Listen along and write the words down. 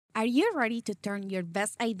Are you ready to turn your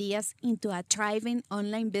best ideas into a thriving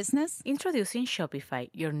online business? Introducing Shopify,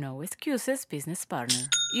 your no excuses business partner.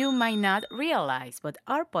 You might not realize, but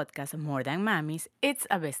our podcast, More Than Mammies, it's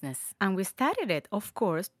a business. And we started it, of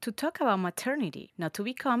course, to talk about maternity, not to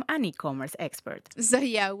become an e-commerce expert. So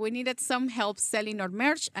yeah, we needed some help selling our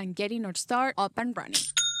merch and getting our store up and running.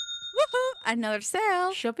 Woohoo! Another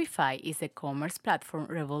sale! Shopify is a commerce platform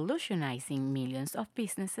revolutionizing millions of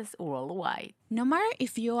businesses worldwide. No matter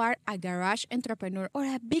if you are a garage entrepreneur or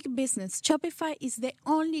a big business, Shopify is the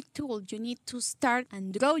only tool you need to start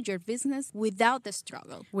and grow your business without the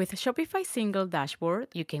struggle. With Shopify's single dashboard,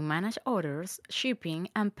 you can manage orders, shipping,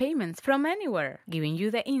 and payments from anywhere, giving you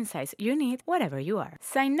the insights you need wherever you are.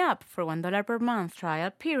 Sign up for $1 per month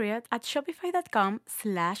trial period at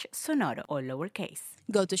shopify.com/sonoro, all lowercase.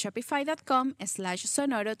 Go to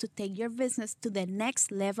shopify.com/sonoro to take your business to the next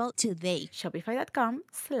level today.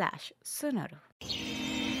 Shopify.com/sonoro.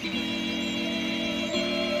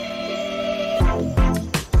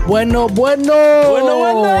 Bueno.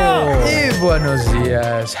 Y buenos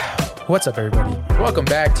dias. What's up, everybody? Welcome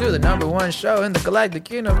back to the number one show in the galactic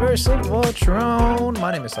universe of Voltron.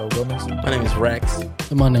 My name is Saul Gomez. My name is Rex.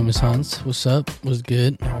 My name is Hans. What's up? What's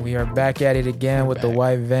good? We are back at it again with the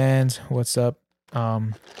white vans. What's up?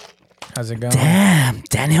 How's it going? Damn,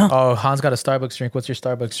 Daniel. Oh, Hans got a Starbucks drink. What's your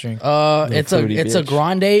Starbucks drink? It's a bitch.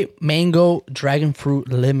 grande mango dragon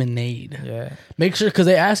fruit lemonade. Yeah. Make sure because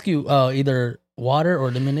they ask you either water or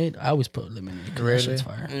lemonade. I always put lemonade. 'Cause that Really? shit's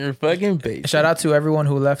fire. You're fucking basic. Shout out to everyone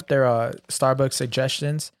who left their Starbucks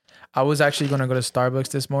suggestions. I was actually going to go to Starbucks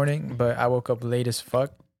this morning, but I woke up late as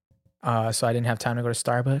fuck. So I didn't have time to go to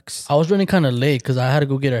Starbucks. I was running kind of late because I had to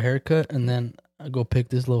go get a haircut and then I go pick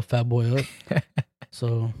this little fat boy up.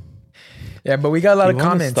 So Yeah, but we got a lot You of wanna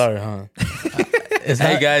comments. Start, huh?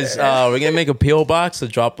 Hey guys, we're gonna make a PO box to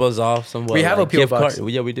drop us off some. We have a PO gift box.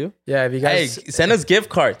 Card. Yeah, we do. Yeah, if you Hey, guys... send us gift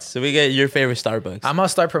cards so we get your favorite Starbucks. I'm gonna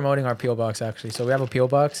start promoting our PO box actually. So we have a PO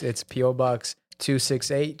box. It's PO box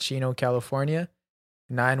 268, Chino, California,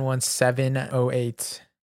 91708.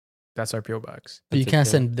 That's our PO box. you can't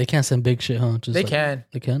send. They can't send big shit, huh? Just They like- can.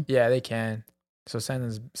 They can. Yeah, they can. So send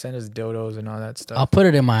us dildos and all that stuff. I'll put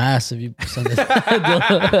it in my ass if you send it.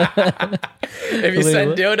 If you Wait, send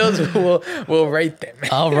what? dildos, we'll rate them.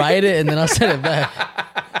 I'll write it and then I'll send it back.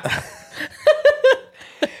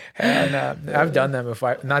 And I've done that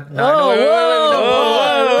before. Not. Oh,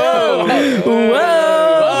 No, wait,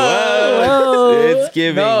 Whoa. It's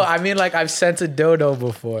giving. No, I mean like I've sent a dildo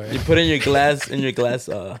before. You put in your glass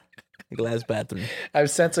glass bathroom. I've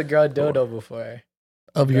sent a girl dildo before.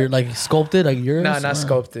 Of your like sculpted, like yours? No, not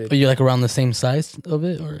sculpted. But you're like around the same size of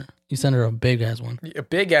it, or you send her a big ass one? A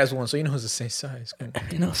big ass one, so you know it's the same size.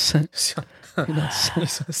 You know, send, All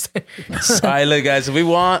right, look, guys. We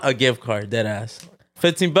want a gift card. Dead ass.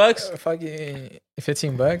 $15. Fucking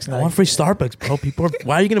 $15. I want free Starbucks, bro. People,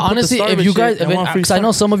 why are you gonna honestly, put the Starbucks if you guys, shit? I want free because I know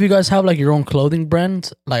Starbucks. some of you guys have like your own clothing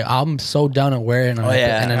brands. Like I'm so down to wear it in an,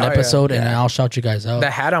 yeah. in an Oh, yeah. episode, and Yeah. I'll shout you guys out. The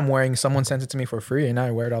hat I'm wearing, someone sent it to me for free, and I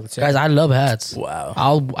wear it all the time. Guys, I love hats. Wow.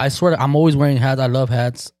 I swear, I'm always wearing hats. I love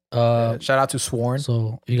hats. Shout out to Sworn.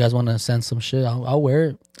 So if you guys want to send some shit, I'll wear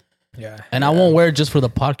it, Yeah. and I won't wear it just for the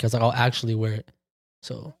podcast. Like I'll actually wear it.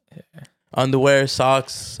 So Underwear,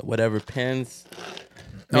 socks, whatever, pins.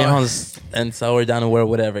 Me and Oh. Hans and so we're down to wear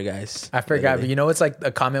whatever, guys. I forgot, but you know what's like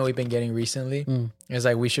a comment we've been getting recently? Mm. It's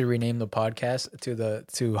like we should rename the podcast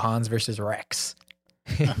to Hans versus Rex.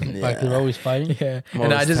 like they're always fighting. Yeah. I'm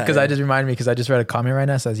And I always just because tired. I just reminded me because I just read a comment right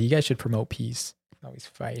now that says you guys should promote peace. Always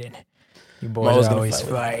fighting. You boys always are gonna always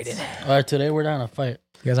fight with fighting. All right, today we're down to fight.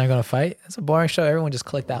 You guys aren't gonna fight? It's a boring show. Everyone just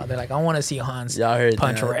clicked out. They're like, I want to see Hans Y'all heard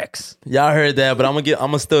punch that. Rex. Y'all heard that, but I'm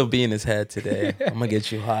gonna still be in his head today. I'm gonna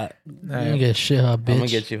get you hot. All You gonna right. get shit hot, bitch. I'm gonna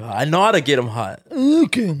get you hot. I know how to get him hot.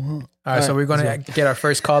 Okay, man. All right, so we're gonna get our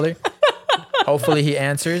first caller. Hopefully he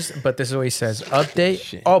answers, but this is what he says. Update.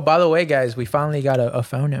 Shit. Oh, by the way, guys, we finally got a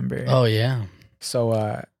phone number. Oh yeah.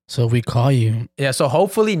 So So if we call you, yeah, so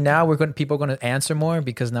hopefully now people are gonna answer more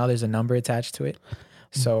because now there's a number attached to it.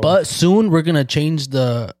 So but soon we're gonna change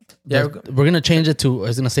Yeah, we're gonna change it to.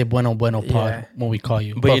 It's gonna say bueno pod Yeah. when we call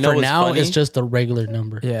you. But But you know for what's now, funny? it's just a regular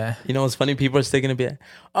number. yeah. You know what's funny? People are still gonna be like,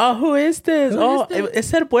 "Oh, who is this? It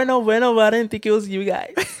said bueno, but I didn't think it was you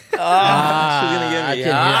guys." She's gonna get I me.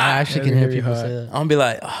 can, I actually That's can hear gonna be people hot. say that. I'm gonna be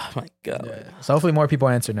like, "Oh my god." So hopefully more people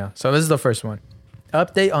answer now. So this is the first one.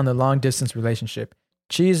 Update on the long distance relationship.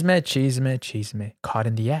 Cheese me. Caught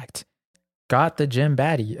in the act. Got the gym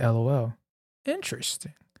baddie. LOL.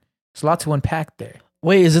 Interesting. There's a lot to unpack there.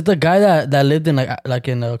 Wait, is it the guy that lived in like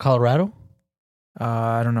in Colorado?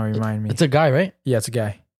 I don't know. Remind me. It's a guy, right? Yeah, it's a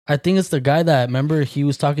guy. I think it's the guy that remember he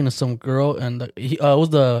was talking to some girl and he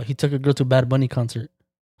took a girl to Bad Bunny concert.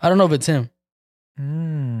 I don't know if it's him.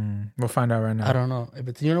 We'll find out right now. I don't know if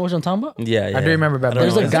it's, you know what I'm talking about. Yeah. I do remember Bad Bunny.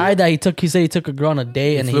 There's a guy that he said he took a girl on a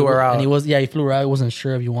date and flew her out. And he flew her out. He wasn't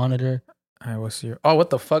sure if he wanted her. I was here. Oh, what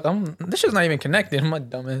the fuck? This shit's not even connected. I'm a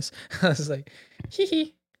dumbass. I was like, hee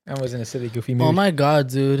hee. I was in a silly goofy mood. Oh my god,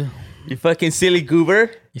 dude! You fucking silly goober.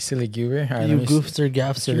 You silly goober. All right, You let me see goofster if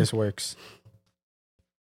gaffster. this works.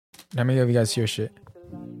 Let me know if you guys hear shit.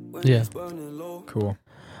 Yeah. Cool.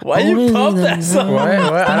 Why you pump that song? What?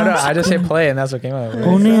 I don't know. I just hit play and that's what came up. Right?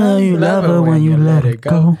 Only know you love her when you let it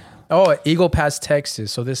go. Oh, Eagle Pass,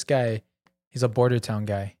 Texas. So this guy, he's a border town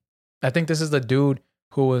guy. I think this is the dude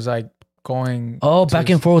who was like going. Oh, back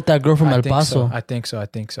and forth with that girl from El Paso. I think so.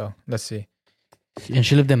 Let's see. And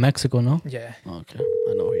she lived in Mexico, no? Yeah. Okay.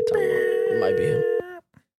 I know what you're talking about. It might be him.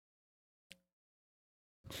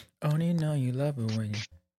 Only know you love her when you.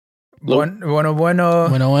 Bueno. Bueno.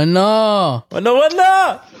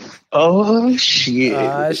 Oh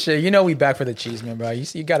shit! Shit. You know we back for the cheese, man, bro.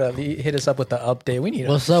 You gotta hit us up with the update. We need.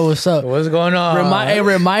 What's up? What's going on?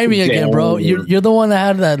 Remind me again, bro. You're the one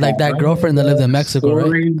that had that girlfriend that lived in Mexico,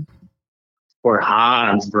 right? For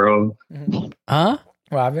Hans, bro. Huh?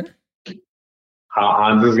 What happened?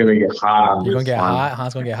 Hans is gonna get hot. You're gonna get hot.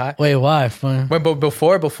 Hans gonna get hot. Wait, why? Wait, but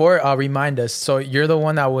before, remind us. So you're the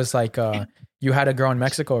one that was like, you had a girl in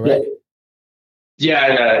Mexico, right?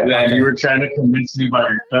 Yeah. Okay. You were trying to convince me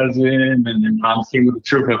about your cousin, and then Hans came with the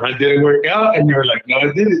truth. If I didn't work out, and you were like, "No,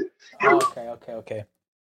 I did it." Okay.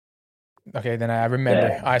 Okay, then I remember.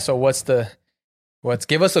 Yeah. All right. So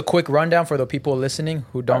give us a quick rundown for the people listening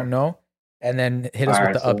who don't know, and then hit us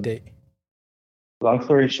with the update. Long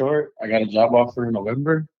story short, I got a job offer in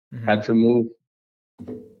November. Mhm. Had to move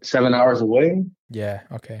 7 hours away. Yeah.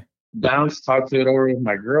 Okay. Bounced, talked it over with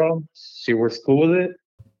my girl. She was cool with it.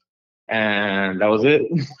 And that was it.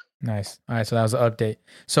 Nice. All right. So that was the update.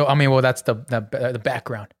 So that's the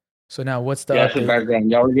background. So now what's the That's the update?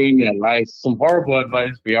 background. Y'all were giving me advice, some horrible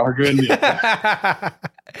advice, but y'all were giving me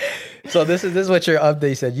So this is what your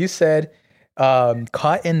update said. You said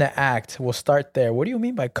caught in the act. We'll start there. What do you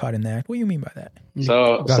mean by caught in the act? What do you mean by that?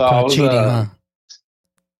 So Got I caught was, cheating, huh?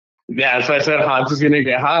 yeah, so I said Hans is gonna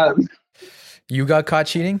get hot. You got caught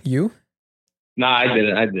cheating? You? Nah, I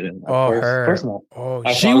didn't. Oh, her. Of course not. Oh,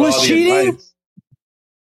 I She followed was all the cheating? advice.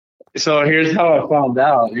 So here's how I found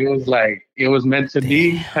out. It was like it was meant to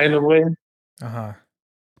be kind of way. Uh-huh.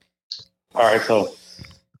 All right, so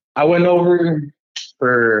I went over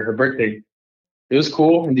for her birthday. It was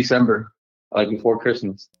cool in December, like before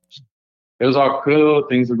Christmas. It was all cool.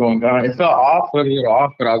 Things were going on. It felt off, a little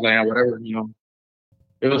off, but I was like, yeah, whatever,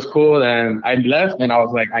 It was cool. And I left and I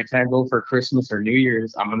was like, I can't go for Christmas or New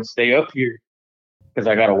Year's. I'm going to stay up here because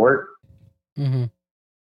I got to work. Mm-hmm.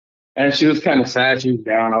 And she was kind of sad. She was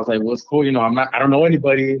down. I was like, well, it's cool. I don't know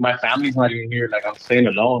anybody. My family's not even here. Like, I'm staying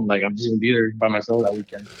alone. Like, I'm just going to be there by myself that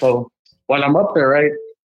weekend. So while I'm up there, right?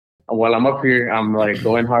 While I'm up here, I'm like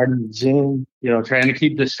going hard in the gym, trying to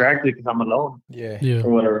keep distracted because I'm alone Yeah. or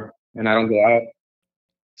whatever. And I don't go out.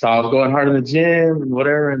 So I was going hard in the gym and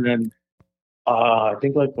whatever. And then I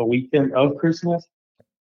think like the weekend of Christmas,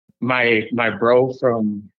 my bro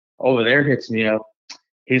from over there hits me up.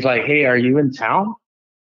 He's like, hey, are you in town?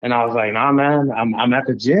 And I was like, nah, man, I'm at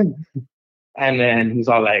the gym. And then he's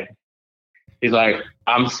like,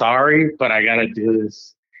 I'm sorry, but I gotta do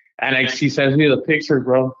this. And he sends me the picture,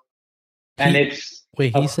 bro. And it's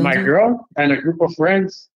my girl and a group of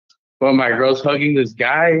friends. But my girl's hugging this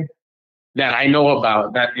guy that I know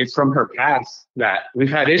about, that it's from her past, that we've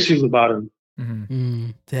had issues about him.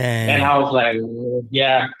 Mm-hmm. Damn. And I was like,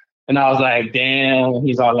 yeah. And I was like, damn.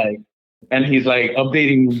 He's like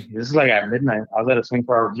updating me. This is like at midnight. I was at a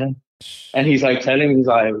 24-hour gym. And he's like telling me, he's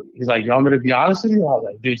like, you want me to be honest with you? I was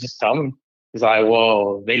like, dude, just tell me. He's like,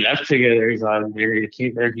 well, they left together. He's like, they're going to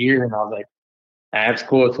keep their gear. And I was like, that's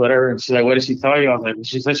cool. It's whatever. And she's like, what did she tell you? I was like,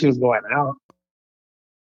 she said she was going out.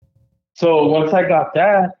 So once I got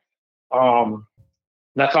that,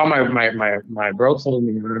 that's all my bro told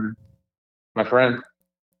me, my friend.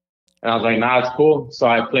 And I was like, nah, it's cool. So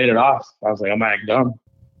I played it off. I was like, I'm act dumb.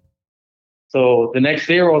 So the next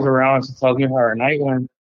day rolls around. She tells me how her night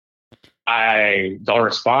went. I don't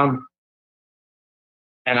respond.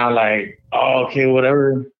 And I'm like, oh, okay,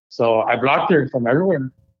 whatever. So I blocked her from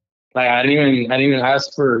everywhere. Like I didn't even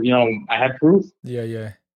ask for, I had proof.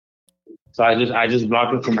 Yeah. So I just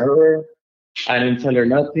blocked her from everywhere. I didn't tell her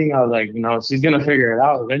nothing. I was like, she's gonna figure it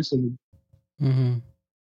out eventually. Mm-hmm.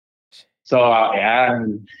 So yeah,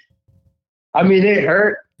 I mean it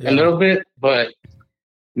hurt a little bit, but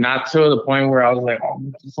not to the point where I was like, oh, I'm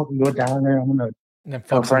gonna fucking go down there. I'm gonna And then in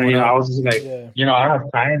fuck front of you. someone I up. was just like, Yeah. you know, I don't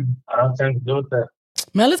have time. I don't have time to deal with that.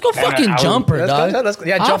 Man, let's go fucking I was- jump her, dog. Let's go.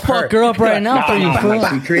 Yeah, I'll jump fuck her up right now for you, Nah,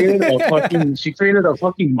 fool. she created a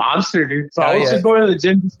fucking monster, dude. So Oh, I was yeah. just going to the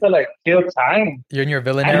gym just to like kill time. You're in your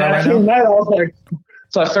villain And era right after now. that, I was like,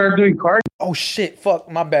 so I started doing cardio. Oh shit! Fuck,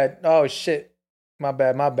 my bad. Oh shit, my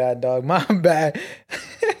bad, dog. My bad.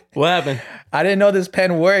 What happened? I didn't know this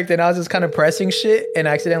pen worked, and I was just kind of pressing shit, and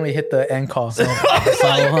I accidentally hit the end call. So,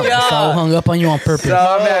 Saul hung up on you on purpose.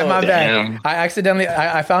 my bad. Damn. I accidentally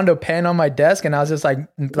I found a pen on my desk, and I was just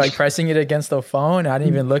like pressing it against the phone. I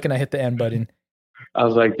didn't even look, and I hit the end button. I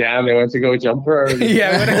was like, damn, they went to go jump her.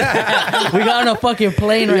 Yeah, We got on a fucking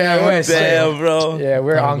plane right Yeah, now. we're Damn, bro. yeah,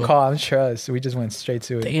 we're Gotta on go. call. I'm trust. We just went straight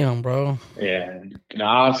to it. Damn, bro. Yeah.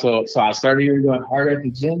 Nah, so I started going hard at the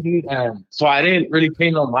gym, dude. And so I didn't really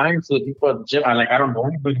pay no mind to the people at the gym. I don't know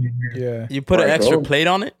anybody in here. Yeah. You put an Right, extra bro. plate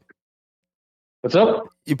on it? What's up?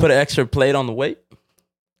 You put an extra plate on the weight?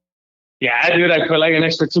 Yeah, dude, I put like an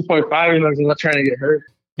extra 2.5, you know, 'cause I'm not trying to get hurt.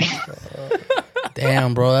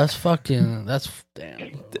 Damn, bro. That's damn. Bro.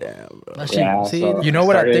 Damn, bro. That shit, Yeah, see, so- You know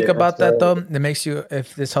what I think Started- about that though? started- That makes you,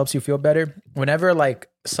 if this helps you feel better. Whenever like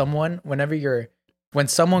when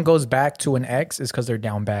someone goes back to an ex, is because they're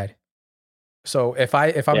down bad. So if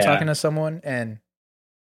I'm Yeah. talking to someone and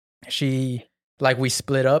she like we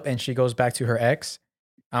split up and she goes back to her ex,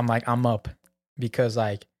 I'm like I'm up because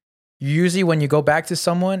like usually when you go back to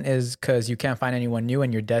someone is because you can't find anyone new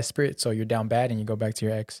and you're desperate, so you're down bad and you go back to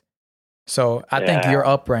your ex. So I think Yeah. you're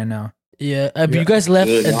up right now. yeah. If you guys left,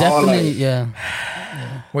 Dude, no, definitely, like- yeah.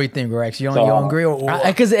 What do you think, Rex? You don't So- agree? Or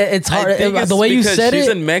Because it's hard. I think it's The way you because said she's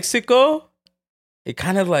it. in Mexico. It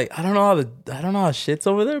kind of like I don't know how shit's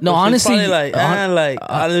over there. No, but she's honestly, probably like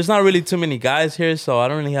there's not really too many guys here, so I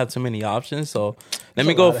don't really have too many options. So let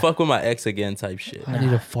me a go lot of- fuck with my ex again, type shit. I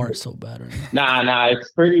need a fart so bad right now. Nah,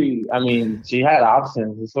 it's pretty. I mean, she had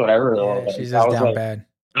options. It's whatever. though. yeah, Like, she's I just was down like, bad.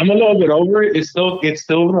 I'm a little bit over it. It's still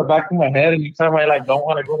in the back of my head. Anytime I like don't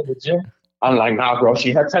want to go to the gym, I'm like, nah, bro.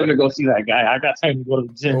 She had time to go see that guy. I got time to go to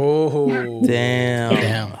the gym. Oh, Damn.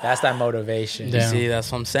 Damn. that's that motivation. Damn. See, that's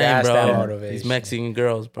what I'm saying, That's that bro. motivation. These Mexican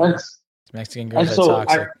girls, bro. And, Mexican and girls are so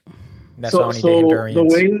toxic. That's so, why I so only date the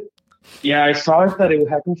variants. way, yeah, I saw it that it would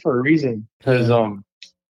happen for a reason. Because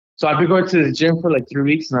so I've been going to the gym for like 3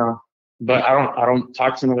 weeks now, but I don't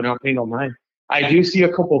talk to them. I don't pay no mind. I do see a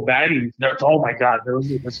couple baddies. Oh my god, there was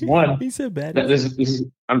this one. He said bad. This is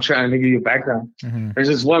I'm trying to give you a background. Mhm. There's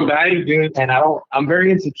this one baddie, dude, and I'm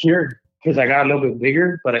very insecure because I got a little bit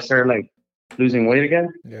bigger, but I started like losing weight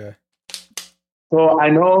again. Yeah. So I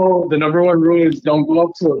know the number one rule is don't go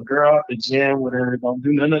up to a girl at the gym, whatever. Don't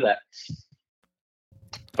do none of that.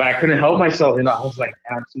 But I couldn't help myself, you know. I was like,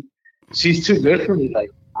 damn, she's too good for me. Like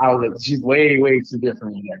I was like, she's way too good for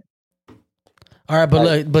me. Like, All right, but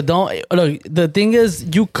look, but don't look. The thing is,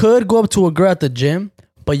 you could go up to a girl at the gym,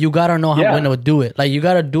 but you gotta know how Yeah. when to do it. Like you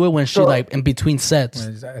gotta do it when she's So- like in between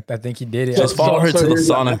sets. I think he did it. Just follow her to the here's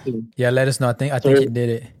what sauna. happened. Yeah, let us know. I think So- he did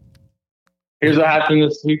it. Here's what happened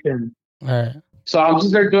this weekend. All right. So I'm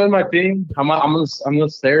just there doing my thing. I'm on the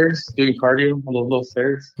stairs doing cardio on those little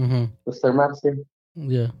stairs, Mm-hmm. the stairmaster.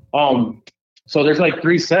 Yeah. So there's like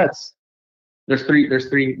 3 sets. There's three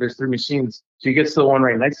machines. She gets to the one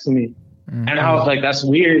right next to me. Mhm. And I was like, that's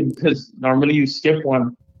weird because normally you skip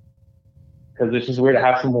one. Because it's just weird to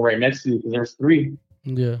have someone right next to you because there's 3.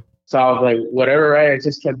 Yeah. So I was like, whatever, right? I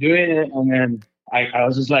just kept doing it. And then I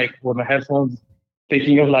was just like, with my headphones,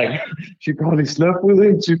 thinking of like, she probably slept with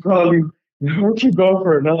it. She probably keep going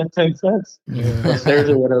for another 10 cents Yeah. upstairs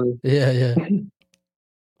or whatever. Yeah. Yeah.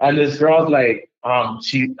 And this girl's like,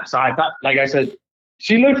 so I thought, like I said,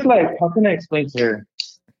 she looks like, how can I explain to her?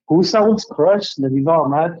 Who's someone's crush that he's all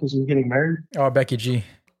mad because she's getting married? Oh, Becky G.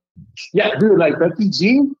 Yeah, dude, like Becky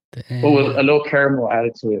G, Damn. but with a little caramel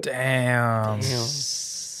added to it. Damn. Damn.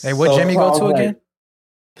 Hey, what gym you go to again?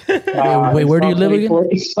 Wait, where do you live again?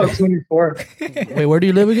 It's on 24. Wait, where do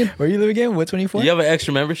you live again? Where you live again? What 24? You have an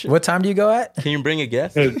extra membership? What time do you go at? Can you bring a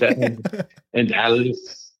guest? In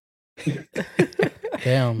Dallas.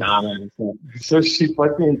 Damn. Nah, man. So she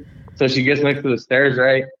gets next to the stairs,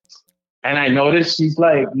 right? And I noticed she's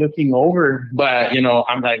like looking over, but you know,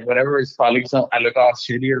 I'm like, whatever, it's probably some, I look all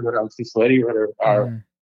shitty or whatever, I'm too sweaty or whatever. Or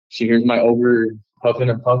she hears my over puffing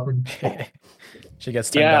and puffing. She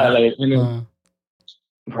gets turned Yeah, on. like, you know,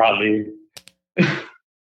 Uh, probably.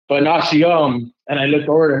 But now she and I look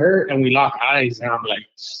over to her and we lock eyes and I'm like,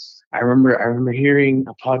 I remember hearing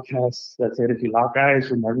a podcast that said if you lock eyes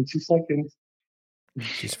for more than 2 seconds.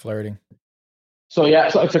 She's flirting. So yeah,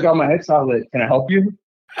 so I took out my headset. I was like, "Can I help you?"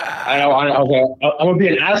 I was like, "I'm gonna be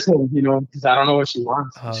an asshole, you know, because I don't know what she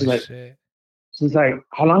wants." Oh, She's like, shit. she's like,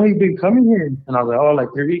 how long have you been coming here? And I was like, oh, like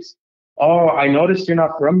 3 weeks. Oh, I noticed you're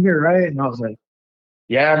not from here, right? And I was like,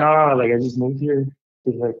 yeah, no, like I just moved here.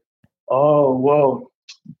 She's like, oh, whoa.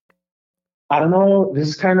 I don't know. This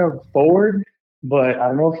is kind of forward, but I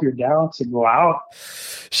don't know if you're down to go out.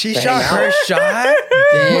 She to shot hang her out. shot.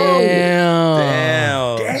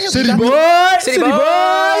 Damn. City boys, city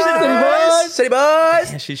boys, city boys, city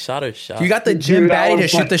boys. Man, she shot her shot. You got the gym Dude, I baddie to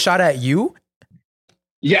was shoot like- the shot at you?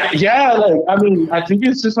 Yeah. Like, I mean, I think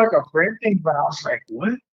it's just like a friend thing, but I was like,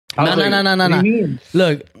 what? I was No, like, no, no, no, what no. do you mean?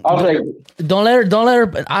 Look, I was like, don't let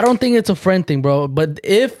her. I don't think it's a friend thing, bro. But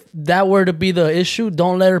if that were to be the issue,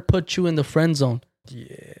 don't let her put you in the friend zone.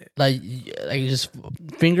 Yeah. Like just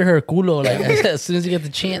finger her culo like as soon as you get the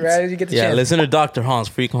chance. Right, you get the Yeah, chance. listen to Dr. Hans,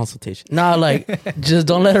 free consultation. Nah, like just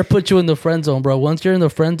don't let her put you in the friend zone, bro. Once you're in the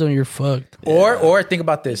friend zone, you're fucked. Or think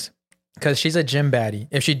about this. Because she's a gym baddie.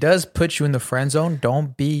 If she does put you in the friend zone,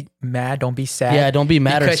 don't be mad. Don't be sad. Yeah, don't be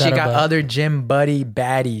mad or because sad she got about it. other gym buddy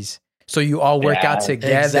baddies. So you all work out Yeah,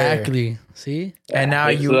 together. Exactly. See? And now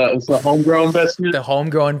it's a homegrown investment. the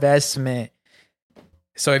homegrown investment.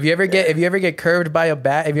 So if you ever get curved by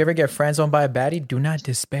if you ever get friend zoned by a baddie, do not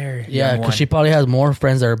despair. Yeah, young because one. she probably has more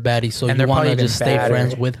friends that are baddies, so And you they're want probably to even just stay badder.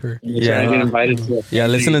 friends with her. Yeah, I get invited to. Yeah,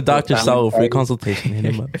 listen to Dr. family Saul, free party. consultation. Hit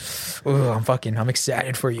him up. Ooh, I'm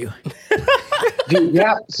excited for you. Dude,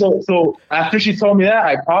 yeah. So after she told me that,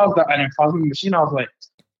 I paused and I paused the machine. I was like,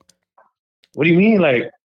 "What do you mean,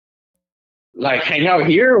 like hang out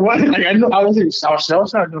here? What?" Like I was shell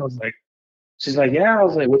shocked. I was like, "She's like, yeah." I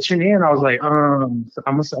was like, "What's your name?" I was like, I'm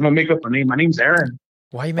gonna make up a name. My name's Aaron."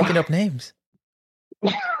 Why are you making up names?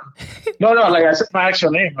 No, like I said my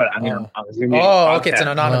actual name, but I mean, Oh. I was gonna make Oh, a okay. It's an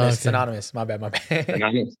podcast. anonymous. It's okay. anonymous. My bad.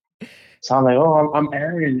 Anonymous. So I'm like, "Oh, I'm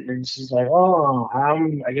Aaron," and she's like, "Oh,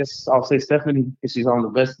 I guess I'll say Stephanie because she's on the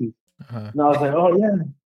bestie." Uh-huh. And I was like, "Oh yeah,"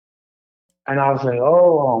 and I was like,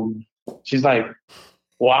 "Oh," she's like,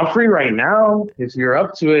 "Well, I'm free right now if you're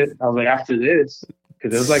up to it." I was like, "After this,"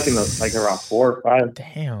 because it was like around 4 or 5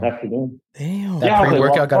 Damn. afternoon. Damn. That Yeah, I was like,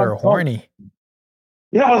 pre-workout well, got her fuck. horny.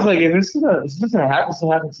 Yeah, I was like, "If it's gonna happen, it's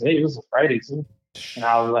gonna happen today." It was a Friday too, and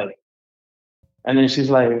I was like, and then she's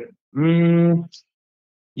like,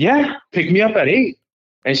 "Yeah, pick me up at 8."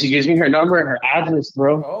 And she gives me her number and her address,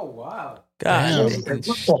 bro. Oh wow. I God. was like,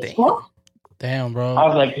 what the fuck? Damn, bro. I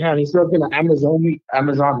was like, "Yeah, he's still gonna Amazon me.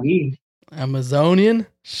 Amazonian?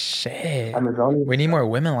 Shit. Amazon." We need more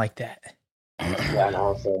women like that. Yeah,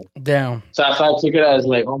 no, so Damn. I took it as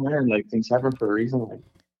like, oh man, like things happen for a reason. Like,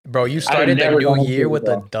 Bro, you started the never new gone year through with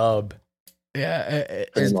that. a dub. Yeah,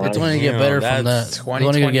 it's Pretty only much. gonna get Damn, better from that. that's It's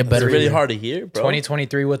only gonna get better. It's really from hard to hear, bro.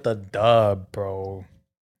 2023 with a dub, bro.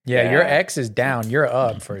 Yeah, your Yeah. ex is down. You're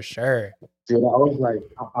up for sure. dude, I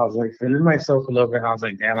was like feeling myself a little bit. I was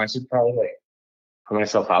like, damn, I should probably like put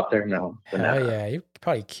myself out there now. But Hell nah. yeah. You're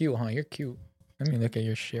probably cute, huh? You're cute. Let me look at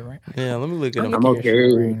your shit right now. Yeah, let me look at him. I'm Look at your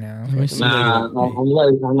shit okay. right now. Let me see. Nah,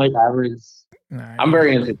 I'm like average. Nah, I'm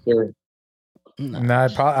very insecure. Nah,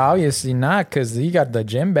 obviously not, because you got the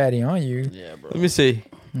gym baddie on you. Yeah, bro. Let me see.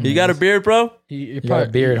 You got a beard, bro? You're got a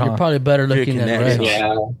beard, you're huh? probably better looking than connected. Reg.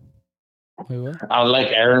 Yeah, Wait, what? I was like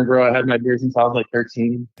Aaron, bro. I had my beard since I was like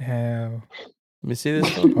 13. Damn. Let me see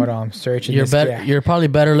this one. Hold on, I'm searching. You're this better. guy. You're probably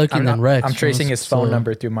better looking I'm, than Rex. I'm tracing his phone so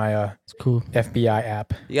number through my It's cool. FBI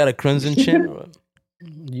app. You got a crimson chin? or what?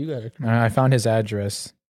 You got it. I found his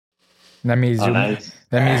address. Let me Oh, zoom. nice.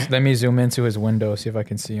 Let me zoom into his window, see if I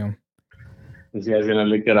can see him. This guy's gonna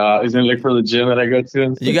look it up. He's gonna look for the gym that I go to.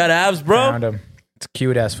 And You got abs, bro? Found him. It's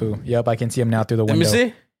cute ass fool. Yep, I can see him now through the Let window. me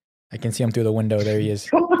see. I can see him through the window. There he is.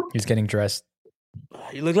 He's getting dressed.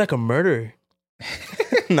 You look like a murderer.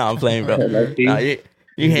 No, I'm playing, bro. Like, Nah,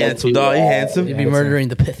 you handsome, dog. You handsome. You'd be murdering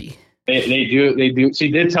the pithy. They do. She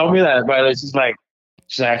did tell me that, but she's like,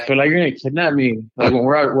 I feel like you're gonna kidnap me. Like when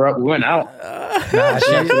we went out. Nah,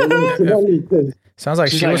 sounds like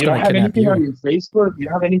She's she like, was you don't going to have kidnap anything on you. your Facebook. You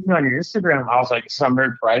don't have anything on your Instagram. I was like, some very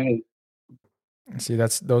private. See,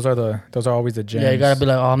 those are always the gems. Yeah, you gotta be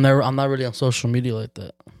like, oh, I'm not really on social media like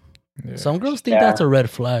that. Yeah. Some girls think Yeah. that's a red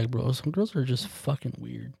flag, bro. Some girls are just fucking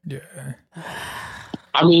weird. Yeah.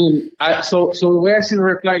 I mean, so the way I see the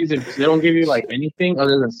red flag is if they don't give you like anything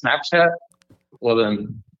other than Snapchat, well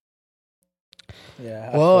then,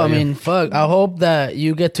 Yeah. Well, I mean, fuck. I hope that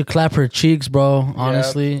you get to clap her cheeks, bro.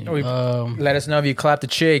 Honestly, We- let us know if you clap the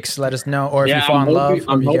cheeks. Let us know, or if yeah, you fall in love, or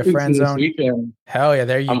I'm if you get hoping friend to this zone. weekend. Hell yeah,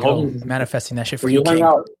 there you I'm go. hoping- Manifesting that shit for We you, hung King.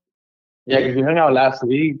 out. Yeah, because we hung out last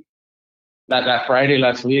week, that Friday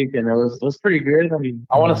last week, and it was pretty good. I mean,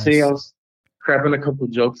 I want to Nice. say I was cracking a couple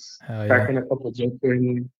jokes, Hell yeah. cracking a couple jokes here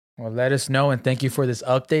and there. Well, let us know, and thank you for this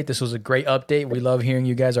update. This was a great update. We love hearing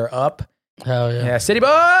you guys are up. Hell yeah. Yeah, City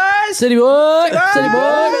Boys. City boys. City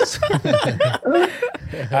boys.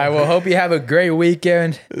 All right, well, hope you have a great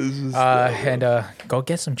weekend. And go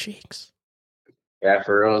get some cheeks. Yeah,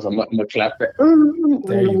 for real. I'm gonna clap that.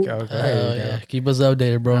 There you go. Hell yeah. Keep us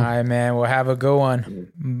updated, bro. All right, man. We'll have a good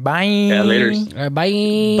one. Bye. Yeah, later. All right,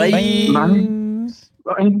 bye. Bye.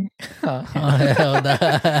 Oh, hell nah.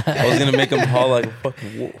 I was gonna make him howl like a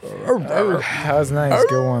fucking wolf. Oh, that was nice.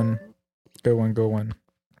 Good one. Good one.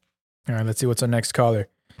 All right, let's see what's our next caller.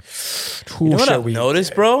 Who You know what shall I've we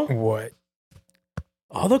noticed, get? bro? What?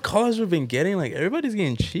 All the callers we've been getting, like everybody's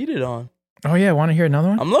getting cheated on. Oh yeah, want to hear another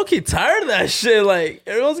one? I'm low-key tired of that shit. Like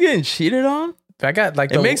everyone's getting cheated on. I got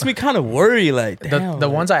like It makes me kind of worry. Like the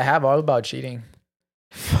damn, ones I have all about cheating.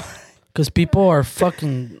 Because people are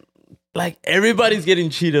fucking. like everybody's getting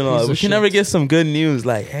cheated on. Piece of We can never shit. get some good news.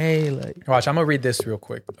 Like hey, like Watch, I'm gonna read this real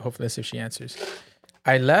quick. Hopefully, let's see if she answers.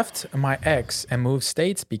 I left my ex and moved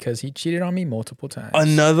states because he cheated on me multiple times.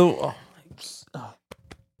 another.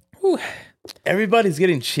 Everybody's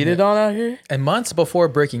getting cheated on out here. And months before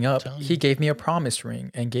breaking up, he gave me a promise ring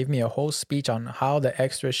and gave me a whole speech on how the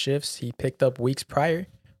extra shifts he picked up weeks prior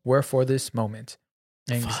were for this moment.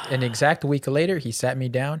 And an exact week later, he sat me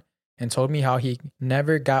down and told me how he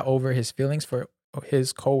never got over his feelings for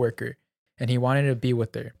his coworker and he wanted to be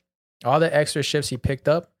with her. All the extra shifts he picked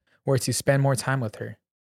up were to spend more time with her.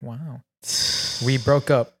 Wow. We broke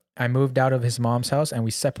up. I moved out of his mom's house and we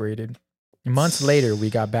separated. Months later, we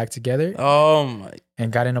got back together Oh my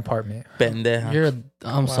and got an apartment. pendeja.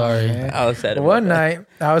 I'm sorry. man. I was sad about One that. night,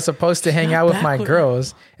 I was supposed to hang got out with back my with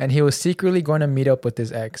girls, and he was secretly going to meet up with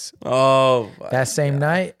his ex. Oh, my That same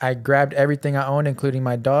night, I grabbed everything I owned, including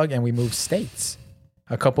my dog, and we moved states.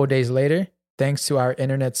 A couple days later, thanks to our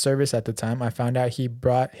internet service at the time, I found out he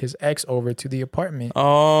brought his ex over to the apartment,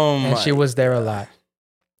 Oh my. and she was there a lot.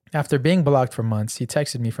 After being blocked for months, he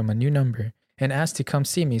texted me from a new number and asked to come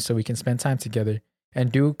see me so we can spend time together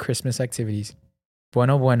and do Christmas activities.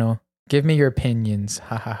 Bueno. Give me your opinions.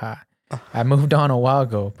 Ha ha ha. I moved on a while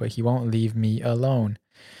ago, but he won't leave me alone.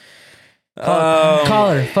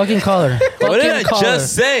 Caller. Fucking caller. What did I Fucking caller.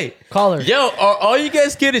 just say? Caller. Yo, are all you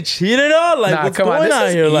guys getting cheated on? Like, Nah, what's come on, going this on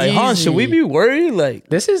is here? Like, huh? Should we easy. be worried? Like,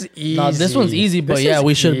 This is easy. No, this one's easy, but This yeah, is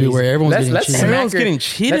we should be easy. where everyone's getting cheated. smack Everyone's her- getting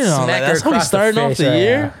cheated let's on. Like, smack her that's how we across starting off face the right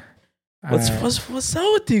year. now. What's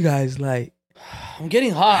up with you guys? Like, I'm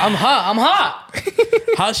getting hot. I'm hot.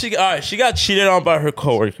 how she? All right, she got cheated on by her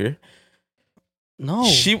coworker. No.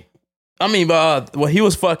 He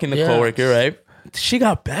was fucking the Yeah. coworker, right? She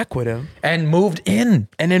got back with him And moved in.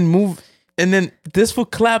 and then this fool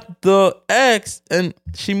clapped the ex and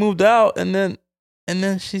she moved out and then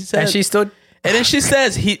she said And she still, and then she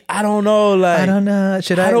says I don't know, like I don't know.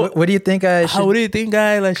 Should I I? don't- What do you think I should? how do you think,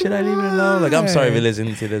 guy? Like, should I leave it alone? Like, I'm sorry if on. you're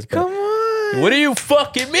listening to this, but Come on. what do you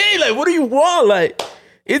fucking mean? Like, what do you want? Like,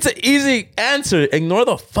 it's an easy answer. Ignore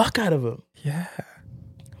the fuck out of him. Yeah.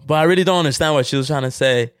 But I really don't understand what she was trying to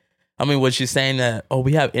say. I mean, was she saying that, oh,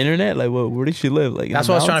 we have internet? Like, where does she live? Like, in That's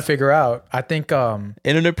the what I was trying to mountains? figure out. I think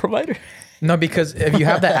Internet provider? no, because if you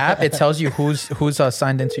have the app, it tells you who's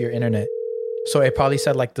signed into your internet. So it probably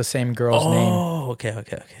said like the same girl's name. Oh, okay.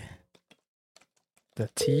 The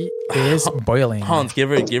tea is boiling. Hans, give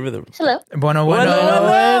her the. Hello. Bueno.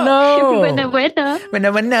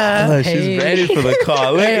 Buena, buena. Oh, she's Hey. ready for the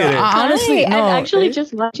call. Look Hey, at it. honestly, Hi, no. I'm actually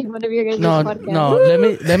just watching one of your guys' No, podcasts.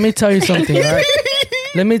 no. Let me tell you something. Right?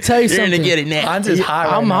 Let me tell you You're something. gonna get it now. Hans is hot.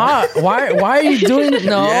 Right I'm now. hot. Why are you doing it?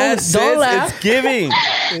 No, Yes, don't sis, laugh. it's giving.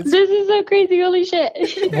 This is so crazy. Holy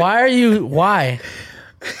shit. Why are you? Why?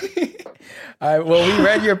 All right, well, we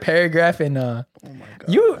read your paragraph and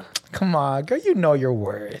you come on, girl, you know your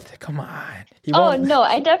worth. Come on. He Oh, won't- no,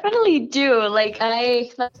 I definitely do. Like,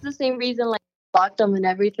 that's the same reason, like, I blocked him and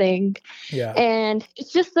everything. Yeah. And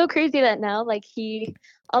it's just so crazy that now, like,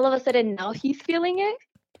 all of a sudden, now he's feeling it.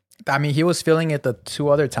 I mean, he was feeling it the two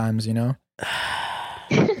other times, you know.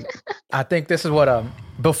 I think this is what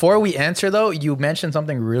before we answer though, you mentioned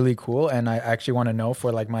something really cool and I actually want to know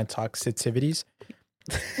for like my toxicities.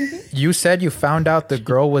 You said you found out the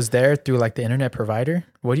girl was there through like the internet provider.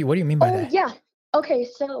 What do you mean by Oh, that? yeah. Okay,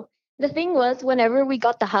 so the thing was, whenever we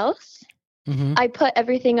got the house, Mhm. I put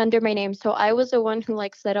everything under my name. So I was the one who,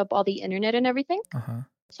 like, set up all the internet and everything. Uh-huh.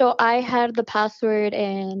 So I had the password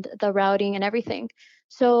and the routing and everything.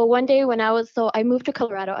 So one day when I moved to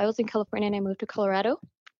Colorado. I was in California and I moved to Colorado.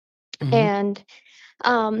 Mhm. And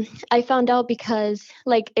I found out because,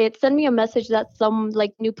 like, it sent me a message that some,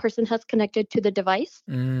 like, new person has connected to the device.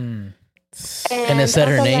 Mm. And it said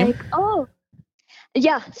I her was name? like, oh.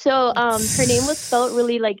 Yeah, so her name was spelled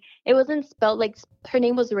really, like, it wasn't spelled like, her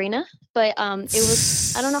name was Reina, but it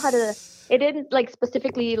was, I don't know how to, it didn't, like,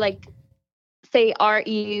 specifically, like, say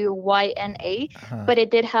REYNA, but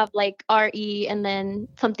it did have like RE and then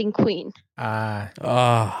something Queen. Ah,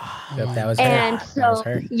 Oh, that was her. And That was so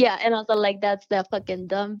her. yeah, and I was like, that's that fucking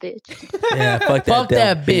dumb bitch. yeah, fuck Fuck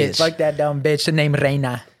that bitch. Fuck that dumb bitch. Her name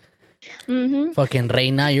Reina. Mm-hmm. Fucking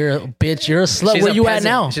Reina, you're a bitch. You're a slut. She's Where a you at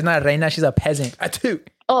peasant. now? She's not a Reina. She's a peasant. Too.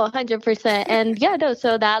 Oh, 100%. And yeah, no,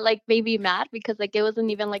 so that like made me mad because like it wasn't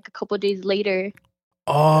even like a couple days later.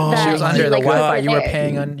 Oh, That She was he, under the like, Wi-Fi. wasn't You were there.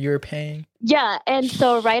 paying. You were paying. Yeah, and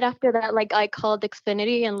so right after that, like I called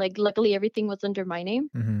Xfinity and like luckily everything was under my name.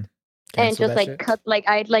 Mm-hmm. And just like cut, like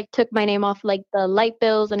I like took my name off like the light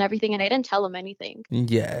bills and everything, and I didn't tell him anything.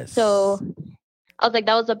 yes. So I was like,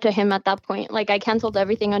 that was up to him at that point. Like I canceled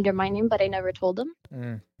everything under my name, but I never told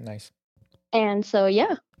him. Nice. And so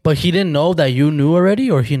yeah, But he didn't know that you knew already,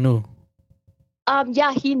 or he knew.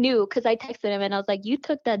 yeah, he knew because I texted him and I was like, you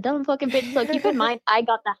took that dumb fucking bitch. So keep in mind, I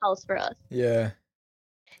got the house for us. Yeah.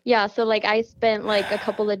 Yeah, so like I spent like a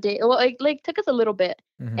couple of days. Well, it like took us a little bit,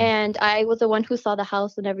 Mhm. and I was the one who saw the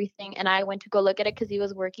house and everything, and I went to go look at it because he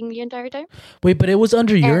was working the entire time. Wait, but it was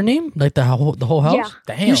under your name, like the whole house. Yeah.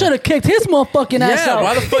 Damn. You should have kicked his motherfucking ass yeah, out.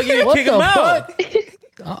 why the fuck you What kick the him out?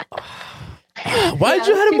 Why'd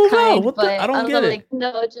you I have to was move too out? kind, What the? but I don't was get it. like,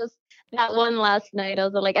 no, just that one last night. I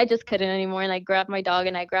was like, I just couldn't anymore, and I grabbed my dog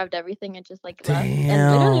and I grabbed everything and just like left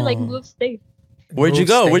and literally like Damn. moved states. Where'd you Move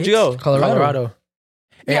go? Where'd you states? go? Colorado.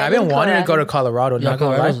 Hey, Yeah, I've I been live in wanting to go to Colorado. Colorado. Yeah, Not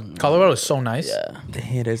gonna lie. Colorado's- Colorado is so nice.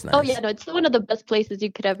 Yeah. It is nice. Oh yeah, no, it's one of the best places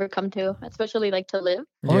you could ever come to, especially like to live.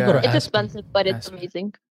 I wanna go to It's Aspen. expensive, but it's Aspen.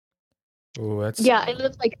 amazing. Ooh, that's Yeah, I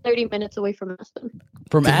live like 30 minutes away from Aspen.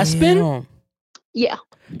 From Aspen. Damn. Yeah.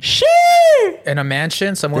 Shit. in a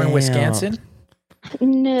mansion somewhere in Damn. Wisconsin.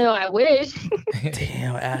 No, I wish.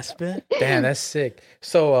 Damn, Aspen. Damn, that's sick.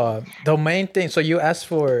 So the main thing, so you asked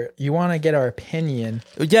for, you want to get our opinion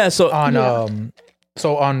Yeah. So on Yeah.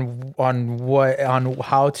 so on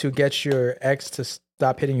how to get your ex to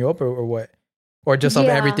stop hitting you up, or what, or just of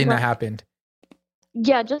Yeah, everything that right. happened.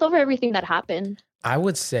 Yeah, just over everything that happened. I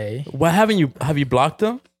would say, what haven't you? Have you blocked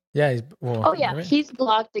them? yeah. Well, Oh yeah, right. he's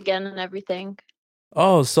blocked again and everything.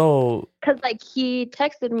 Oh, so Cause like he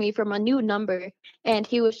texted me from a new number, and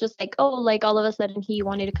he was just like, "Oh, like all of a sudden he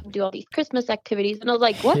wanted to come do all these Christmas activities," and I was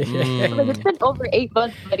like, "What?" Mm. Like, it's been over 8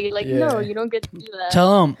 months, buddy. Like, Yeah. no, you don't get to do that.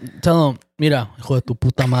 Tell him, mira, hijo de tu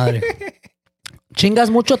puta madre. Chingas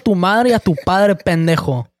mucho a tu madre y a tu padre,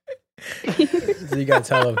 pendejo. So you gotta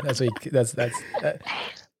tell him. That's what. That's.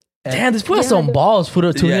 Damn, this fool has Yeah, some dude. balls for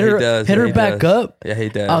to Yeah, hit he her, does, hit yeah, her he back does. up. yeah, he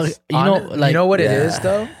does. You know, like you know what it yeah. is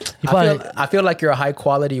though. He probably- I feel like you're a high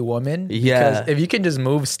quality woman. Yeah. Because if you can just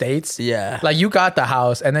move states. yeah. Like you got the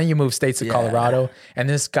house and then you move states to Yeah. Colorado, and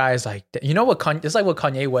this guy's like, you know what? It's like what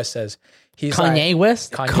Kanye West says. He's Kanye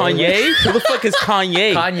West. like, Kanye? Who the fuck is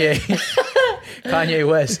Kanye? Kanye. Kanye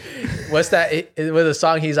West. What's that? It was a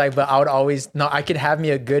song. He's like, but I would always I could have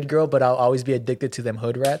me a good girl, but I'll always be addicted to them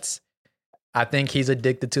hood rats. I think he's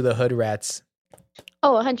addicted to the hood rats.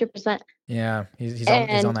 Oh, 100%. Yeah, he's on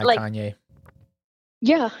And, that like, Kanye.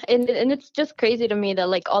 Yeah, and it's just crazy to me that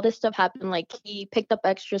like all this stuff happened. Like he picked up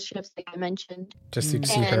extra shifts, like I mentioned. Just to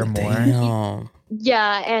see and- her more. Damn.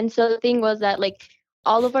 Yeah, and so the thing was that like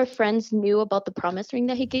all of our friends knew about the promise ring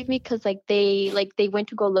that he gave me because like they went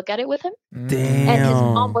to go look at it with him, Damn. and his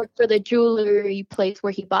mom worked for the jewelry place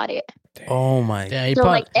where he bought it. Oh my. Yeah, he So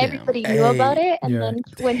probably, like everybody knew about Hey, it, and yeah. then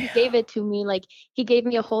when he gave it to me, like he gave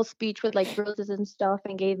me a whole speech with like roses and stuff,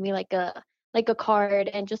 and gave me like a card,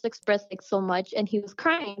 and just expressed like so much. And he was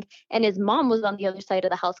crying, and his mom was on the other side of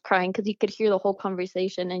the house crying because you could hear the whole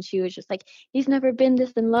conversation, and she was just like, "He's never been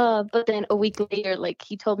this in love." But then a week later, like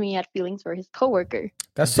he told me he had feelings for his coworker.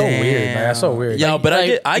 That's so weird. Man. That's so weird. Yeah, but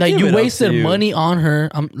I like give you it up wasted to you. money on her.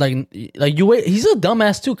 I'm like you wait. He's a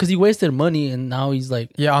dumbass too because he wasted money and now he's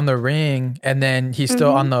like, Yeah, on the ring, and then he's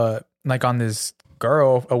still on the on this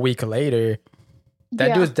girl a week later. That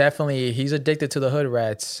Yeah. dude's definitely he's addicted to the hood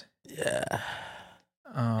rats. Yeah.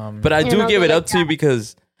 But I And do I'll give go it like up to you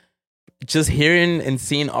because just hearing and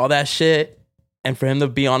seeing all that shit, and for him to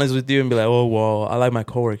be honest with you and be like, "Oh, well, I like my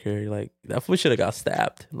coworker," like that fool should have got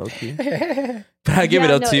stabbed, low key. But I give it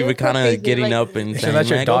Yeah, up no, to you it for was so kind of crazy, getting like- up and You should saying, let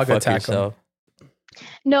your "Man, go dog fuck attack him." yourself."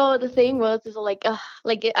 No, the thing was is like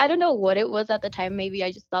I don't know what it was at the time. Maybe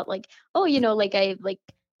I just thought like, oh, like I like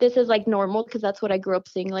this is like normal because that's what I grew up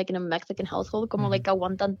seeing like in a Mexican household, como like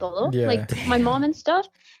aguantan todo, Yeah. like my mom and stuff.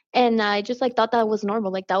 And I just like thought that was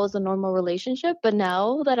normal, like that was a normal relationship. But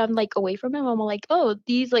now that I'm like away from him, I'm like, oh,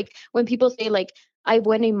 these like when people say like I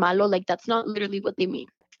went a malo, like that's not literally what they mean.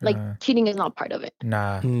 Like cheating is not part of it.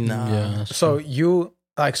 nah. Nah. yeah. So you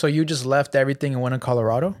just left everything and went to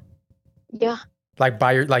Colorado? Yeah. Like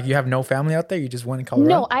like you have no family out there? You just went in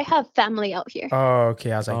Colorado? No, I have family out here. Oh,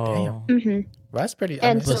 okay. I was like, damn. Oh. hmm Well, that's pretty.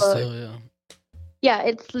 And But so- still, yeah. Yeah,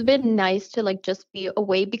 it's been nice to like just be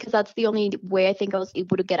away because that's the only way I think I was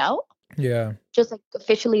able to get out. yeah. Just like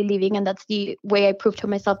officially leaving, and that's the way I proved to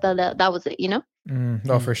myself that was it. You know?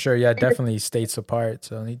 Oh, for sure. Yeah, definitely states apart.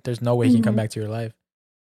 So there's no way he can come Mhm. back to your life.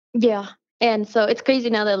 Yeah. And so it's crazy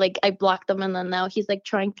now that like I blocked him, and then now he's like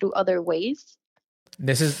trying through other ways.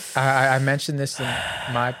 This is I mentioned this in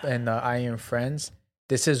I Am Friends.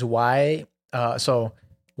 This is why. So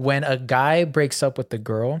when a guy breaks up with the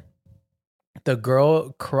girl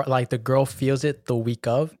feels it the week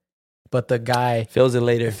of, but the guy Feels it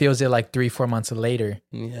later. feels it like 3-4 months later,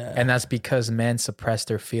 Yeah. and that's because men suppress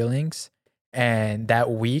their feelings, and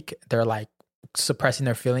that week they're like suppressing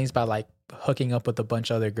their feelings by like hooking up with a bunch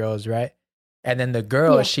of other girls, right? And then the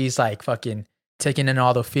girl, Yeah. she's like fucking taking in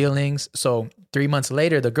all the feelings. So 3 months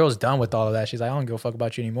later, the girl's done with all of that. She's like, I don't give a fuck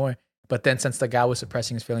about you anymore. But then since the guy was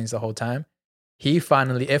suppressing his feelings the whole time, it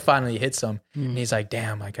finally hits him. And he's like,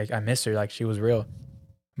 damn, like I miss her. Like she was real.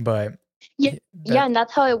 But Yeah, and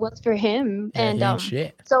that's how it was for him. yeah, And he ain't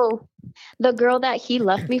shit. so the girl that he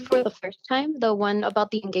left me for the first time, the one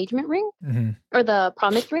about the engagement ring Mhm. or the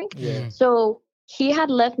promise ring. Yeah. So he had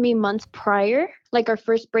left me months prior. Like our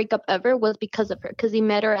first breakup ever was because of her, because he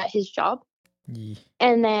met her at his job. Yeah.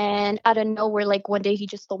 And then out of nowhere, like one day he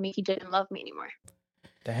just told me he didn't love me anymore.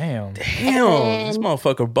 Damn. Damn. This And-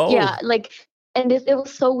 motherfucker bold. Yeah, like, and it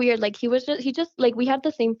was so weird. Like he just like, we had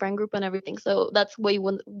the same friend group and everything, so that's way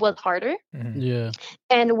was harder. Mhm. Yeah.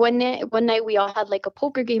 And one night we all had like a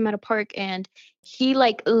poker game at a park, and he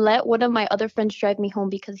like let one of my other friends drive me home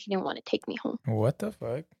because he didn't want to take me home. What the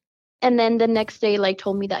fuck? And then the next day, like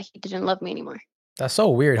told me that he didn't love me anymore. That's so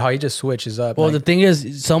weird how he just switches up. Well, like, the thing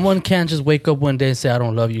is, someone can't just wake up one day and say, I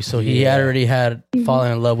don't love you. So he Yeah. had already had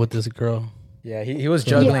fallen in love with this girl. yeah, he was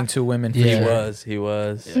juggling two women. For Yeah. He sure.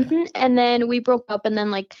 was. Yeah. And then we broke up, and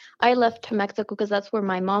then like I left to Mexico because that's where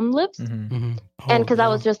my mom lives. Mhm. Mm-hmm. And because I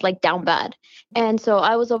was just like down bad. And so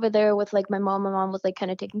I was over there with like my mom. My mom was like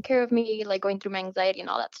kind of taking care of me, like going through my anxiety and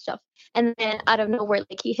all that stuff. And then out of nowhere,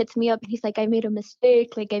 like he hits me up and he's like, I made a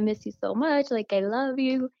mistake. Like, I miss you so much. Like, I love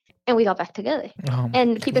you. And we got back together. Oh,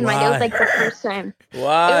 And keep in mind, it was Why? like the first time. It was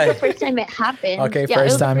Why? the first time it happened. okay, Yeah,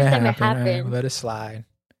 first was the time it first happened. All right, happened. let it slide.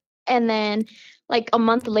 And then like a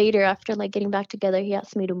month later, after like getting back together, he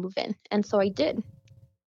asked me to move in. And so I did.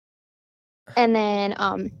 And then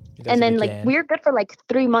He does and it then like again. we were good for like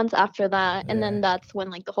 3 months after that, and Yeah. then that's when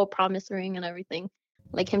like the whole promise ring and everything,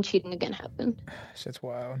 like him cheating again, happened. Shit's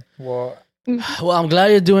wild. Well, Well, I'm glad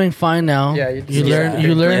you're doing fine now. Yeah, you yeah. learn.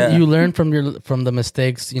 You learn. Yeah. You learn from the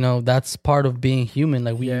mistakes. You know, that's part of being human.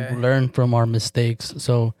 Like we Yeah. learn from our mistakes.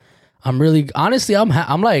 So I'm really honestly, I'm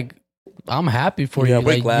happy for Yeah, you.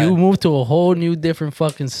 we're Like glad. you moved to a whole new different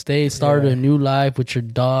fucking state, started Yeah. a new life with your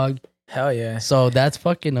dog. hell yeah. So that's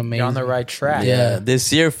fucking amazing. You're on the right track. Yeah.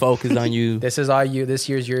 This year, focus on you. This is all you. This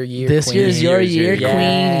year's your year. This queen. year's your Year's year, your queen.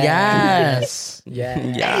 year. Yes. Yeah.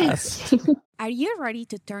 Yes. Are you ready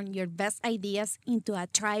to turn your best ideas into a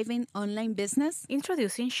thriving online business?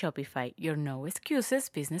 Introducing Shopify, your no excuses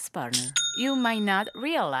business partner. You might not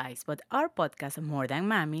realize, but our podcast, More Than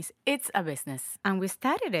Mammies, it's a business. And we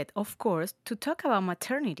started it, of course, to talk about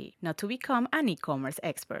maternity, not to become an e-commerce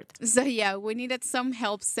expert. So yeah, we needed some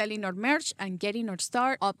help selling our merch and getting our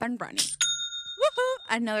store up and running. Woohoo!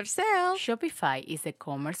 Another sale! Shopify is a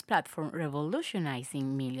commerce platform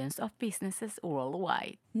revolutionizing millions of businesses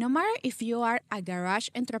worldwide. No matter if you are a garage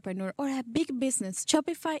entrepreneur or a big business,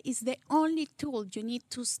 Shopify is the only tool you need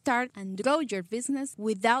to start and grow your business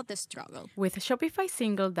without the struggle. With Shopify's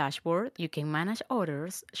single dashboard, you can manage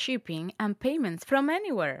orders, shipping, and payments from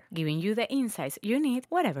anywhere, giving you the insights you need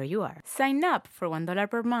wherever you are. Sign up for $1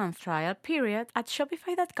 per month trial period at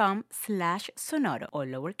shopify.com/sonoro, all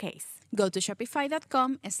lowercase. Go to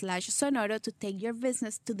shopify.com/sonoro to take your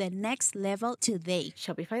business to the next level today.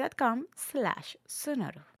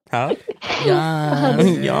 Shopify.com/sonoro. Huh? Yeah.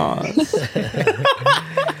 Yes.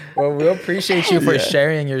 Well, we appreciate you for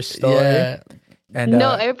sharing your story. Yeah. And No,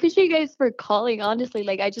 I appreciate you guys for calling. Honestly,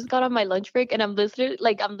 like I just got on my lunch break and I'm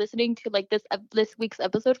listening to like this week's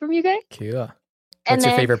episode from you guys. cool. And What's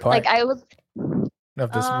your then, favorite part Like I was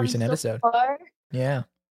of this recent so episode? far, Yeah.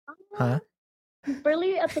 Huh?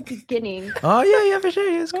 really at the beginning. Oh yeah, for sure.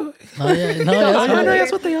 Yeah, it's cool. Oh, yeah. No, So that's I'm right.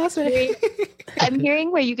 hearing- what they all say. I'm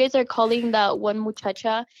hearing where you guys are calling that one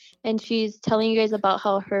muchacha, and she's telling you guys about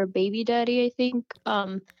how her baby daddy, I think,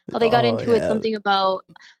 how they got Oh, into it, yeah. something about,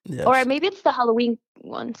 Yes. or maybe it's the Halloween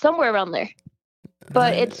one, somewhere around there.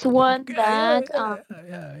 But it's one that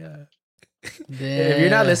yeah. If you're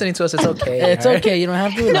not listening to us, it's okay. It's all right? okay. You don't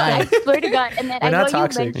have to No, I lie. swear to God. And then We're I not know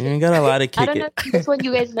toxic. you mentioned. You gotta lie to I kick don't know it. if this one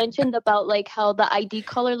you guys mentioned about like how the ID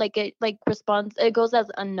caller like it like responds. It goes as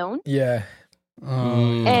unknown. Yeah.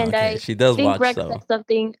 And I She does think watch Rex though. said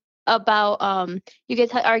something about you guys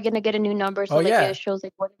are gonna get a new number, so Oh, like yeah. it shows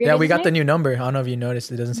like what. your Yeah, we guys' got the name. new number. I don't know if you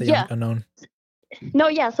noticed. It doesn't say Yeah. unknown. No,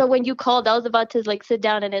 yeah. So when you called, I was about to like sit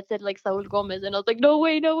down, and it said like Saul Gomez, and I was like, no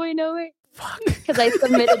way, Fuck. because I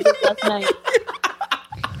submitted this last night.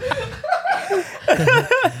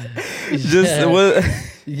 Just Yeah. what,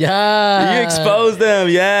 Yeah. you exposed them,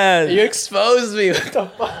 yeah. You exposed me. What the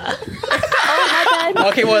fuck? Oh my God.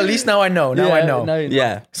 Okay, well, at least now I know. Now I know.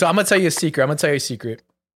 Yeah. So I'm gonna tell you a secret.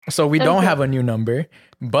 So we don't Okay. have a new number,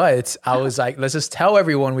 but I was like, let's just tell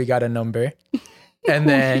everyone we got a number, and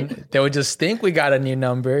then they would just think we got a new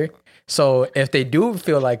number. So if they do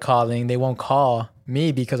feel like calling, they won't call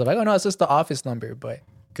me because I'm like, oh no, it's just the office number. But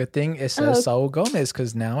good thing it says Saul Gomez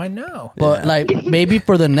because now I know. But like maybe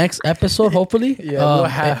for the next episode, hopefully, Yeah, we'll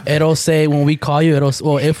have- it'll say when we call you,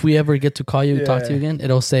 if we ever get to call you, talk to Yeah. you again,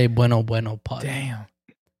 it'll say bueno pod. Damn.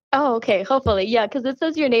 Oh, okay. Hopefully, yeah, because it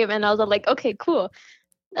says your name, and I was like, okay, cool.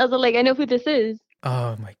 I was like, I know who this is.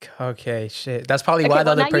 Oh my god. Okay, shit. That's probably Okay, why the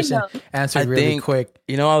well, other now you person know. answered I really think- quick.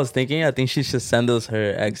 You know what I was thinking? I think she should send us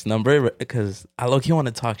her ex number because I low-key want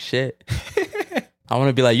to talk shit. I want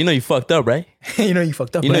to be like, you know you fucked up, right? You know you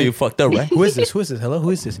fucked up. You know right? you fucked up, right? Who is this? Hello,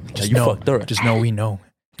 who is this? you fucked up. Just know we know.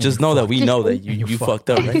 Just know that we know that you fucked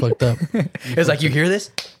up, right? Fucked up. It's like, you hear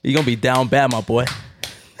this? You're going to be down bad, my boy.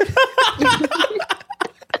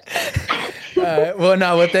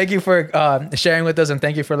 Well, thank you for sharing with us, and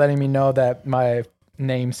thank you for letting me know that my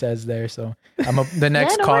name says there. So the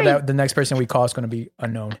next no call worries. the next person we call is going to be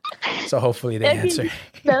unknown. So hopefully they Okay. answer.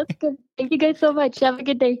 That's good. Thank you guys so much. Have a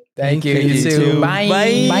good day. Thank you. Thank You you too. too. Bye.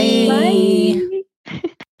 Bye.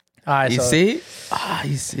 All right, You so see?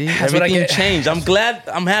 You see? what I Everything get. changed. I'm glad.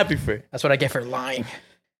 I'm happy for it. that's what I get for lying.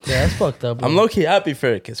 Yeah, that's fucked up. Bro. I'm low-key happy for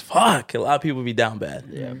it because fuck, a lot of people be down bad.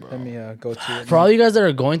 Yeah, bro. Let me go to it. For all you guys that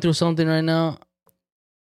are going through something right now,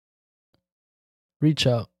 reach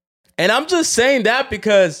out And I'm just saying that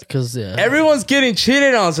because because everyone's getting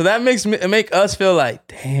cheated on. So that make us feel like,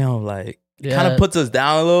 damn, like kind of puts us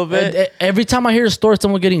down a little bit. Every time I hear a story,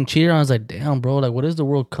 someone getting cheated on, I was like, damn, bro, like what is the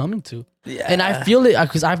world coming to? Yeah. And I feel it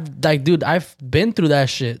because I've been through that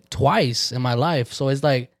shit twice in my life. So it's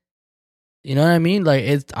like, you know what I mean? Like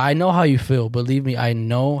I know how you feel. Believe me, I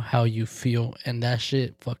know how you feel, and that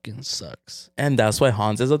shit fucking sucks. And that's why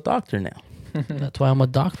Hans is a doctor now. That's why I'm a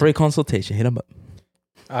doctor. Free consultation. Hit him up.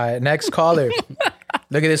 All right, next caller.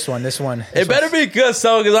 Look at this one. It better be good,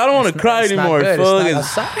 so because I don't want to cry it's not anymore. good. It's Fuck, not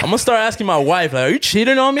it's- outside. I'm gonna start asking my wife, like, "Are you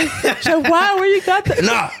cheating on me?" She's like, "Why? Where you got that?"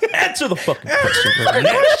 Nah, answer the fucking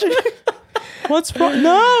question. What's wrong?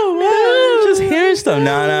 No, man, just hearing stuff.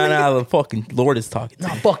 Nah. The fucking Lord is talking. To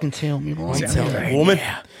Not me. fucking tell me, bro. Tell me,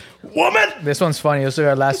 woman. This one's funny. This is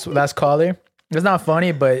our last caller. It's not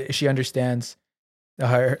funny, but she understands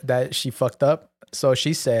her that she fucked up. So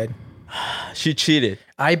she said, She cheated.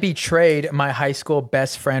 I betrayed my high school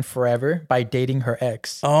best friend forever by dating her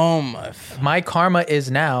ex. Oh my. My karma is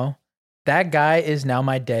now, that guy is now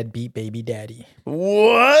my deadbeat baby daddy.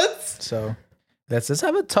 What? So let's just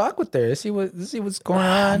have a talk with her. Let's see what's going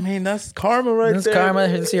I on. mean, that's karma right That's there. karma.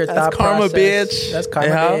 Let's see her That's thought karma, process. bitch. That's karma,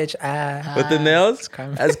 Yeah. bitch. Ah. With the nails.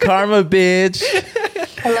 karma. That's karma, bitch.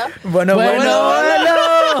 Hello? Bueno, No way.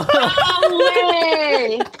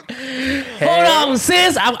 Hold on,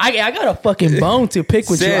 sis. I got a fucking bone to pick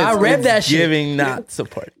with you. Sis, I read it's that shit. Giving, not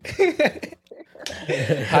support.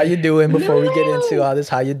 How you doing before we get into all this?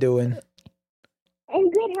 How you doing? I'm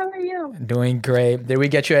good. How are you? Doing great. Did we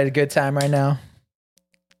get you at a good time right now?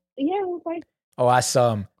 Yeah, I'm fine. Oh,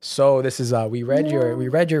 awesome. So this is we read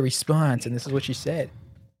your response, and this is what you said.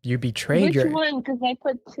 You betrayed Which your. one? Because I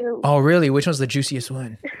put two. Oh, really? Which one's the juiciest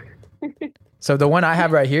one? So the one I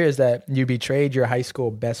have right here is that you betrayed your high school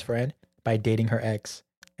best friend by dating her ex,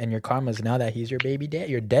 and your karma is now that he's your baby dad,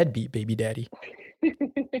 your deadbeat baby daddy.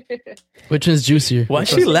 Which is juicier? Why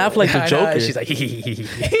she laugh like the I know, Joker? she's like,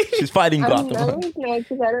 She's fighting I'm Gotham. nervous now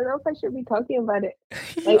because I don't know if I should be talking about it.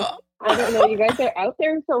 Like, I don't know. You guys are out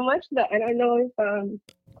there so much that I don't know if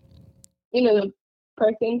the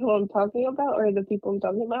person who I'm talking about or the people I'm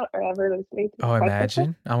talking about are ever listening to. Oh, the podcast.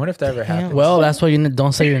 imagine. I wonder if that ever happens. Well, that's why you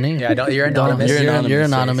don't say your name. yeah, you're Don't- anonymous. You're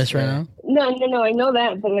anonymous right now. No. I know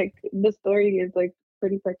that, but like the story is like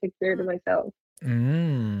pretty particular to myself.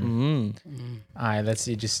 Mm. Mm. All right, let's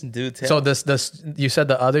see. Just Do tell. so this you said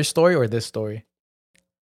the other story or this story?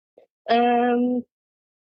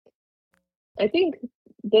 I think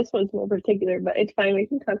this one's more particular, but it's fine. We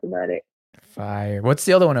can talk about it. Fire. What's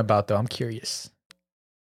the other one about though? I'm curious.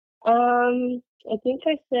 I think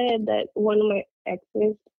I said that one of my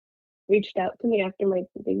exes reached out to me after my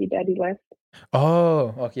baby daddy left.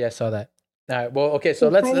 Oh, okay, I saw that. All right. Well, okay,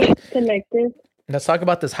 so It's kind of connected. let's talk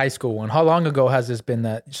about this high school one. How long ago has this been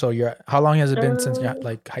that? So how long has it been since you're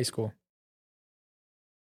like high school?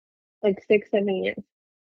 Like 6-7 years.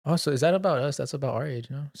 Oh, so is that about us? That's about our age,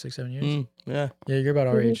 6-7 years. Yeah. Yeah, you're about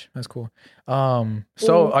our Mhm. age. That's cool.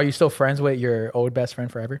 So are you still friends with your old best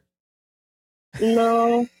friend forever?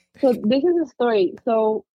 No. So this is a story.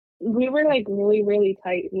 So we were like really, really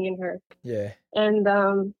tight, me and her. Yeah.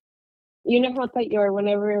 And you know how tight you are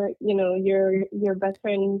whenever, your best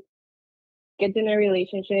friend gets in a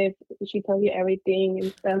relationship, she tells you everything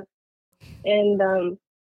and stuff. And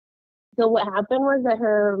so what happened was that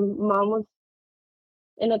her mom was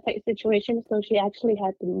in a tight situation, so she actually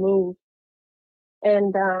had to move.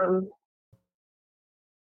 And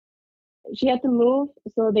she had to move,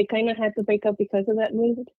 so they kind of had to break up because of that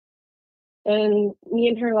move. And me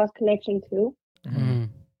and her lost connection too. Mm.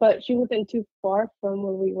 But she wasn't too far from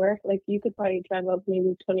where we were. Like, you could probably drive up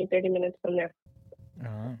maybe 20-30 minutes from there.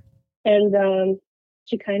 Uh-huh. And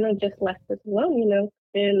she kind of just left us alone,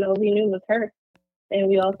 and all we knew was her. And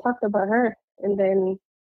we all talked about her. And then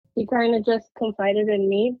he kind of just confided in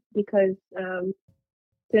me because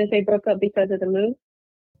since they broke up because of the move,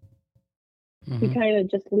 he kind of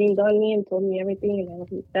just leaned on me and told me everything and how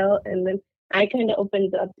he felt. And then I kind of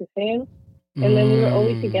opened up to him. And then we were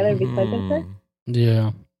always together because of her.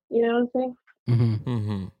 Yeah. You know what I'm saying? Mm-hmm.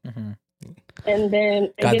 Mm-hmm. Mm-hmm. And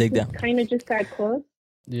then I Gotta guess dig we down. kind of just got close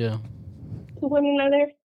Yeah. to one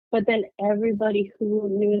another. But then everybody who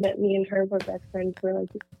knew that me and her were best friends were like,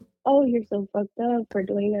 oh, you're so fucked up for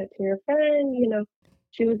doing that to your friend.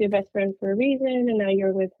 She was your best friend for a reason, and now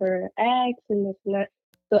you're with her ex and this and that.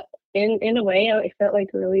 So in a way, I felt like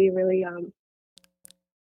really, really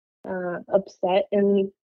upset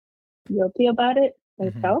and guilty about it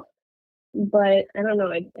myself. But I don't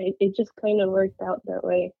know, it just kind of worked out that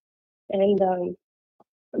way. And I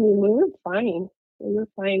mean, we were fine.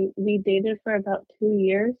 We dated for about 3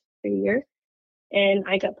 years, and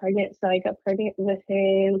I got pregnant. So I got pregnant with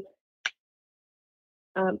him.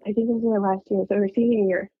 I think it was in our last year, so our senior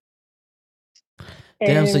year.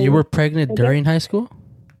 Damn, so you And were pregnant during high school?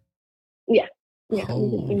 Yeah.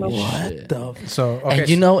 Holy shit. So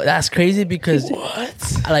okay. And that's crazy because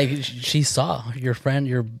like she saw your friend,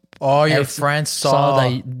 your ex friend saw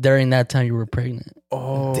that during that time you were pregnant.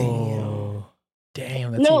 Oh,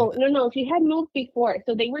 damn. That's No. She had moved before,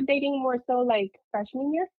 so they were dating more so like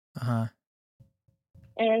freshman year. Uh-huh.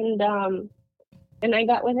 And I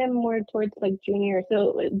got with him more towards like junior,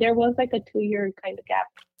 so there was like a 2-year kind of gap.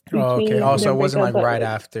 Oh, okay. between Also, their it wasn't like breakup, right but-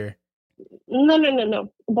 after. No.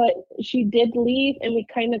 But she did leave, and we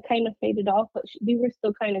kind of faded off. But we were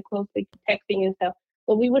still kind of close, like texting and stuff.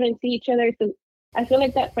 But we wouldn't see each other, so I feel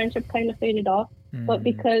like that friendship kind of faded off. But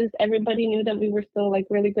because everybody knew that we were still like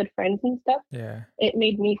really good friends and stuff, Yeah. it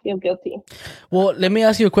made me feel guilty. Well, let me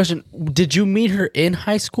ask you a question. Did you meet her in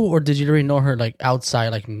high school or did you already know her like outside,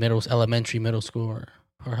 like elementary, middle school, or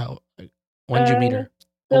how? Like, when did you meet her?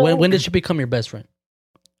 So When did she become your best friend?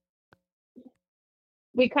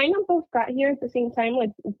 we kind of both got here at the same time,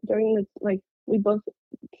 like during the we both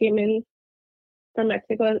came in from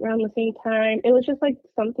Mexico around the same time. It was just like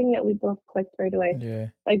something that we both clicked right away. Yeah.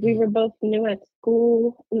 Like we were both new at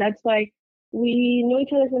school, and that's why we knew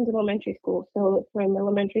each other since elementary school. So from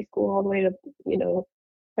elementary school all the way to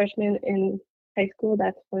freshman in high school,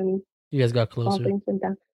 that's when You guys got all closer. things went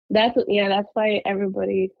down. That's why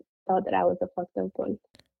everybody thought that I was a fucked up one.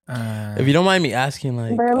 If you don't mind me asking,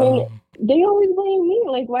 like, But I mean, they always blame me.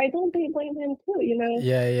 Like, why don't they blame him too?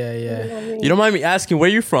 Yeah. you don't mind me asking, where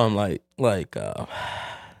you from? Like, where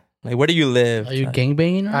do you live? Are you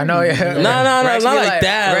gangbanging her? I know, yeah. No, not Rex be like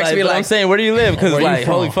that. Rex Like, be but I'm like, saying, where do you live? Because where you like,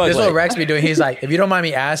 holy from? fuck, This is like, what Rex be doing. He's like, if you don't mind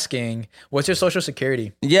me asking, what's your social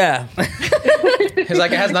security? yeah. He's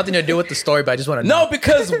like, it has nothing to do with the story, but I just want to know. No,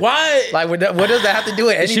 because why? Like, what does that have to do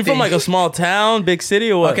with anything? Is she from like a small town, big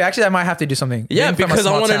city, or what? Okay, actually, I might have to do something. Yeah, Being from a because I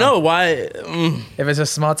small want to town. know why. If it's a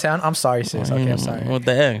small town, I'm sorry, sis. Okay, I'm sorry. What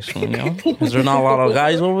the heck? Is there not a lot of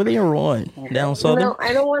guys over there or what? Down southern? No,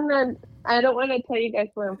 I don't want to tell you guys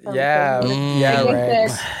where I'm from. Yeah, yeah, Like I right.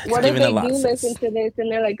 said, what if giving they a lot do of sense. listen to this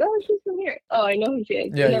and they're like, "Oh, she's from here." Oh, I know who she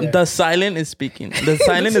is. Yeah, yeah. The silent is speaking. The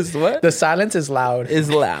silent is what? The silence is loud.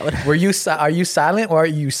 Is loud. Are you silent or are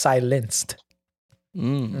you silenced? This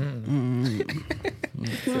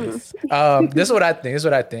is what I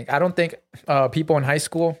think. I don't think people in high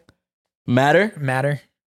school Matter? matter.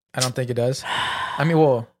 I don't think it does. I mean,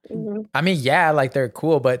 well, Mhm. yeah, like they're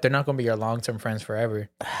cool, but they're not gonna be your long-term friends forever.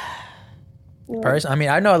 I mean,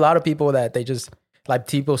 I know a lot of people that they just like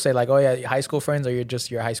people say like, oh yeah, high school friends, or you're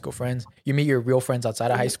just your high school friends. You meet your real friends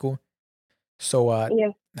outside of high school.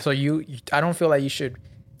 So so you I don't feel like you should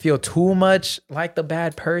feel too much like the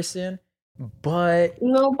bad person, but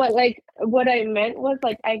No, but like what I meant was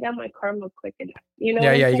like I got my karma quick enough. You know? yeah,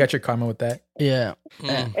 what I'm you saying? got your karma with that. Yeah.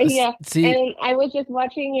 Yeah. See, And I was just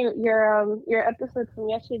watching your episode from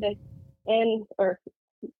yesterday, and or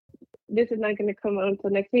this is not going to come out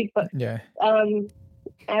until next week, but Yeah.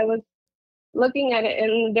 I was looking at it,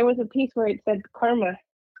 and there was a piece where it said karma,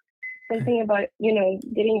 something about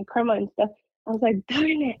getting your karma and stuff. I was like,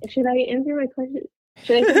 darn it! Should I answer my question?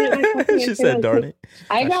 Should I submit my question? She said, darn it.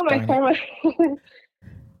 I got my Gosh, karma.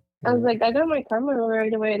 I was like, I got my karma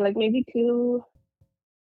right away. Like maybe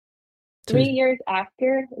 3 years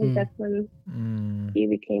after, and that's when he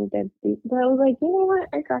became deadbeat. But I was like, you know what?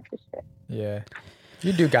 I got this shit. Yeah.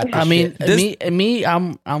 You do got this I mean, shit.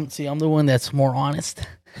 I'm the one that's more honest.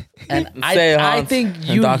 And Say, I Hans, think and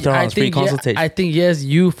you, Dr. I Hans, free think, consultation. I think, yes,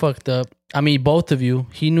 you fucked up. I mean, both of you.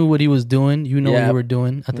 He knew what he was doing. You know what Yeah. you were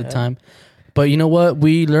doing at the time. But you know what?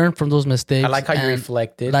 We learned from those mistakes. I like how you and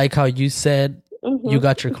reflected. like how you said you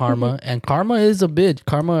got your karma. And karma is a bitch.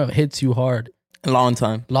 Karma hits you hard. A long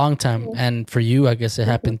time. Long time. And for you, I guess it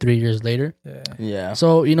happened 3 years later. Yeah.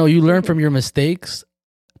 So, you learn from your mistakes.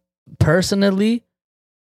 Personally,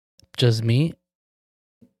 just me.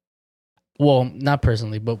 Well, not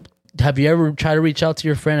personally, but have you ever tried to reach out to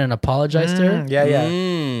your friend and apologize to her? Yeah, yeah.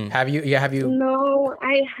 Mm. Have you? No,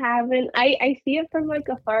 I haven't. I see it from like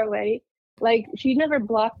afar away. Like she never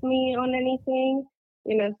blocked me on anything,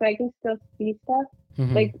 so I can still see stuff.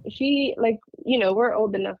 Mhm. Like she, we're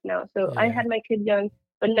old enough now. So I had my kid young,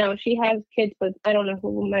 but now she has kids, but I don't know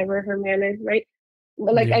whomever her man is, right?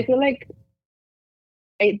 But like, Yeah.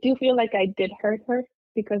 I do feel like I did hurt her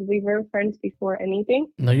because we were friends before anything.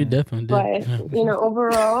 No, you definitely did. But Yeah.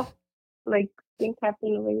 overall, like things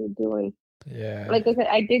happen the way you're doing. Yeah. Like I said,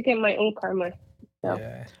 I did get my own karma. So.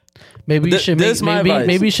 Yeah. Maybe you Th- should this is my advice.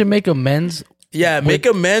 maybe you should make amends. Yeah, make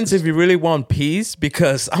amends if you really want peace.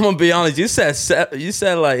 Because I'm gonna be honest, you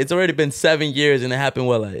said like it's already been 7 years and it happened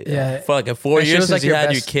for like 4 And she years was, since like, you your had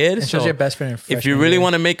best- your kid. and she was So your best friend in if you freshman really year.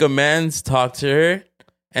 want to make amends, talk to her.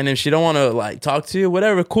 And if she don't want to like talk to you,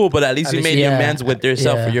 whatever, cool. But at least At you least- made yeah. amends with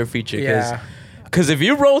yourself Yeah. for your future. Yeah. Because if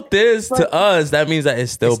you wrote this to us, that means that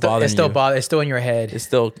it's still bothering It's still you. It's still in your head. It's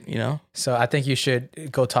still, So I think you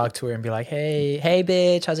should go talk to her and be like, hey,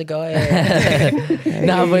 bitch, how's it going?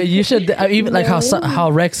 No, but you should even like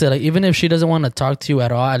how Rex said, like even if she doesn't want to talk to you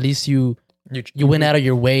at all, at least you went out of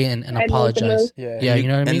your way and I apologize. Yeah. Yeah, you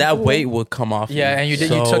know what I mean. And that weight will come off. Yeah, and you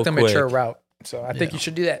so took the mature quick. route. So I think you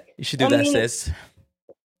should do that. You should do I that, mean, sis.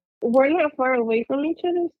 We're not far away from each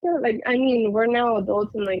other still. Like, I mean, we're now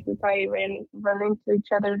adults and like we probably run into each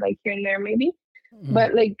other like here and there maybe.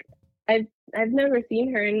 But like I've never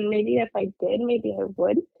seen her, and maybe if I did, maybe I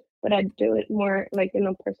would. But I'd do it more like in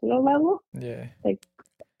a personal level. Yeah. Like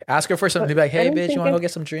ask her for something. Be like, I hey, don't bitch, think you want to go I-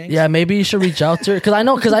 get some drinks? Yeah, maybe you should reach out to her because I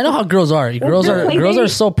know how girls are. Girls are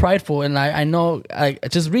so prideful, and I know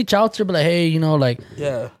just reach out to her, be like, hey, like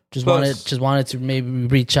Yeah. just Plus- wanted to maybe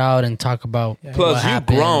reach out and talk about Plus, what you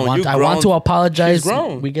happened. grown, I you want to grown. apologize. She's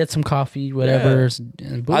grown. We get some coffee, whatever.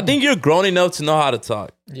 And boom. I think you're grown enough to know how to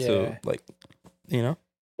talk. Yeah. To, like,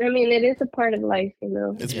 I mean, it is a part of life,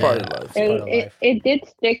 it's Yeah. part of life. And part of life. it did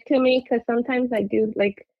stick to me because sometimes I do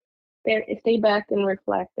like stay back and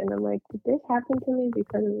reflect, and I'm like, did this happen to me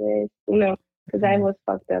because of this? Because I was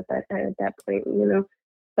fucked up at that point,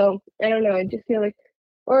 So I don't know. I just feel like,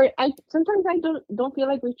 or I sometimes I don't feel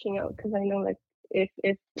like reaching out because I know like if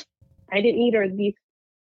I didn't need her these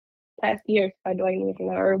past years, why do I need her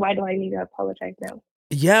now, or why do I need to apologize now?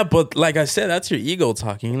 Yeah, but like I said, that's your ego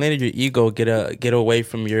talking. You let your ego get away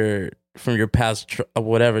from your past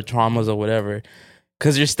whatever traumas or whatever,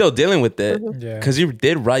 because you're still dealing with it. Yeah. Because you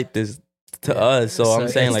did write this to us, so I'm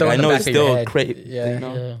saying it's like still I in the know back it's of your still head. crazy. Yeah.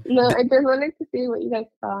 Yeah. No, I just wanted to see what you guys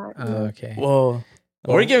thought. Okay. Well, I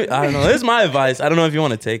don't know. This is my advice. I don't know if you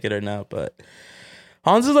want to take it or not, but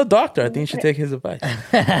Hans is a doctor. I think you should take his advice.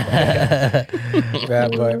 Yeah,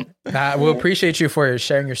 but we appreciate you for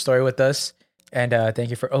sharing your story with us. And thank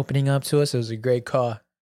you for opening up to us. It was a great call.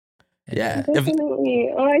 Yeah. If,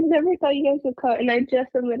 Definitely. I never thought you guys would call, and I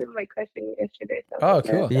just submitted my question yesterday. So Oh,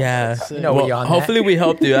 cool. yeah. You know, Well, we on hopefully that. we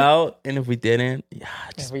helped you out, and if we didn't,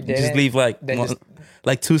 just, we just didn't, leave like then one, just-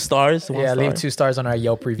 like 2 stars. 1 Yeah, star. leave 2 stars on our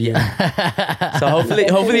Yelp review. So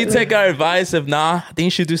hopefully you take our advice. If not, I think you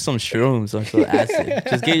should do some shrooms or some acid.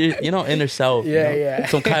 Just get your inner self. Yeah, you know? yeah.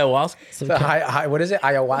 Some ayahuasca. So, what is it?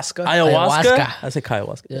 Ayahuasca? Ayahuasca. Ayahuasca. I say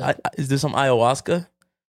ayahuasca. Yeah. Is there some ayahuasca?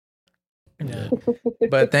 Yeah.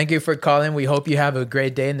 But thank you for calling. We hope you have a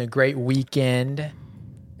great day and a great weekend.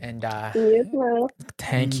 And Yes, ma'am.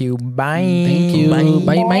 thank you. Bye. Thank you.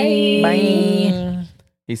 Bye. Bye.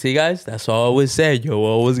 You see, guys, that's all I always say. You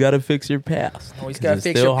always got to fix your past. Always 'Cause gotta it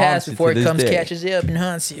fix still your past haunts you before to it this comes day. catches you up and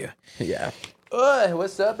haunts you. Yeah.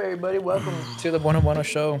 What's up, everybody? Welcome to the 101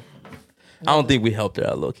 show. I don't think we helped her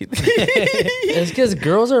out, low-key. It's because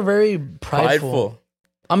girls are very prideful.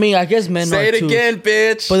 I mean, I guess men Say are it too. again,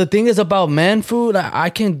 bitch. But the thing is about man food, I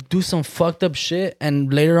can do some fucked up shit,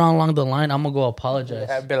 and later on along the line, I'm gonna go apologize.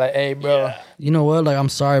 I'd be like, hey, bro. You know what? Like, I'm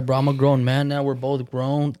sorry, bro. I'm a grown man now. We're both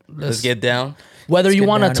grown. Let's get down. Whether let's you get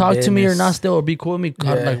want to down to talk to me or business. not, still, or be cool with me,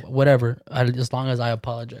 Yeah. like whatever. As long as I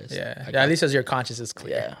apologize. Yeah. At least as your conscience is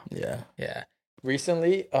clear. Yeah. Yeah.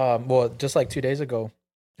 Recently, just like 2 days ago,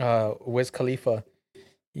 Wiz Khalifa,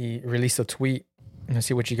 he released a tweet. Let's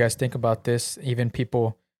see what you guys think about this. Even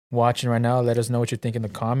people watching right now, let us know what you think in the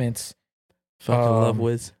comments. Fucking love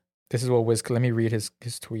Wiz. This is what Wiz. Let me read his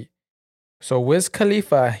tweet. So Wiz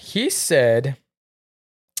Khalifa, he said,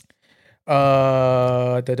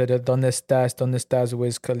 ¿Dónde estás,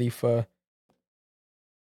 Wiz Khalifa?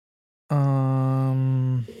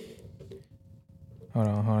 Hold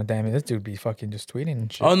on, damn it, this dude be fucking just tweeting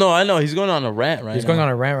and shit. Oh, no, I know. He's going on a rant right He's now. going on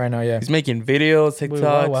a rant right now. Yeah, He's making videos,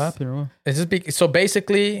 TikToks. What happened? it's just so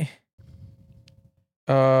basically,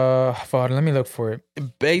 hold on, let me look for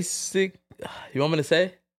it. Basic. You want me to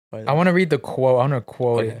say? I want to read the quote. I want to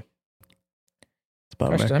quote Okay. it. It's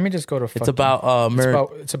about, Actually, let me just go to. it's about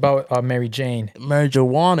It's about Mary Jane.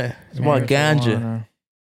 marijuana. It's about ganja. Marijuana.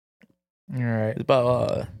 All right. It's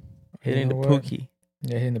about hitting the You know what? pookie.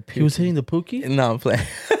 Yeah, hitting the. He was hitting the pookie? No, I'm playing.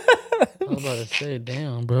 I was about to say,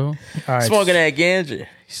 damn, bro. All right. Smoking that ganja.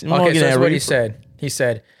 Smoking Okay, so that's that what he reefer. said. He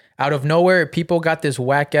said, out of nowhere, people got this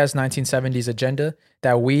whack ass 1970s agenda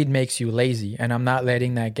that weed makes you lazy, and I'm not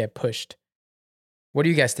letting that get pushed. What do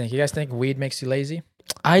you guys think? You guys think weed makes you lazy?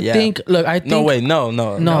 I think, look, I think. No, wait, no.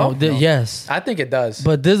 No, yes. I think it does.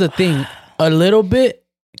 But there's a thing. A little bit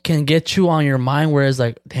can get you on your mind where it's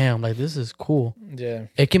like, damn, like this is cool. Yeah.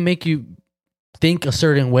 It can make you think a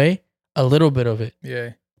certain way, a little bit of it.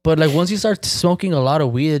 Yeah. But like once you start smoking a lot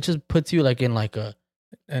of weed, it just puts you like in like a,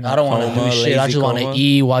 And I don't want to coma, do shit. I lazy just want to coma.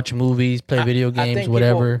 eat, watch movies, play video I games, think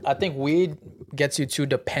whatever. I think weed gets you too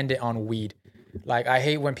dependent on weed. Like, I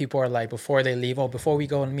hate when people are like, before they leave, before we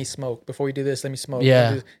go, let me smoke. Before we do this, let me smoke. Yeah, Let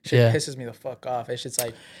me do this. Shit yeah. pisses me the fuck off. It's just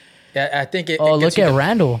like, yeah, I think it. Oh, it gets look you at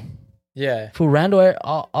Randall. Yeah. For Randall,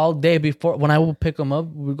 all day before, when I would pick him up,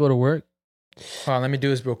 we go to work. Hold on, let me do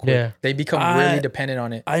this real quick. Yeah. They become really dependent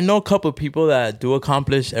on it. I know a couple of people that do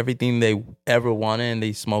accomplish everything they ever wanted and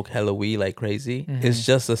they smoke hella weed like crazy. It's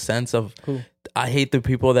just a sense of, Cool. I hate the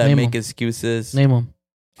people that Name make 'em. excuses. Name him.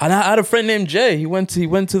 And I had a friend named Jay. He went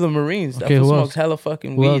to the Marines. That Okay, fool who smokes else? hella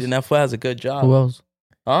fucking Who weed, else? and that fool has a good job. Who else?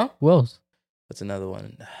 Huh? Who else? That's another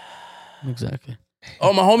one. Exactly.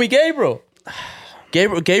 Oh, my homie Gabriel.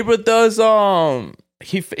 Gabriel does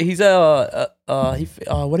he's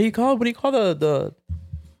what do you call the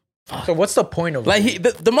So what's the point of like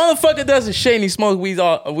the motherfucker does a shit and he smokes weed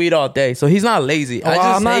all day, so he's not lazy.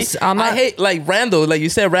 I'm not- I hate like Randall, like you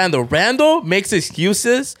said, Randall makes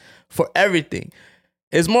excuses for everything.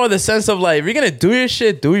 It's more the sense of like, if you're gonna do your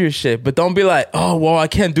shit, but don't be like, oh well, I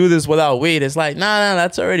can't do this without weed. It's like, nah,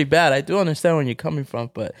 that's already bad. I do understand where you're coming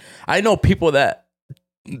from, but I know people that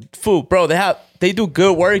fool, bro, they do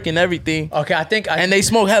good work and everything. Okay, I think And they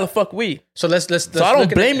smoke hella fuck weed. so let's So I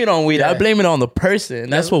don't blame it on weed. I blame it on the person.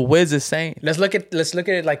 That's what Wiz is saying. let's look at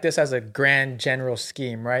it like this as a grand general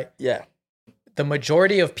scheme, right? Yeah. The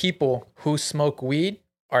majority of people who smoke weed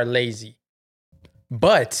are lazy.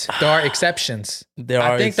 But there are exceptions.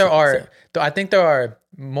 I think there are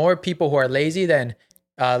more people who are lazy than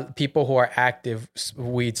people who are active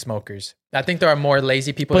weed smokers. I think there are more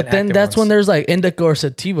lazy people. But than then active that's when ones. there's like indica or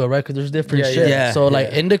sativa, right? Because there's different Yeah, shit. yeah, So like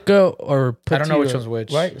yeah. indica or I don't know which sativa, one's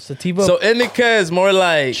which. right? Sativa. So indica is more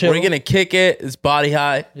like Chill. we're gonna kick it. It's body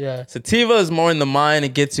high. yeah. Sativa is more in the mind.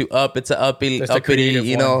 It gets you up. It's an uppity, That's the creative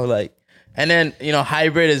you know, one. like. And then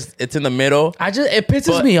hybrid it's in the middle. It pisses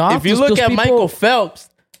But me off. if you those- look those at people- Michael Phelps,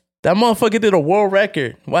 that motherfucker did a world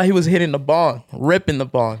record while he was hitting the bong, ripping the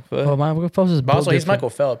bong. Oh, Michael Phelps is But also, built he's different. Michael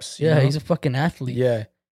Phelps. you Yeah, know? he's a fucking athlete. yeah.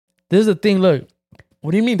 This is the thing. Look,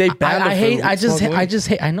 What do you mean they banned I him hate. for I just smoking weed?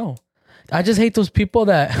 hate. I know. I just hate those people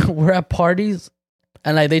that were at parties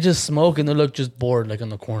and like they just smoke and they look just bored like in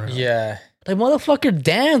the corner. Yeah. Like motherfucker,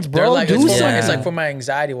 dance, They're bro. like, Do it's, something. it's like for my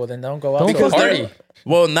anxiety. Well, then don't go out Don't to go a party.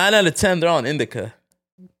 Well, 9 out of 10 they're on indica,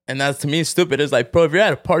 and that's to me stupid. It's like, bro, if you're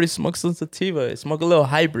at a party, smoke some sativa, smoke a little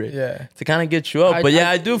hybrid, Yeah. to kind of get you up. But yeah,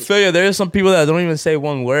 I do feel you. There are some people that don't even say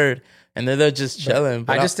one word, and then they're just chilling.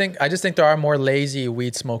 But I just think there are more lazy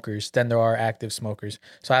weed smokers than there are active smokers.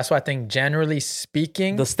 So that's why I think generally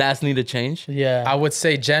speaking, the stats need to change. Yeah. I would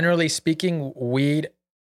say generally speaking, weed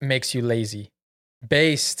makes you lazy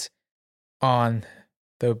based on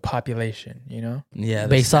the population, you know? Yeah,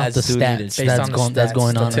 Based off the do need to stats. change. That's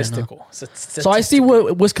going on right now. Statistical. So I see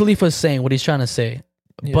what Wiz Khalifa is saying, what he's trying to say.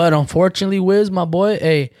 Yeah. But unfortunately, Wiz, my boy,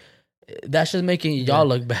 hey, that's just making y'all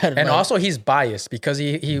look bad. And like, also he's biased because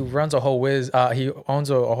he runs a whole he owns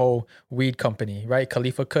a whole weed company, right?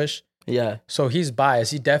 Khalifa Kush. Yeah, So he's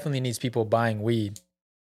biased. He definitely needs people buying weed.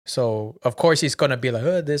 So of course he's gonna be like,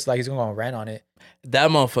 this, like he's gonna rant on it.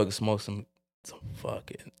 that motherfucker smokes some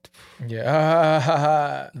fucking.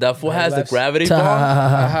 Yeah. That fool has the Lefts. gravity bong.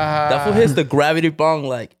 That fool hits the gravity bong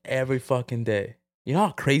like every fucking day. You know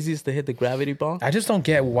how crazy it is to hit the gravity bong? I just don't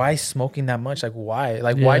get why smoking that much. Like why?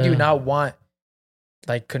 Like why do you Yeah. not want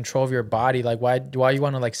like control of your body? Like why you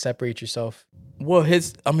want to like separate yourself? Well,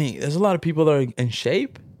 I mean, there's a lot of people that are in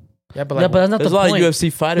shape. Yeah, but yeah, like but that's not There's the a lot point. of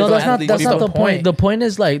UFC fighters. No, that's not. athletes, That's not people- the point. The point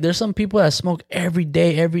is like, there's some people that smoke every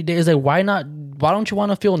day. Every day. It's like, why not? Why don't you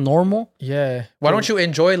want to feel normal? yeah. Why don't you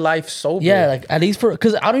enjoy life sober? Yeah, like at least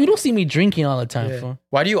because you don't see me drinking all the time. Yeah. fool.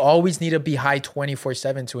 Why do you always need to be high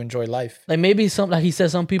 24/7 to enjoy life? Like maybe like he said,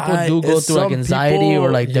 some people I- do go it's through like some anxiety people-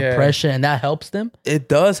 or like Yeah. depression, and that helps them. It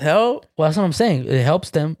does help. Well, that's what I'm saying. It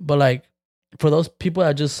helps them, but like for those people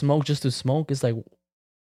that just smoke just to smoke, it's like,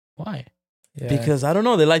 why? Yeah. Because I don't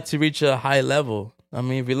know, they like to reach a high level. I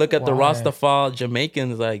mean, if you look at the Why? Rastafari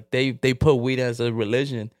Jamaicans, like they put weed as a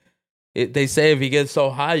religion. They say if you get so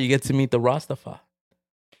high, you get to meet the Rastafari.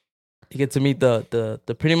 You get to meet the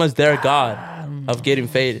pretty much their god of getting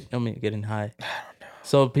faded. I mean, getting high.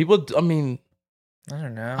 So people, I mean, I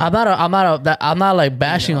don't know. I'm not like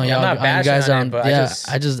bashing on I'm y'all. not on you bashing guys on it, but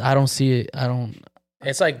I don't see it. I don't.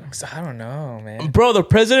 It's like I don't know, man. bro, the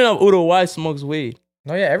president of Uruguay smokes weed.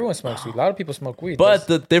 No, yeah, everyone smokes weed. A lot of people smoke weed. But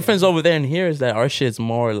the difference over there and here is that our shit's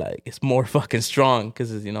more like, it's more fucking strong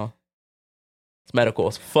because it's, it's medical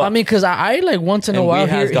as fuck. I mean, cause I like once in a And while weed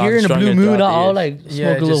has here gotten in the blue stronger moon, throughout the I'll years. like yeah,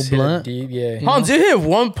 smoke a little just hit it blunt. deep, yeah. Hans, you hit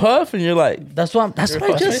one puff and you're like, That's what I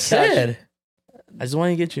just said. I just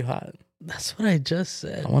want to get you hot. That's what I just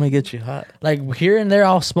said. I want to get you hot. Like here and there,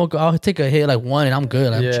 I'll take a hit like one, and I'm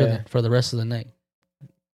good. I'm Yeah. chilling for the rest of the night.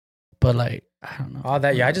 But like, I don't know. All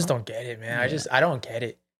that, I just don't get it, man. I don't get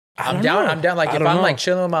it. I'm don't down. know. I'm down. Like I if don't I'm know. like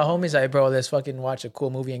chilling with my homies, like bro, let's fucking watch a cool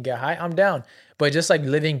movie and get high. I'm down. But just like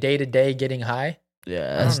living day to day, getting high.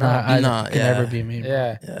 Yeah, that's don't know. not. I Nah, can yeah. never be me. Bro.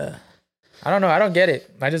 Yeah, Yeah. I don't know. I don't get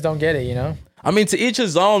it. I just don't get it. You know. I mean, to each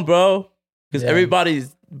his own, bro. Because Yeah.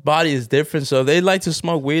 everybody's body is different. So if they like to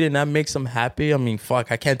smoke weed and that makes them happy, I mean,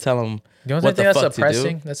 fuck, I can't tell them. You don't What think the that's fuck to do?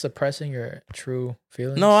 suppressing? That's suppressing your true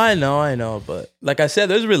feelings. No, I know. But like I said,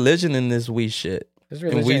 there's religion in this weed shit. There's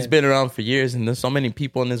And religion. weed's been around for years. And there's so many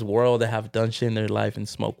people in this world that have done shit in their life and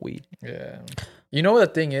smoke weed. Yeah. You know what the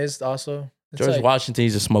thing is also? It's George like- Washington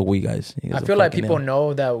used to smoke weed, guys. He was I a feel like fucking people ill.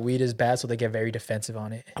 know that weed is bad, so they get very defensive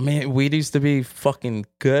on it. I mean, weed used to be fucking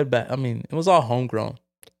good, but I mean, it was all homegrown.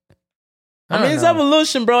 I don't mean, it's know.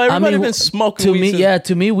 evolution, bro. Everybody mean, been smoking To weed me, since- yeah,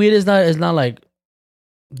 to me, weed is not like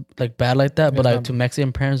bad like that. But It's like not- to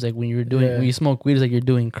Mexican parents, like when Yeah. you smoke weed, it's like you're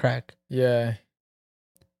doing crack. Yeah.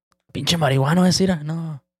 Pinche marihuana, decir?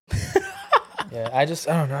 No. Yeah. I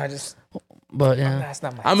don't know. But yeah, That's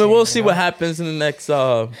not my I mean, thing, we'll you see know? what happens in the next.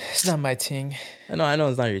 It's not my thing. I know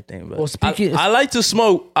it's not your thing, but Well, speaking- I like to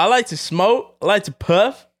smoke. I like to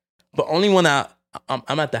puff, but only when I'm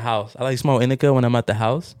at the house. I like to smoke indica when I'm at the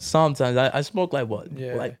house. Sometimes I smoke like what?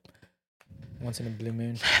 Yeah. Like Once in a blue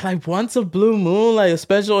moon. once a blue moon, like a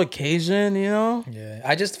special occasion, Yeah.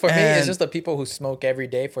 For me, And- it's just the people who smoke every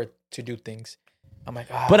day to do things. I'm like,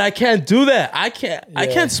 But I can't do that. I Yeah.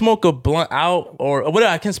 can't smoke a blunt out or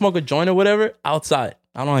whatever. I can't smoke a joint or whatever outside.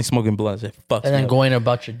 I don't like smoking blunts. It fucks and me then up. going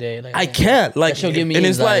about your day. Like, I can't like, shit'll give me and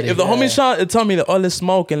it's like anxiety. if the Yeah. homies try to tell me that let's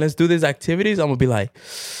smoke and let's do these activities, I'm gonna be like,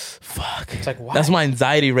 fuck. It's like, why? That's my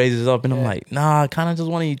anxiety raises up, and I'm Yeah. like, nah, I kind of just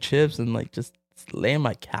want to eat chips and like just lay on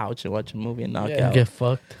my couch and watch a movie and knock Yeah. out, get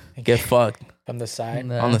fucked. get fucked from the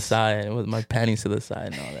side. on the side with my panties to the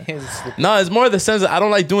side and all that. It's- No, it's more the sense that I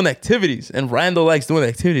don't like doing activities, and Randall likes doing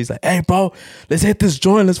activities. Like, hey, bro, let's hit this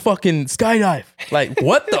joint. Let's fucking skydive. Like,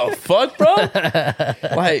 what the fuck, bro?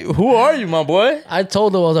 Like, who are you, my boy? I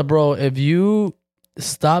told him, I was like, bro, if you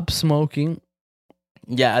stop smoking,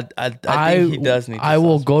 Yeah, I think he does need. To I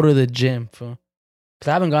will stop go to the gym. Cause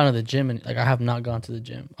I haven't gone to the gym and like I have not gone to the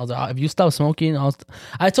gym. I was like, if you stop smoking,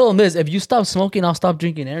 I told him this: if you stop smoking, I'll stop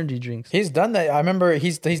drinking energy drinks. He's done that. I remember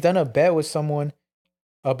he's done a bet with someone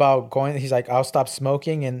about going. He's like, I'll stop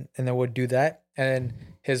smoking, and then would do that. And then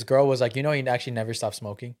his girl was like, he actually never stopped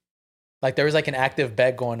smoking. Like there was like an active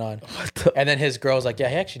bet going on, and then his girl's like, yeah,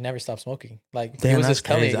 he actually never stopped smoking. Like he Damn, was that's just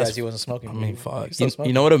telling you crazy. guys he wasn't smoking. I mean, He fuck. stopped smoking.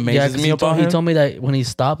 You know what amazes 'cause me about he him? told me that when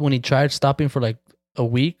he tried stopping for like a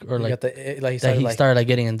week or He like got the, like, that he like, started like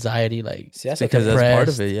getting anxiety, like see, that's because okay. that's part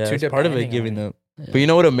of depressed. it. Yeah, Too it's part of it demanding giving on up. But you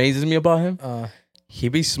know what amazes me about him? He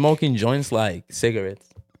be smoking joints like cigarettes,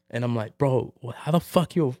 and I'm like, bro, how the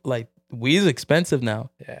fuck you like? Weed's expensive now.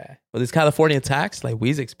 Yeah. With this California tax, like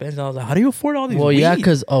weed's expensive. I was like, how do you afford all these? Well, weed? yeah,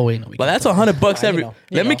 because no, we Like that's $100 every.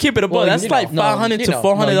 Let me keep it above. Well, that's you like know. $500 to No,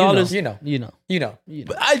 $400. You know. you know, You know.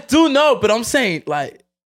 But I do know, but I'm saying like,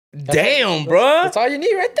 damn, bro. That's all you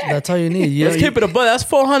need right there. that's all you need. You Let's know, keep it above. That's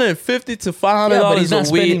 $450 to $500 Yeah, but he's not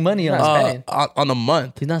a weed spending money on it. on a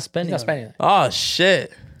month. He's not spending. He's not spending it. Oh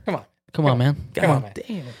shit! Come on. Come on, man. God Come on, man.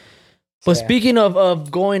 damn. But Yeah. speaking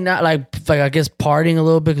of going out, like I guess partying a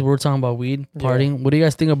little bit, because we're talking about weed partying. What do you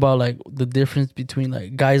guys think about like the difference between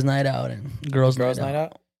like guys' night out and girls' Night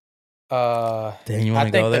out. Damn, you I want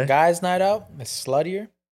to think go the there? guys' night out is sluttier.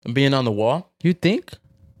 Being on the wall, You think?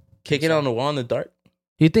 kicking on the wall in the dark.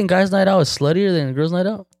 You think guys' night out is sluttier than girls' night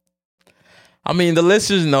out? I mean, the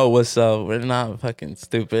listeners know what's up. We're not fucking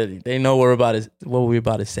stupid. They know what we're about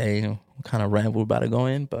to say, what kind of rant we're about to go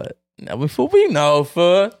in. But we know,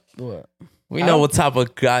 What? we know what type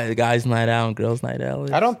of guys' night out and girls' night out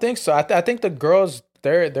is. I don't think so. I think the girls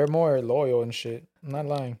they're more loyal and shit. I'm not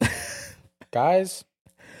lying. Guys,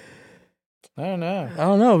 I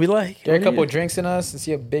don't know. We like Get a couple drinks in us and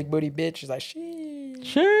see a big booty bitch. She's like, she.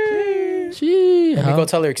 Gee, Let me how- go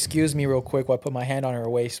tell her, excuse me, real quick, while I put my hand on her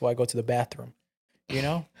waist while I go to the bathroom. You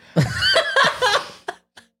know?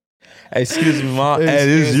 Hey, excuse me, mom. Hey,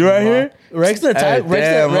 Excuse this is you me, right Ma. here. Rex the type.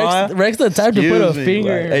 damn, Rex the type to put a Excuse me,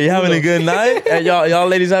 finger. like, hey, you having a good night? Hey, y'all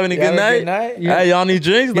ladies having a You good having a night? good night? Hey, y'all need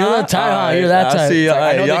drinks? You're Nah? that type, huh? Alright, You're that I type. see y'all.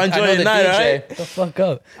 I Hey, know y'all the- I enjoy know your the night, DJ. right? Shut the fuck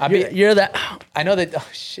up. I be- You're that. I know that. Oh,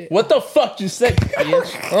 shit. What the fuck you say?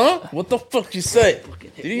 Huh? What the fuck you say?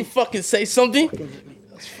 Did you fucking say something?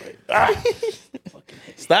 Ah.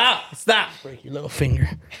 Stop, Break your little finger.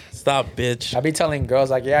 bitch. I be telling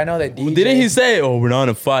girls, like, yeah, I know that DJ. Didn't he say, "Oh, we're not in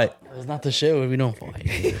a fight"? It's not the shit where we don't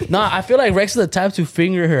fight. No, I feel like Rex is the type to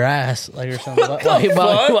finger her ass, like or something. What while, the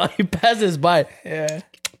fuck? while he passes by. Yeah.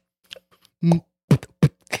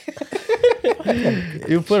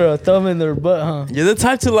 You put a thumb in their butt, huh? You're the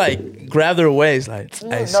type to like grab their waist, like, hey,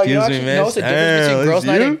 No, excuse you know, me, actually, man. you know what's the difference Damn, between girls' it's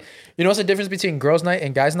night? you? You know what's the difference between girls' night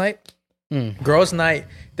and guys' night? Girls' night,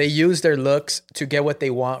 they use their looks to get what they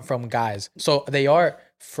want from guys. So they are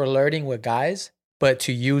flirting with guys, but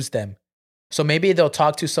to use them. So maybe they'll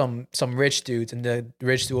talk to some rich dudes, and the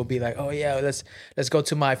rich dude will be like, "Oh yeah, let's go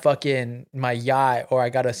to my yacht, or I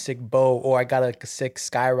got a sick boat, or I got a sick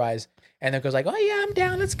skyrise." And the girl's like, "Oh yeah, I'm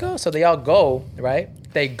down. Let's go." So they all go, right?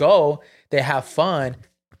 They go, they have fun,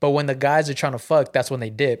 but when the guys are trying to fuck, that's when they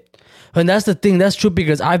dip. And that's the thing. That's true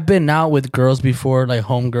because I've been out with girls before, like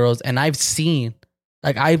home girls, and I've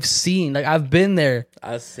been there,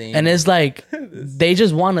 I've seen. and it's like they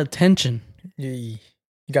just want attention. You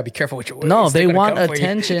gotta be careful with your words. No, They're they gonna want come for you.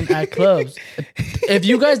 attention at clubs. If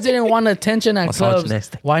you guys didn't want attention at clubs,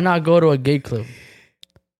 Misogynistic. why not go to a gay club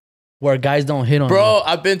where guys don't hit on you? Bro,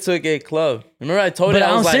 I've been to a gay club. Remember I told you But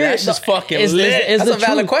I I'm was like, serious. that shit's fucking It's- lit. it's- That's the a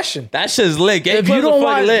valid truth. question. That shit's lit. Gay If you clubs don't are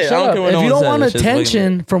want, fucking lit. I shut don't up. care what If no you one don't says. want That shit's fucking lit.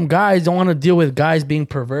 attention from guys, don't want to deal with guys being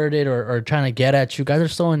perverted or trying to get at you. Guys are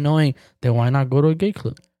so annoying. Then why not go to a gay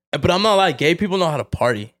club? But I'm not like gay people know how to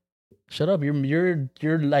party. Shut up. You're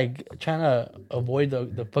like trying to avoid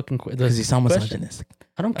the fucking Because you sound question. misogynistic.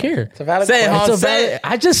 I don't care. It's a valid Say it, question. Hans. It's a say valid- it.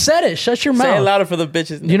 I just said it. Shut your Say it mouth. louder for the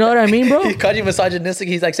bitches. You know what I mean, bro? He called you misogynistic.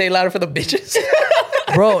 He's like, say it louder for the bitches.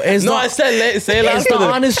 Bro, it's No, not, I said say it louder it's for the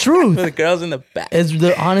the, honest for truth. the girls in the back. It's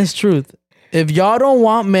the honest truth. If y'all don't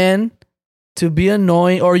want men to be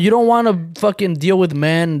annoying, or you don't want to fucking deal with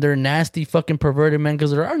men, they're nasty fucking perverted men,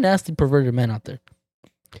 because there are nasty perverted men out there,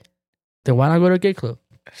 then why not go to a gay club?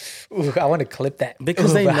 Ooh, I want to clip that.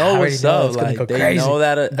 Because Ooh, they but I know already what's know up. it's gonna Like, go they crazy. know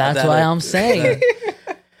that. That's why I'm saying.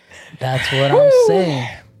 That's what I'm saying.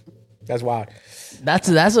 That's wild. That's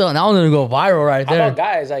now I'm gonna go viral right How there. about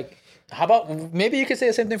guys? Like, how about maybe you could say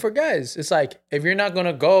the same thing for guys? It's like if you're not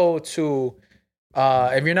gonna go to,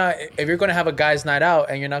 if you're gonna have a guys' night out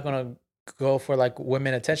and you're not gonna go for like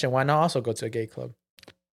women attention, why not also go to a gay club?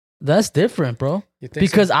 That's different, bro. You think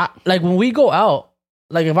Because so? I like when we go out,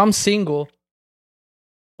 like if I'm single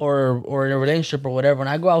or in a relationship or whatever, when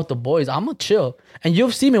I go out with the boys, I'm gonna chill. And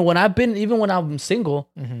you've seen me when even when I'm single,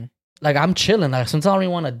 Mm-hmm. like I'm chilling. Like sometimes I don't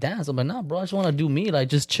even want to dance. I'm like, nah, bro, I just want to do me. Like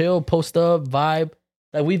just chill, post up, vibe.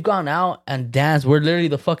 Like we've gone out and danced. We're literally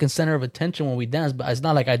the fucking center of attention when we dance, but it's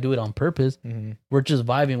not like I do it on purpose. Mm-hmm. We're just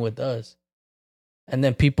vibing with us. And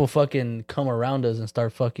then people fucking come around us and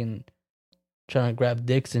start fucking trying to grab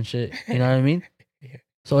dicks and shit. You know what I mean?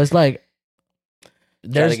 So it's like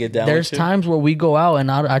there's get down with you. times where we go out and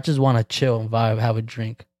I just want to chill and vibe, have a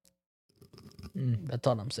drink. That's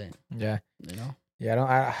all I'm saying. Yeah. You know?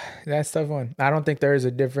 Yeah, that's tough one. I don't think there is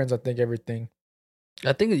a difference. I think everything.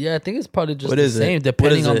 I think it's probably just What the is it? same What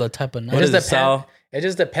depending is on it? the type of night. What is it, depend- Sal? It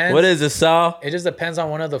just depends. What is it, Sal? It just depends on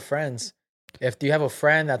one of the friends. If you have a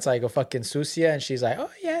friend that's like a fucking sucia and she's like, oh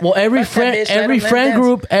yeah. Well, every fuck that friend, bitch, let every him friend dance.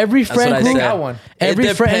 group, every That's what friend I group, said. Got one. every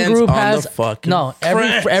It friend depends group on has the fucking no.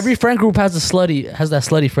 friends. Every friend group has that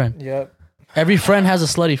slutty friend. Yep. Every friend has a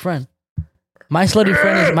slutty friend. My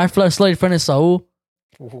slutty friend is Saul.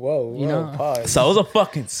 Whoa, You know? pause. Sal's a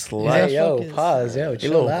fucking slut. Hey, yo, fucking- pause, yo, little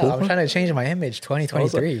chill out. cool. I'm trying to change my image.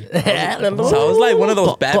 2023. So I was like one of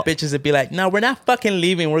those bad bitches that be like, no, we're not fucking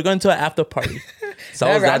leaving. We're going to an after party. So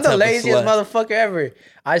I was Never. that I'm the type of laziest slut. motherfucker ever.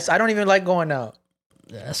 I don't even like going out.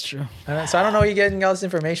 That's true. So I don't know where you're getting all this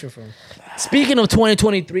information from. Speaking of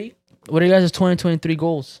 2023, what are you guys' 2023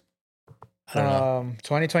 goals? I don't know.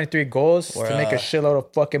 2023 goals Or, to make a shitload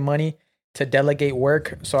of fucking money, to delegate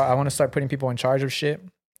work. So I want to start putting people in charge of shit.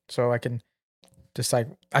 So I can just like,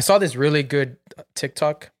 I saw this really good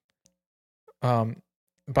TikTok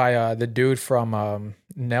by the dude from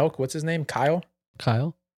Nelk. What's his name? Kyle.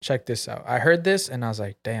 Check this out. I heard this and I was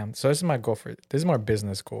like, damn. So this is my goal for this is more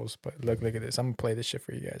business goals. But look at this. I'm gonna play this shit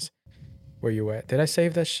for you guys. Where you at? Did I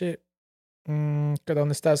save that shit? ¿Dónde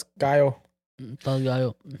estás, Kyle?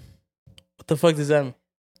 What the fuck does that mean?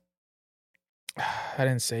 I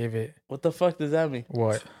didn't save it. What the fuck does that mean?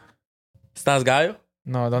 What? ¿Estás gallo?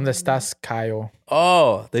 No, ¿dónde estás, Kyle?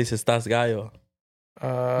 Oh, they said ¿estás gallo?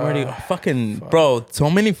 Already fucking fuck. bro, so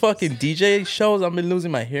many fucking DJ shows. I've been losing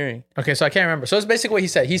my hearing. Okay, so I can't remember. So it's basically what he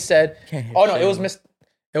said. He said, Can't hear "Oh no, shit. it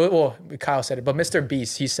was well, Kyle said it, but Mr.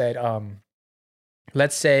 Beast, he said,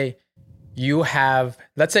 let's say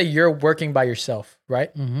you're working by yourself,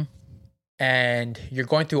 right? Mm-hmm. And you're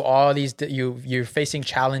going through all these. You're facing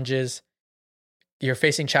challenges. You're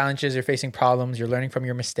facing problems. You're learning from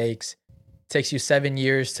your mistakes. It takes you 7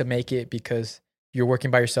 years to make it because you're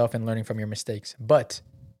working by yourself and learning from your mistakes. But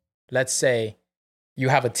let's say you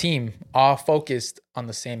have a team all focused on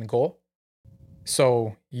the same goal.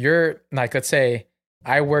 So you're like, let's say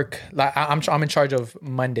I'm in charge of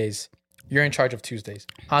Mondays. You're in charge of Tuesdays.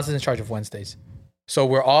 Hans is in charge of Wednesdays. So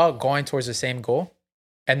we're all going towards the same goal.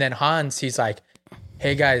 And then Hans, he's like,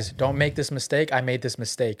 hey guys, don't make this mistake. I made this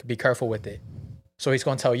mistake. Be careful with it. So he's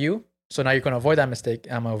going to tell you. So now you're going to avoid that mistake.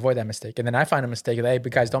 I'm going to avoid that mistake. And then I find a mistake. Like, hey,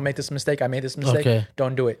 guys, don't make this mistake. I made this mistake. Okay.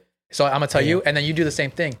 Don't do it. So I'm going to tell you. And then you do the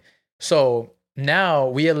same thing. So now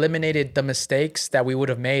we eliminated the mistakes that we would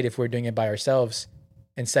have made if we're doing it by ourselves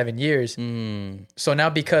in 7 years. So now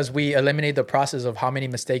because we eliminate the process of how many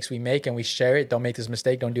mistakes we make and we share it, don't make this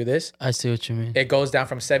mistake, don't do this. I see what you mean. It goes down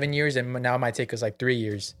from 7 years and now it might take us like 3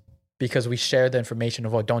 years because we share the information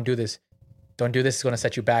of, oh, don't do this. Don't do this. It's going to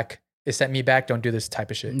set you back. It set me back. Don't do this type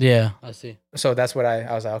of shit. Yeah, I see. So that's what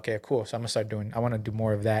I was like, okay, cool. So I'm going to start doing, I want to do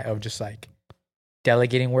more of that, of just like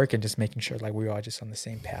delegating work and just making sure like we're all just on the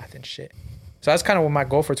same path and shit. So that's kind of what my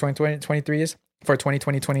goal for 2023 is for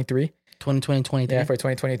 2023. 2023. Yeah, for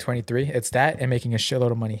 2023. It's that and making a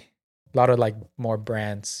shitload of money. A lot of like more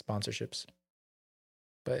brands, sponsorships.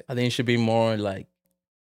 But I think it should be more like,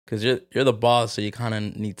 because you're the boss, so you kind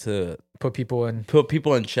of need to put people in. put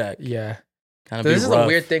people in check. Yeah. Kind of. So be this is rough. the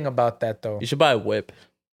weird thing about that though. You should buy a whip.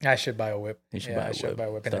 I should buy a whip. You should Yeah, buy I a should whip. buy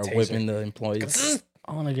a whip and a Start taser. whipping the employees.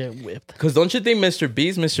 I want to get whipped. Because don't you think Mr.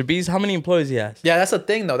 Beast? Mr. Beast, how many employees he has? Yeah, that's the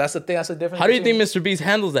thing though. That's the thing. That's the difference. How do you between- think Mr. Beast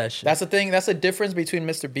handles that shit? That's the thing. That's the difference between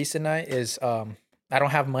Mr. Beast and I is I don't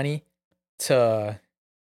have money to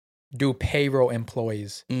do payroll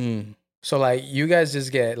employees. So like you guys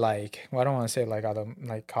just get like, well, I don't want to say like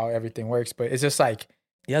how everything works, but it's just like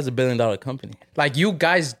He has $1 billion company. like you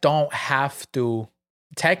guys don't have to,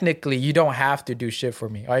 technically you don't have to do shit for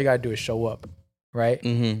me. All you gotta do is show up, right?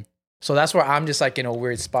 Mm-hmm. So that's where I'm just like in a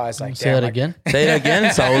weird spot. It's like, Say damn, that like, again. Say it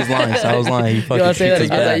again. So I was lying. He fucking gotta say that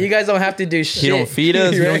treats us I was bad. like, you guys don't have to do shit. He don't feed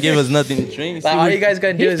us. He don't Right? give us nothing to drink. Like, all you guys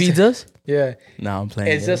gotta do He is feeds us. yeah. Nah, I'm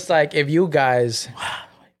playing. It's just like if you guys,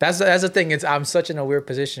 that's the thing. It's I'm such in a weird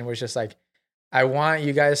position where it's just like I want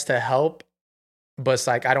you guys to help, but it's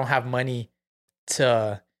like I don't have money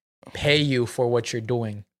to pay you for what you're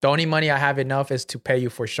doing. The only money I have enough is to pay you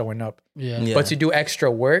for showing up. Yeah. But to do extra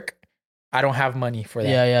work, I don't have money for that.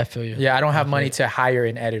 Yeah, I feel you. Yeah, I don't have money to hire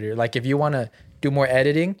an editor. Like if you want to do more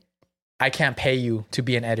editing, I can't pay you to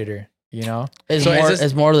be an editor. You know, It's So more. just-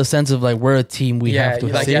 It's more of the sense of like we're a team. We yeah, have to.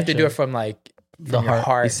 like you have to do it from like The from your heart.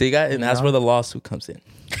 heart. You see, guy, and that's know? where the lawsuit comes in.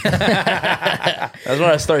 That's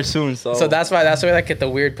where I start soon. So So that's why like at the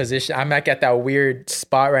weird position. I'm like at that weird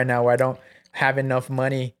spot right now where I don't have enough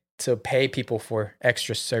money to pay people for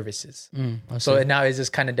extra services. So now it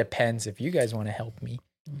just kind of depends if you guys want to help me.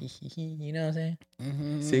 You know what I'm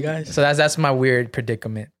saying? See, guys? So that's my weird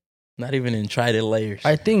predicament. Not even in trident layers.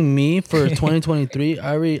 I think me for 2023,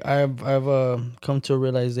 I've come to a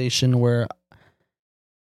realization where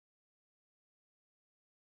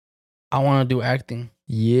I want to do acting.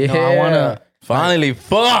 Yeah. No, I want to Finally,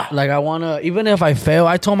 fuck. like I want to, even if I fail,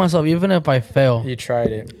 I told myself, even if I fail, You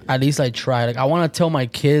tried it. at least I try. Like I want to tell my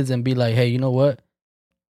kids and be like, hey, you know what?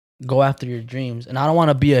 Go after your dreams. And I don't want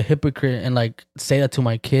to be a hypocrite and like say that to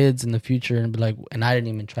my kids in the future and be like, and I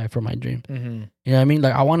didn't even try for my dream. Mm-hmm. You know what I mean?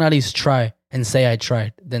 Like I want to at least try and say I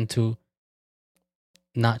tried than to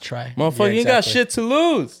not try. Motherfucker, Yeah, you got exactly. shit to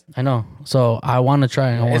lose. I know. So I want to try.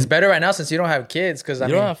 I It's want, better right now since you don't have kids because I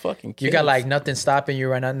You mean, don't have fucking kids. you got like nothing stopping you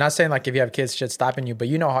right now. Not saying like if you have kids, shit stopping you, but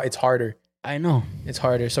you know how it's harder. I know. It's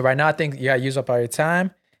harder. So right now, I think you gotta use up all your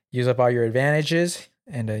time, use up all your advantages,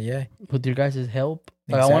 and yeah, With your guys' help.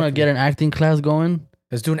 Like I want to Exactly. get an acting class going.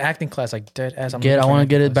 let's do an acting class like dead ass. I want to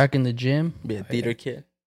get it back in the gym. Be a theater kid.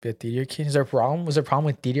 Be a theater kid. Is there a problem? Was there a problem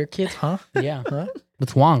with theater kids? Huh? Yeah. Huh?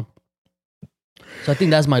 With Wong. So I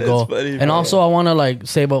think that's my goal. funny, And bro. also I want to like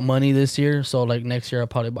save up money this year. So like next year I'll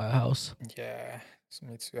probably buy a house. Yeah. So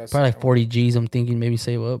me too. That's Probably like 40 G's. I'm thinking maybe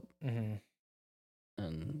save up Mhm.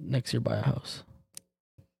 and next year buy a house.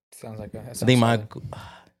 Sounds like that. I think my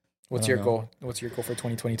What's I your don't goal? What's your goal for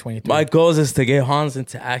 2020? my goals is to get Hans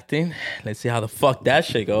into acting. Let's see how the fuck that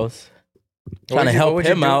shit goes. Trying to help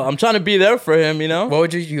him out. I'm trying to be there for him, you know? What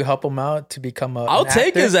would you help him out to become a? I'll an take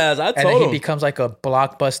actor? his ass. I And then told he him. becomes like a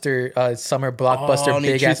blockbuster, summer blockbuster, Oh, and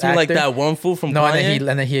he big treats ass me actor. like that one fool from No, Kanye.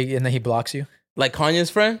 and then he blocks you. Like Kanye's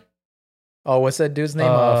friend? Oh, what's that dude's name?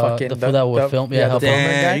 The fool that would film- yeah, the help filmer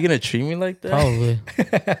Damn, guy. you gonna treat me like that? Probably.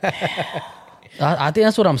 I think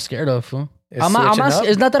that's what I'm scared of. Fool. Is I'm not, switching up?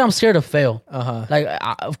 it's not that I'm scared to fail. Uh-huh. Like,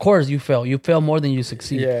 of course you fail. You fail more than you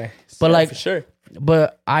succeed. Yeah. But Yeah, like, for sure.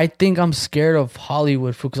 but I think I'm scared of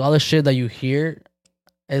Hollywood because all the shit that you hear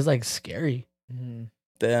is like scary. Mhm.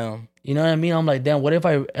 Damn. You know what I mean? I'm like, damn, what if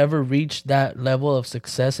I ever reach that level of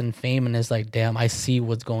success and fame and it's like, damn, I see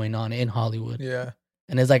what's going on in Hollywood. Yeah.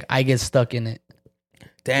 And it's like, I get stuck in it.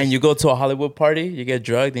 Damn, you go to a Hollywood party, you get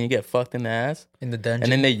drugged, and you get fucked in the ass, In the dungeon.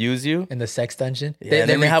 and then they use you. in the sex dungeon. Yeah, They and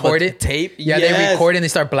then have record a it. tape. Yeah, they Yes. record it and they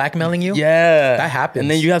start blackmailing you. Yeah, That happens.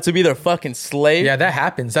 And then you have to be their fucking slave. Yeah, that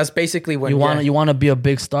happens. That's basically when You want yeah, you want to be a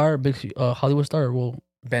big star, big Hollywood star? Well,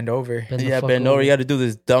 bend over. bend the Yeah, fuck Ben over, over. you got to do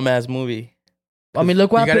this dumbass movie. I mean,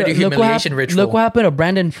 look what You gotta happened. do Look what humiliation happened. ritual. Look what happened to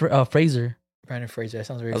Brandon Fraser. Brandon Fraser. That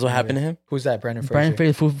sounds very. That's what happened to him. Who's that? Brandon Fraser. Brandon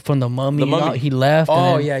Fraser from the Mummy. The Mummy. He left. and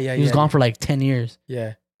Oh, then yeah, He was yeah. gone for like 10 years.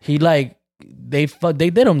 Yeah. He like they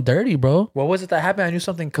did him dirty, bro. What was it that happened? I knew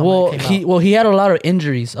something came He had a lot of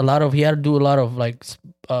injuries. He had to do a lot of like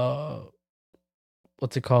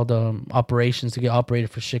what's it called, operations to get operated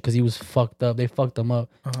for shit because he was fucked up. They fucked him up.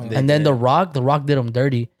 Uh-huh. They And then did. The Rock did him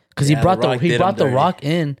dirty because Yeah, he brought The Rock did him The dirty. Rock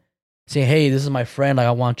in, saying, "Hey, this is my friend. Like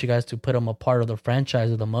I want you guys to put him a part of the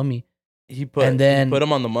franchise of the Mummy." He put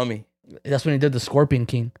him on the Mummy. That's when he did the Scorpion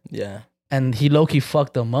King, Yeah, and he low key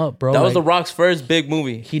fucked him up, bro. that was Like, The Rock's first big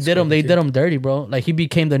movie. He did him. They did him dirty, bro. Like he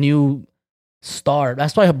became the new star.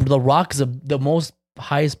 That's why The Rock is the most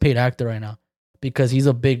highest paid actor right now because he's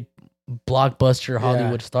a big blockbuster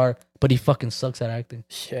Hollywood star, but he fucking sucks at acting.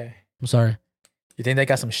 Yeah. I'm sorry. You think they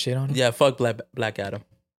got some shit on him? Yeah, fuck Black Adam.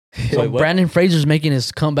 So Wait, what? Brandon Fraser's making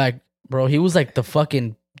his comeback, bro. He was like the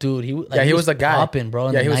fucking dude. He was the guy. popping, bro.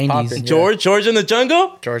 In Yeah, the he was 90s. popping. George in the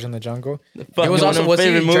Jungle. George in the Jungle. Fuck, It was one also of was my he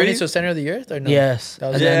favorite Journey movies. to the Center of the Earth or no? Yes, That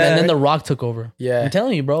was and, it. then The Rock took over. Yeah. I'm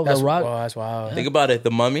telling you, bro. That's, The Rock, Oh, that's wild. Think about it: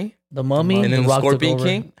 The Mummy, the Mummy, and then The the Rock Scorpion took over.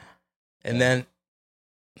 King, and then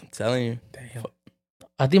I'm telling you, Damn.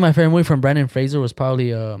 I think my favorite movie from Brandon Fraser was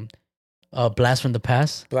probably Blast from the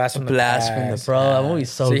Past. Blast from the Blast Past. from the Bro, that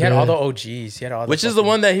movie's so So he had good. all the OGs. He had all. which is the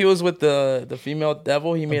one that he was with the female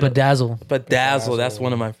devil. He made Bedazzle. Bedazzle. That's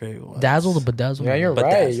one of my favorite ones. Dazzle the Bedazzle. Yeah, you're But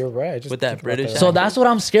right. that's- You're right. Just with that think about British So accent. that's what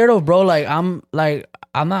I'm scared of, bro. I'm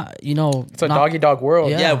not, It's a not- doggy dog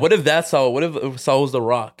world. Yeah. Yeah. What if that's Saul? What if Saul was The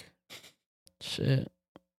Rock? Shit.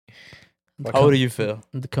 How would you feel,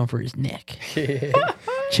 The come for his neck. Choke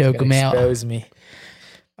Choke him out. Expose me,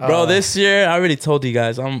 bro? This year, I already told you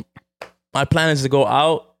guys. My plan is to go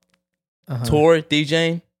out, tour,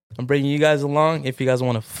 DJing. I'm bringing you guys along if you guys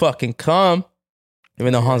want to fucking come.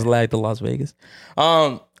 Even though Hans like the Las Vegas.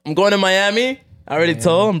 I'm going to Miami. I already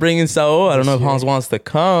told. I'm bringing Saul. I don't know if Hans wants to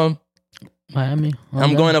come. Miami.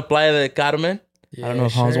 I'm going to Playa del Carmen. I don't know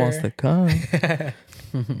if Hans wants sure. to come.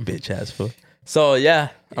 Bitch ass fool. So yeah,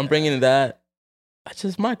 I'm bringing that. That's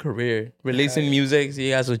just my career. Releasing music. So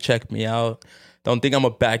you guys will check me out. don't think I'm a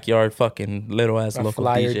backyard fucking little ass A local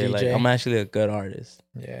flyer DJ. Like DJ. I'm actually a good artist.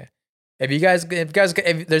 Yeah.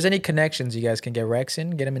 If there's any connections, you guys can get Rex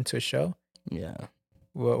in, get him into a show. Yeah.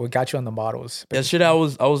 We got you on the models. Yesterday I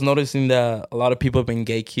was noticing that a lot of people have been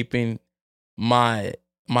gatekeeping my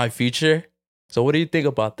future. So what do you think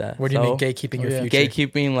about that? What do you mean gatekeeping your future?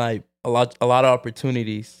 Gatekeeping, like a lot of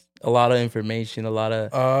opportunities, a lot of information, a lot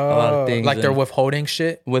of things. Like they're and withholding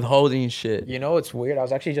shit. withholding shit. You know, it's weird. I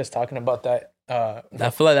was actually just talking about that. I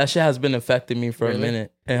feel like that shit has been affecting me for a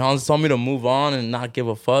minute. And Hans told me to move on and not give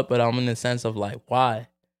a fuck, but I'm in the sense of like, why?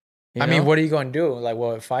 You I mean, know? what are you gonna do? Like,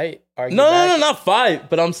 what, fight? Argue No, back? not fight.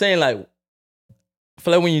 But I'm saying like, I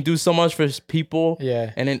feel like when you do so much for people,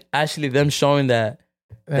 Yeah. and then actually them showing that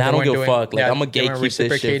And I they don't weren't give a doing- fuck. Like yeah, I'm gonna they weren't gatekeep this shit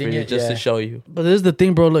for reciprocating you it, just yeah. to show you. But this is the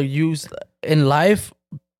thing, bro. Look, in life,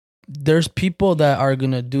 there's people that are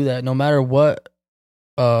gonna do that no matter what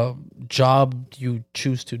job you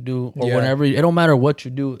choose to do or Yeah. whenever. It don't matter what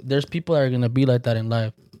you do. There's people that are gonna be like that in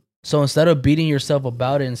life. So instead of beating yourself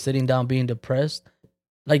about it and sitting down being depressed,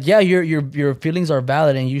 like yeah, your feelings are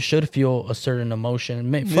valid and you should feel a certain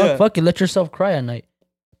emotion. Yeah. Fuck it, let yourself cry at night.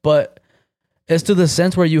 But it's to the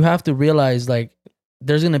sense where you have to realize like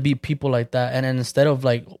there's gonna be people like that, and then instead of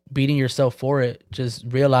like beating yourself for it, just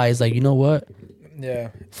realize like, you know what, Yeah.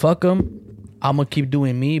 fuck them. I'm gonna keep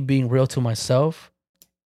doing me, being real to myself,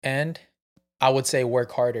 And I would say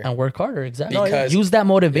work harder. and work harder. Exactly. Because- Use that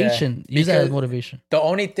motivation. yeah, Use that as because- motivation. The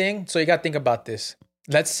only thing, so you got to think about this.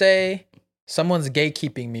 Let's say someone's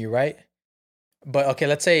gatekeeping me, right? But okay,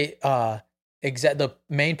 let's say the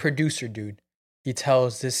main producer dude, he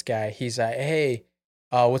tells this guy, he's like, hey,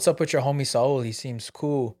 what's up with your homie Saul? He seems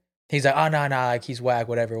cool. He's like, oh, nah, like he's whack,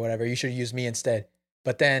 whatever. You should use me instead.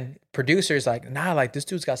 But then producer's like, nah, like this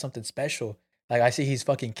dude's got something special. Like I see he's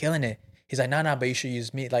fucking killing it. He's like, nah, but you should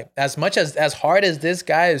use me. Like as hard as this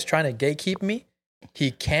guy is trying to gatekeep me, he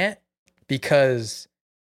can't because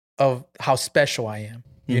of how special I am,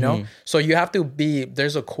 you know? So you have to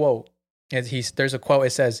there's a quote. There's a quote.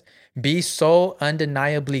 It says, be so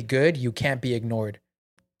undeniably good, you can't be ignored.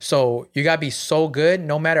 So you gotta be so good,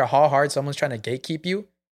 no matter how hard someone's trying to gatekeep you,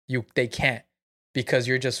 they can't because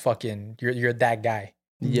you're just fucking, you're that guy.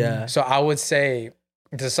 Yeah. So I would say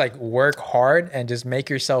just like work hard and just make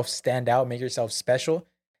yourself stand out, make yourself special,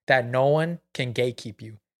 that no one can gatekeep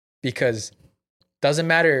you. Because doesn't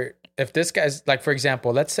matter if this guy's like, for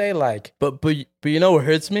example, let's say like, But you know what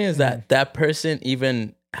hurts me is that person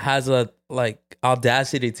even has a like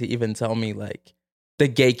audacity to even tell me like the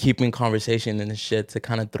gatekeeping conversation and the shit to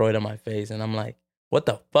kind of throw it in my face, and I'm like, what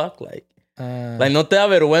the fuck, like no te da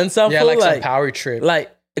vergüenza, yeah, fool? like some power trip.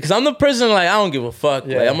 Like, because I'm the person like I don't give a fuck.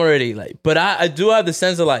 Yeah. Like I'm already like, but I do have the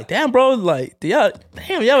sense of like, damn, bro, like, you have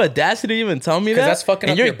audacity to even tell me that. That's fucking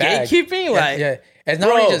and up you're your bag. gatekeeping, like, yeah. It's not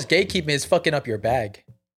bro. only just gatekeeping, it's fucking up your bag.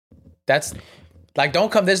 That's like,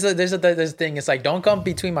 don't come. There's a thing. It's like, don't come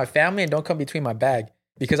between my family and don't come between my bag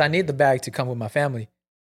because I need the bag to come with my family.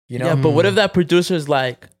 You know? Yeah, but what if that producer's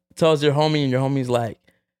like tells your homie and your homie's like,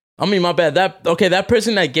 I mean, my bad. That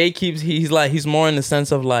person that gatekeeps, he's more in the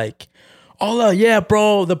sense of like, oh yeah,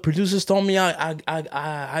 bro, the producers told me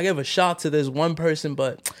I gave a shot to this one person,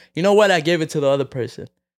 but you know what? I gave it to the other person.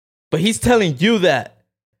 But he's telling you that.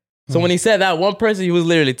 So when he said that one person, he was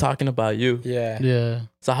literally talking about you. Yeah. Yeah,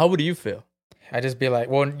 So how would you feel? I just be like,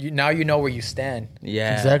 well, now you know where you stand.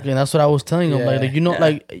 Yeah. exactly. And that's what I was telling him. Yeah. Like you know, Yeah.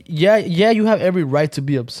 like yeah, you have every right to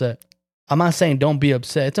be upset. I'm not saying don't be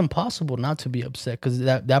upset. It's impossible not to be upset because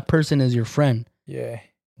that person is your friend. Yeah.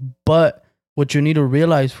 But what you need to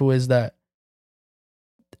realize, fool, is that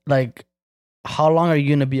like, how long are you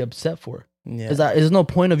gonna be upset for? Yeah. Is that there's no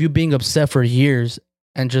point of you being upset for years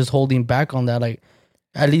and just holding back on that. Like,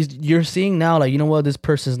 at least you're seeing now, like, you know what, this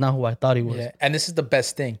person's not who I thought he was. Yeah. And this is the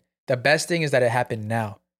best thing. The best thing is that it happened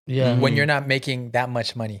now Yeah. when you're not making that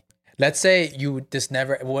much money. Let's say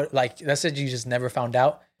let's say you just never found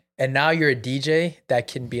out. And now you're a DJ that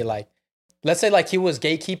can be like, let's say like he was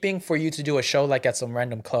gatekeeping for you to do a show like at some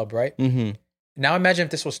random club, right? Mm-hmm. Now imagine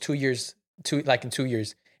if this was 2 years, in 2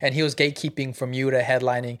 years, and he was gatekeeping from you to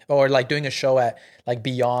headlining or like doing a show at like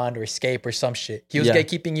Beyond or Escape or some shit. He was Yeah.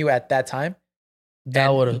 gatekeeping you at that time. That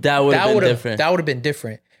would have. That would have been different. That would have been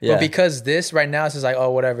different. Yeah. But because this right now, it's just like, oh,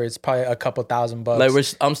 whatever. It's probably a couple $1,000.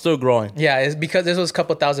 Like I'm still growing. Yeah, it's because this was a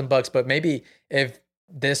couple $1,000. But maybe if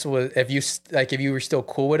you were still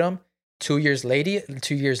cool with him, 2 years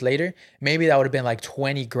later, maybe that would have been like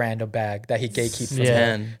 20 grand a bag that he gatekeeped from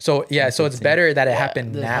Yeah. you. So yeah, so it's better that it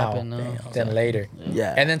happened this now happened now. than Exactly. later.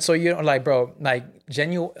 Yeah. And then so you know, like, bro, like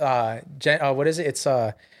what is it? It's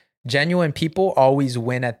genuine people always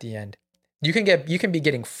win at the end. You can be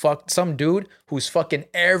getting fucked. Some dude who's fucking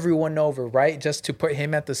everyone over, right? Just to put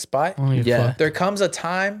him at the spot. Oh, you Yeah. fuck. There comes a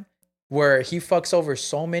time where he fucks over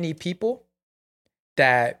so many people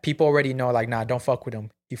that people already know, like, nah, don't fuck with him.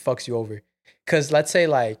 He fucks you over. Cause let's say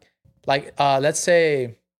let's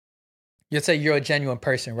say you're a genuine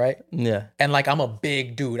person, right? Yeah. And like, I'm a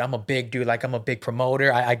big dude. Like, I'm a big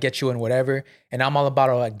promoter. I get you in whatever. And I'm all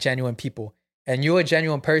about like genuine people. And you're a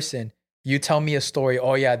genuine person. You tell me a story.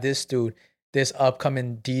 Oh yeah, this dude, this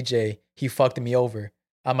upcoming DJ, he fucked me over.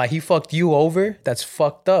 I'm like, he fucked you over? That's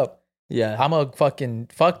fucked up. Yeah. I'm a fucking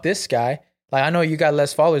fuck this guy. Like, I know you got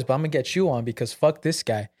less followers, but I'm gonna get you on because fuck this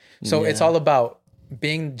guy. So it's Yeah. all about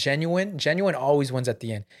being genuine. Genuine always wins at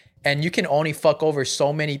the end. And you can only fuck over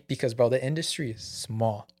so many because, bro, the industry is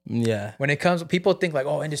small. Yeah. When it comes, people think like,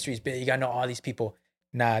 oh, industry is big. You gotta know all these people.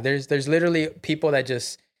 Nah, there's literally people that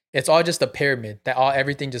just, it's all just a pyramid that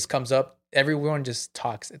everything just comes up. Everyone just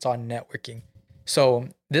talks. It's all networking. So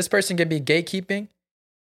this person can be gatekeeping.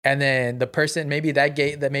 And then the person, maybe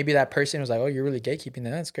that person was like, oh, you're really gatekeeping.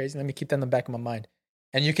 That's crazy. Let me keep that in the back of my mind.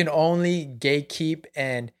 And you can only gatekeep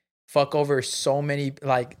and fuck over so many,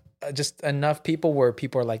 like, just enough people where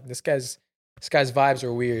people are like, this guy's vibes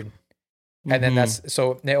are weird. And then that's,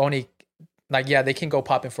 so they only, like, yeah, they can go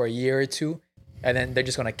popping for a year or two, and then they're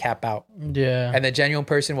just going to cap out. Yeah. And the genuine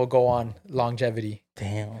person will go on longevity.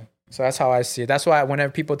 Damn. So that's how I see it. That's why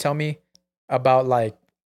whenever people tell me about, like,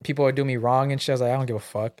 people are doing me wrong and shit, I was like, I don't give a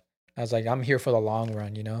fuck. I was like, I'm here for the long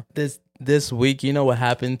run, you know? This week, you know what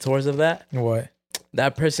happened towards of that? What?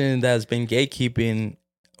 That person that's been gatekeeping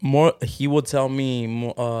more, he will tell me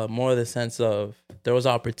more of the sense of there was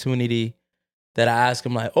opportunity that I asked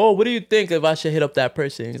him, like, oh, what do you think if I should hit up that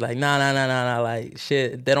person? He's like, nah, like,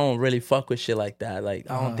 shit, they don't really fuck with shit like that. Like,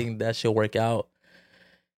 I don't think that should work out.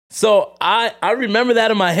 So I remember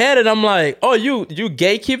that in my head, and I'm like, oh, you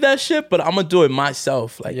gatekeep that shit, but I'm gonna do it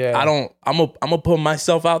myself. Like, Yeah. I'm gonna put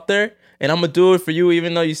myself out there, and I'm gonna do it for you,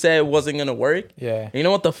 even though you said it wasn't gonna work. Yeah. And you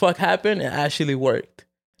know what the fuck happened? It actually worked.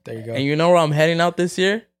 There you go. And you know where I'm heading out this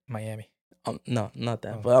year? Miami. No, not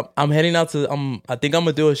that. But I'm heading out to. I think I'm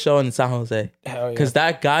gonna do a show in San Jose. Hell yeah. Because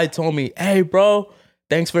that guy told me, "Hey, bro,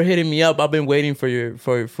 thanks for hitting me up. I've been waiting for you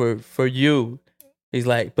for you." He's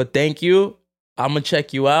like, "But thank you. I'm gonna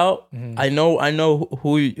check you out. Mhm. I know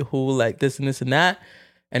who like this and this and that."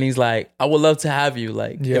 And he's like, "I would love to have you.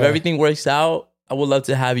 Like, Yeah. if everything works out, I would love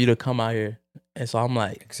to have you to come out here." And so I'm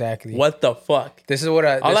like, Exactly. "What the fuck?" This is what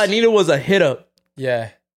All I needed was a hit up. Yeah.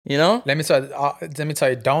 You know? Let me tell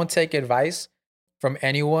you, don't take advice from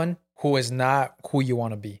anyone who is not who you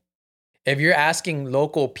want to be. If you're asking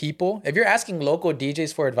local people, if you're asking local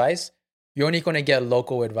DJs for advice, you're only going to get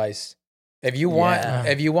local advice. If you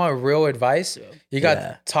want real advice, you got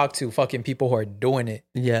to talk to fucking people who are doing it.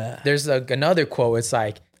 Yeah. There's another quote. It's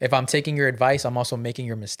like, if I'm taking your advice, I'm also making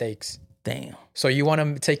your mistakes. Damn. So you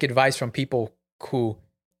want to take advice from people who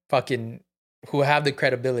have the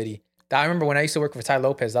credibility. I remember when I used to work for Ty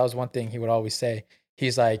Lopez, that was one thing he would always say.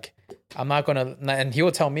 He's like, I'm not going to, and he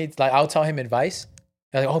would tell me, like, I'll tell him advice.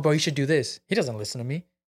 Like, oh, bro, you should do this. He doesn't listen to me.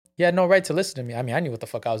 He had no right to listen to me. I mean, I knew what the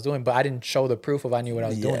fuck I was doing, but I didn't show the proof of I knew what I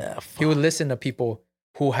was doing. He would listen to people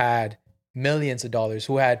who had millions of dollars,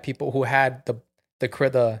 who had people who had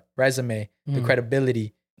the resume, the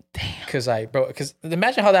credibility. Damn. Because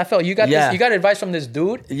imagine how that felt. You got this, you got advice from this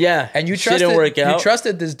dude. Yeah. And you Shit didn't work out. You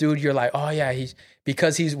trusted this dude. You're like, oh yeah,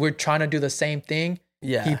 we're trying to do the same thing.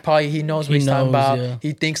 Yeah. He knows what he's talking about. Yeah.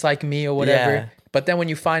 He thinks like me or whatever. Yeah. But then when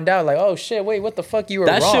you find out, like, oh shit, wait, what the fuck? You were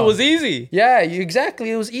wrong. That shit was easy. Yeah,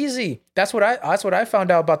 exactly. It was easy. That's what I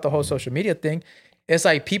found out about the whole social media thing. It's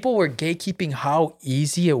like people were gatekeeping how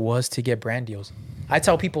easy it was to get brand deals. I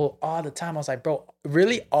tell people all the time, I was like, bro,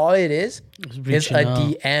 really all it is a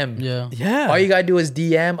DM. Yeah. Yeah. All you gotta do is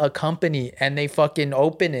DM a company and they fucking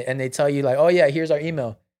open it and they tell you like, oh yeah, here's our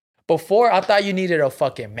email. Before, I thought you needed a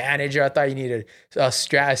fucking manager. I thought you needed a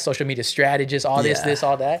social media strategist, all this,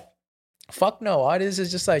 all that. Fuck no. All this is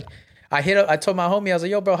just like, I told my homie, I was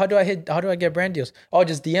like, yo, bro, how do I get brand deals? Oh,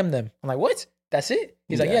 just DM them. I'm like, what? That's it?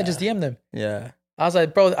 He's like, yeah, just DM them. Yeah. I was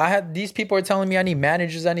like, bro, these people are telling me I need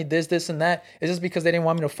managers, I need this, and that. It's just because they didn't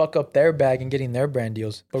want me to fuck up their bag and getting their brand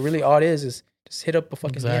deals. But really, all it is just hit up a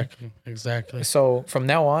fucking DM. Exactly. So from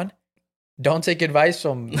now on, don't take advice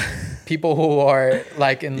from people who are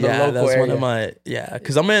like in the local that's area. one of my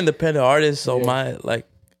because I'm an independent artist, so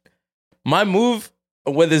my move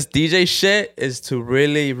with this DJ shit is to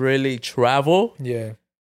really, really travel. Yeah.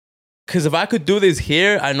 Because if I could do this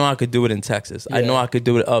here, I know I could do it in Texas. I know I could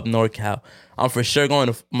do it up NorCal. I'm for sure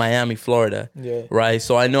going to Miami, Florida. Yeah. Right?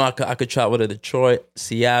 So I know I could travel to Detroit,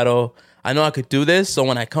 Seattle. I know I could do this. So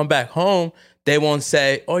when I come back home, they won't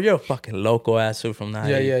say, "Oh, you're a fucking local ass who from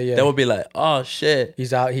Nayarit." Yeah. They will be like, "Oh shit,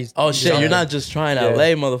 He's out. oh he's shit, out you're there. not just trying Yeah.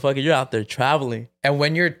 LA, motherfucker. You're out there traveling." And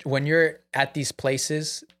when you're at these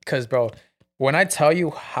places, because bro, when I tell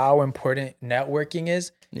you how important networking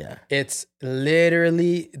is, Yeah, it's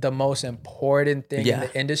literally the most important thing in Yeah.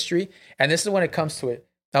 the industry. And this is when it comes to it.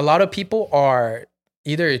 A lot of people are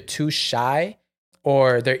either too shy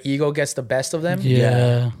or their ego gets the best of them.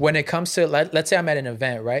 Yeah. When it comes to let's say I'm at an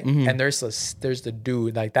event, right? Mhm. And there's the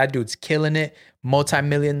dude, like that dude's killing it,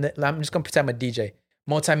 multi-million. I'm just gonna pretend I'm a DJ,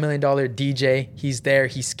 multi-million-dollar DJ. He's there,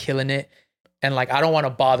 he's killing it, and like I don't want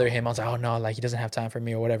to bother him. I was like, oh no, like he doesn't have time for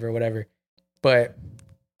me or whatever. But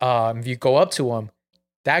if you go up to him,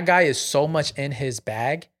 that guy is so much in his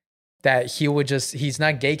bag that he's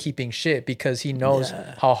not gatekeeping shit because he knows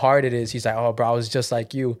Yeah. how hard it is. He's like, oh bro, I was just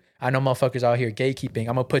like you. I know motherfuckers out here gatekeeping.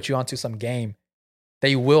 I'm gonna put you onto some game.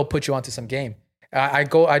 They will put you onto some game. I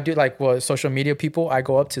do like social media people. I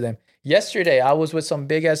go up to them. Yesterday, I was with some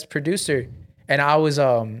big ass producer, and I was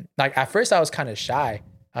like at first I was kind of shy.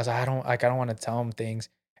 I was like, I don't want to tell him things.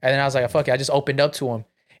 And then I was like, fuck it. I just opened up to him.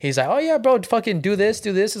 He's like, oh yeah, bro, fucking do this.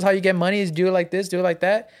 This is how you get money. Is do it like this, do it like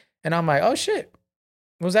that. And I'm like, oh shit,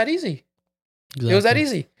 it was that easy. It was that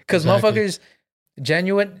easy because motherfuckers,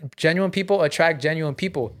 genuine people attract genuine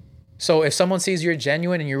people. So if someone sees you're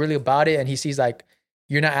genuine and you're really about it, and he sees like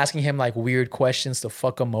you're not asking him like weird questions to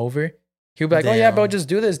fuck him over, he'll be like, oh yeah, bro, just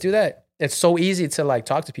do this, do that. It's so easy to like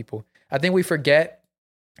talk to people. I think we forget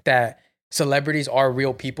that celebrities are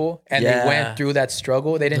real people and they went through that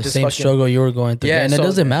struggle. They didn't The just same fucking struggle you were going through. Yeah, And it so-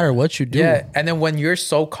 doesn't matter what you do. Yeah, and then when you're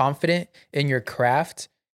so confident in your craft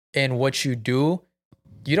and what you do,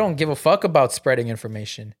 you don't give a fuck about spreading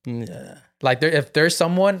information. yeah, Like if there's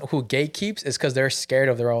someone who gatekeeps, it's because they're scared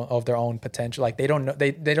of their own potential. Like they don't know,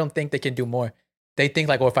 they don't think they can do more. They think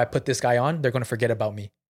like, oh, if I put this guy on, they're gonna forget about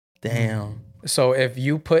me. damn. So if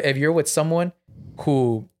you're with someone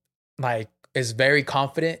who like is very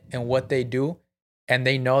confident in what they do, and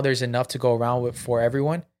they know there's enough to go around with for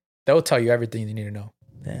everyone, they'll tell you everything you need to know.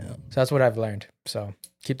 Damn. So that's what I've learned. So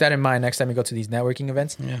keep that in mind next time you go to these networking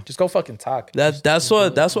events. Yeah. Just go fucking talk. That's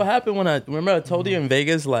what happened when I told you in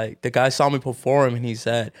Vegas, like the guy saw me perform and he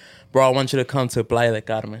said, "Bro, I want you to come to Playa del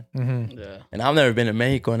Carmen." Mm-hmm. Yeah. And I've never been to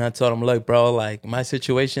Mexico, and I told him, "Look, bro, like my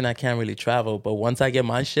situation, I can't really travel, but once I get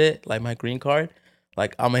my shit, like my green card,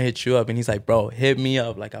 like I'm gonna hit you up." And he's like, "Bro, hit me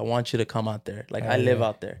up. Like I want you to come out there. Like I live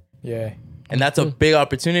out there." Yeah. And that's a big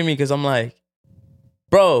opportunity because I'm like,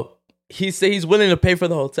 bro, he said he's willing to pay for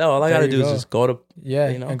the hotel. All I There gotta you do go. is just go to, Yeah.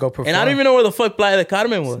 you know, And go perform. And I don't even know where the fuck Playa del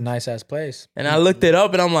Carmen It's was. a nice ass place. And I looked it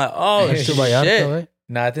up, and I'm like, oh Puerto shit. Vallarta,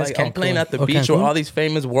 Nah, this Like I'm playing at the Oh, beach where Cancun? all these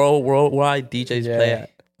famous worldwide DJs Yeah. play at.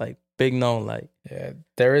 Like big known, like Yeah.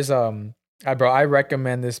 There is I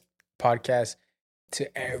recommend this podcast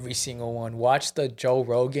to every single one. Watch the Joe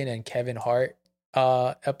Rogan and Kevin Hart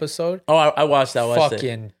episode. oh, I watched that. I watched it.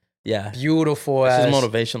 Fucking Yeah, beautiful this ass. is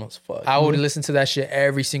motivational as fuck. I would listen to that shit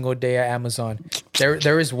every single day at Amazon.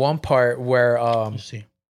 There is one part where Let's see.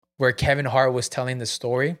 where Kevin Hart was telling the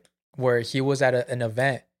story where he was at an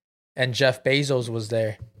event and Jeff Bezos was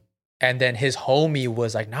there. And then his homie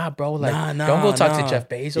was like, nah, bro, like don't go talk to Jeff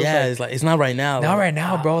Bezos. Yeah, like, it's not right now. not Like, right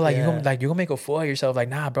now, bro. Like yeah. you're gonna make a fool of yourself. Like,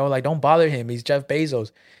 nah, bro, like don't bother him. He's Jeff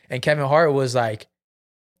Bezos. And Kevin Hart was like,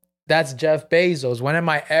 that's Jeff Bezos. When am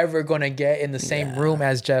I ever gonna get in the same Yeah. room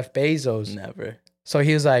as Jeff Bezos? Never. So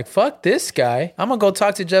he was like, fuck this guy. I'm gonna go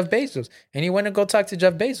talk to Jeff Bezos. And he went to go talk to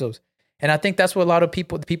Jeff Bezos. And I think that's what a lot of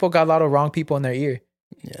people got a lot of wrong people in their ear.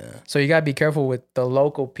 Yeah. So you gotta be careful with the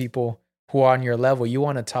local people who are on your level. You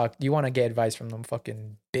wanna get advice from them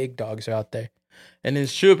fucking big dogs out there. And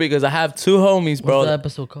it's true because I have two homies, bro. What's that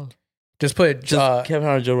episode called? Just put Just Kevin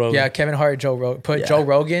Hart and Joe Rogan. yeah, Kevin Hart, Joe Rogan. Put Yeah. Joe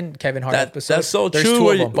Rogan, Kevin Hart episode. That's so There's true two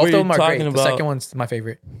what of you- them. what Both of you're them are great. talking The about. second one's my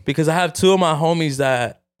favorite. Because I have two of my homies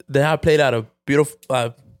that have played at a beautiful,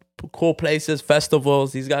 cool places,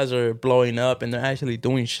 festivals. These guys are blowing up and they're actually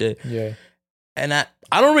doing shit. Yeah. And I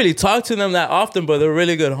don't really talk to them that often, but they're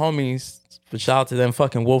really good homies. But shout out to them,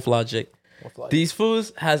 fucking Wolf Logic. These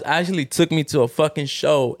fools has actually took me to a fucking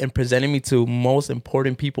show and presented me to most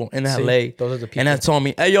important people in See, LA. those are the people. And have told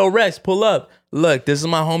me, "Hey, yo, Rex, pull up. Look, this is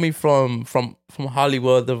my homie from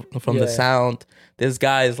Hollywood, from Yeah. the Sound. This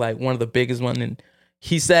guy is like one of the biggest one." And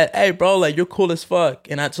he said, "Hey, bro, like you're cool as fuck."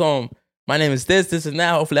 And I told him, "My name is this, and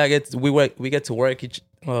that. Hopefully, we get to work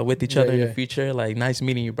with each other in yeah. the future. Like, nice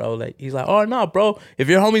meeting you, bro." Like, he's like, "Oh no, bro. If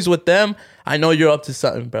you're homies with them, I know you're up to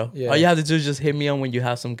something, bro. Yeah. All you have to do is just hit me on when you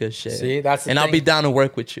have some good shit. See, that's the and I'll thing. be down to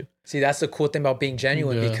work with you." See, that's the cool thing about being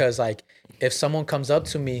genuine Yeah. because, like, if someone comes up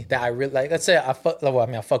to me that I really like, let's say I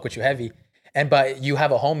fuck with you heavy, but you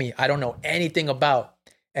have a homie I don't know anything about,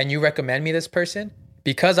 and you recommend me this person,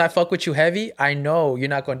 because I fuck with you heavy, I know you're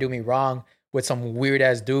not gonna do me wrong with some weird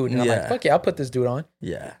ass dude. And I'm like, fuck yeah, I'll put this dude on.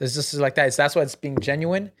 Yeah. It's just like that. That's why it's being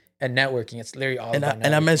genuine and networking. It's literally all about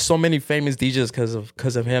And I met so many famous DJs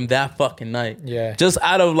because of him that fucking night. Yeah. Just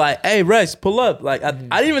out of like, hey Rex, pull up. Like I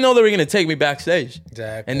didn't even know they were gonna take me backstage.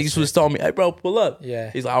 Exactly. And these was telling me, hey bro, pull up.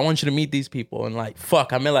 Yeah. He's like, I want you to meet these people. And like,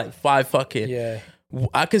 fuck, I met like 5 fucking. Yeah.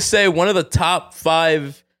 I could say one of the top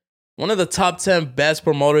 10 best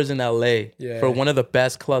promoters in LA for one of the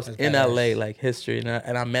best clubs in LA, like history.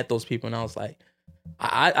 And I met those people and I was like,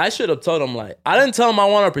 I should have told him, like, I didn't tell him I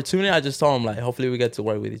want opportunity. I just told him, like, hopefully we get to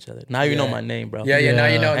work with each other. Now you know my name, bro. Yeah. Now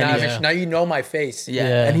you know. And Now you know my face.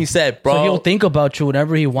 Yeah. And he said, bro. So he'll think about you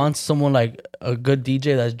whenever he wants someone like a good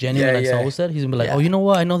DJ that's genuine, like Saul said. He's gonna be like, oh, you know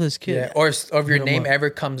what? I know this kid. Yeah. Or if your name ever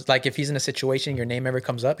comes, like if he's in a situation, your name ever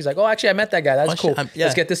comes up, he's like, oh, actually, I met that guy. That's cool.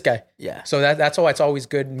 Let's get this guy. Yeah. So that's why it's always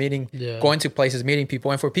good going to places, meeting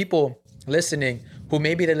people. And for people listening who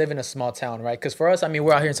maybe they live in a small town, right? Because for us, I mean,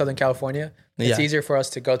 we're out here in Southern California. It's easier for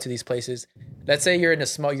us to go to these places. Let's say you're a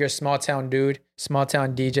small town dude, small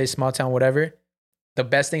town DJ, small town whatever. The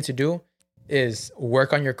best thing to do is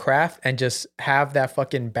work on your craft and just have that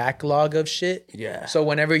fucking backlog of shit. Yeah. So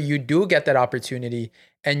whenever you do get that opportunity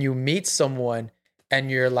and you meet someone and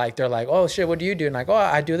you're like, they're like, oh shit, what do you do? And like, oh,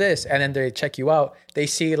 I do this. And then they check you out. They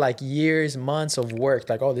see like years, months of work.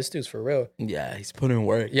 Like, oh, this dude's for real. Yeah, he's putting in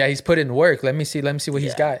work. Yeah, he's put in work. Let me see what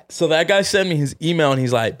he's got. So that guy sent me his email and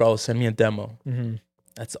he's like, bro, send me a demo. Mm-hmm.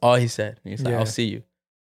 That's all he said. He's like, I'll see you.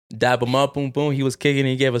 Dab him up, boom, boom. He was kicking.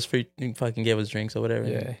 He fucking gave us drinks or whatever.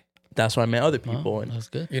 Yeah. That's where I met other people. And That's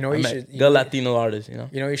good. You know what I you met should, good Latino artists, you know?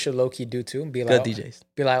 You know what you should low-key do too? Be like, Good DJs.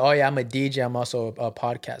 Be like, oh yeah, I'm a DJ. I'm also a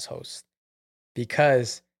podcast host.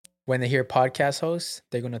 Because when they hear podcast hosts,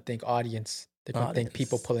 they're going to think audience. They're going to think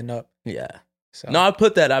people pulling up. Yeah. So, No, I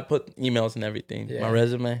put emails and everything. Yeah. My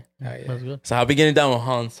resume. That's good. So I'll be getting down with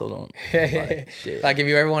Hans, so don't. Shit. Like if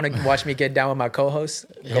you ever want to watch me get down with my co-host,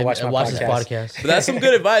 go watch my this podcast. podcast. But that's some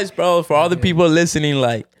good advice, bro, for all the people listening.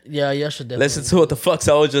 Like, Yeah, you should definitely listen to what the fuck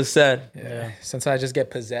Saul just said. Yeah. Sometimes I just get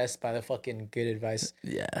possessed by the fucking good advice.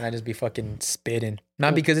 Yeah. And I just be fucking spitting.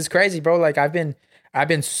 Not because it's crazy, bro. Like I've been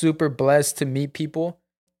super blessed to meet people.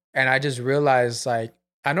 And I just realized, like,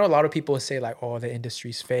 I know a lot of people say like, oh, the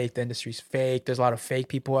industry's fake. There's a lot of fake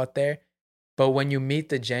people out there. But when you meet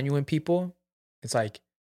the genuine people, it's like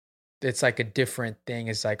a different thing.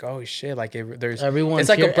 It's like, oh shit, like everyone's it's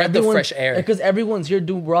like here, a breath of fresh air. Because everyone's here.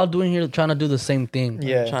 We're all doing here trying to do the same thing.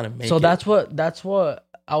 Yeah. Trying to make So it. that's what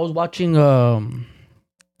I was watching. I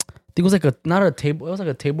think it was like not a table. It was like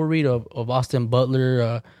a table read of Austin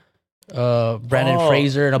Butler, Brandon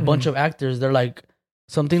Fraser, and a bunch of actors. They're like,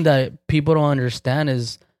 something that people don't understand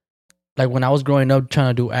is, like, when I was growing up trying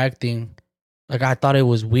to do acting, like, I thought it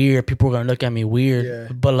was weird. People were gonna look at me weird.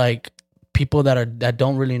 Yeah. But like, people that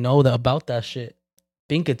don't really know about that shit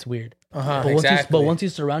think it's weird. But once you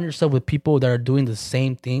surround yourself with people that are doing the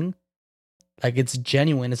same thing, like, it's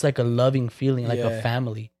genuine. It's like a loving feeling, like a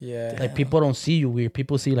family. Yeah. Like, people don't see you weird.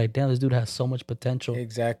 People see, like, damn, this dude has so much potential.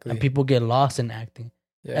 Exactly. And people get lost in acting.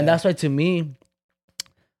 Yeah. And that's why, to me,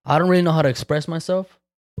 I don't really know how to express myself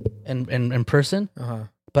in person.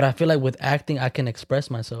 But I feel like with acting, I can express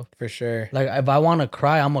myself. For sure. Like, if I want to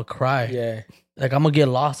cry, I'm going to cry. Yeah. Like, I'm going to get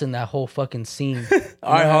lost in that whole fucking scene.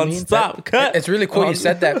 All right, Hans, stop. Cut. It's really cool you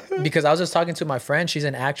said that, because I was just talking to my friend. She's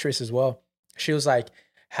an actress as well. She was like,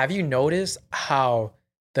 have you noticed how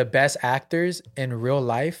the best actors in real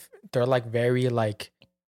life, they're like very like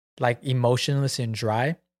emotionless and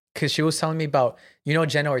dry? Because she was telling me about,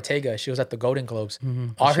 Jenna Ortega. She was at the Golden Globes.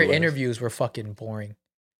 All her interviews were fucking boring.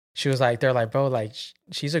 She was like, they're like, bro, like,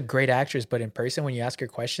 she's a great actress, but in person, when you ask her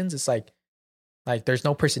questions, it's like there's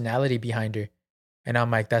no personality behind her. And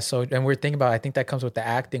I'm like, that's so, and we're thinking about, I think that comes with the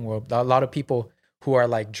acting world. A lot of people who are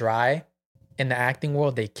like dry in the acting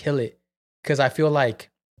world, they kill it. Because I feel like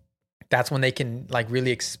that's when they can like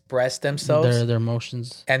really express themselves. Their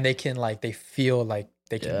emotions. And they can like, they feel like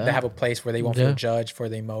they have a place where they won't feel judged for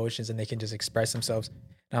the emotions, and they can just express themselves.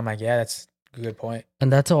 And I'm like, yeah, that's a good point.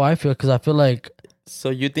 And that's how I feel, because I feel like, So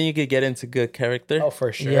you think you could get into good character? Oh,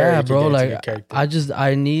 for sure. yeah, You can bro. get into Like, good character.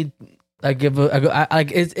 I need, like,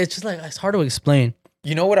 it's just like, it's hard to explain.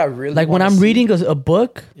 You know what I really Like, when wanna I'm see? reading a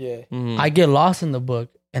book, Yeah. I get lost in the book,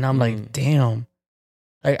 and I'm like, damn.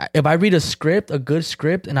 Like, if I read a good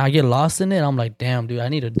script, and I get lost in it, I'm like, damn, dude, I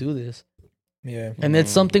need to do this. Yeah. And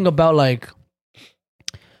it's something about like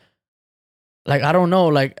I don't know,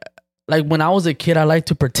 like when I was a kid, I liked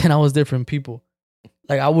to pretend I was different people.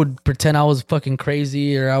 Like, I would pretend I was fucking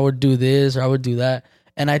crazy, or I would do this, or I would do that.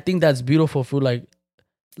 And I think that's beautiful for like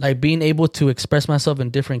being able to express myself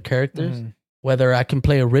in different characters. whether I can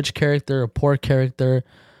play a rich character, a poor character,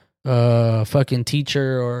 fucking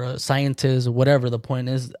teacher or a scientist, whatever the point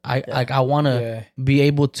is. I want to be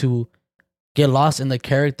able to get lost in the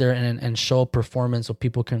character and show a performance so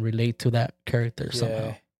people can relate to that character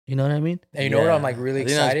somehow. You know what I mean? And you know what I'm like really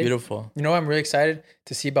excited? That's beautiful. You know what I'm really excited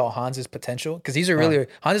to see about Hans's potential? Because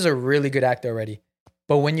Hans is a really good actor already.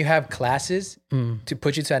 But when you have classes to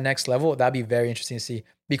put you to that next level, that'd be very interesting to see.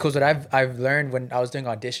 Because what I've learned when I was doing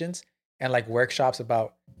auditions and like workshops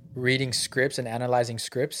about reading scripts and analyzing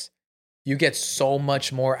scripts, you get so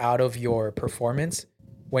much more out of your performance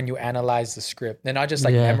when you analyze the script. They're not just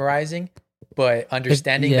like memorizing, but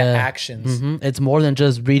understanding the actions. It's more than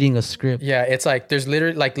just reading a script. Yeah, it's like there's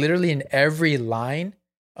literally in every line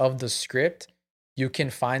of the script, you can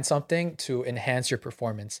find something to enhance your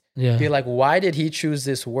performance. Yeah. Be like, why did he choose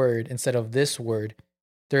this word instead of this word?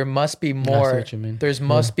 There must be more.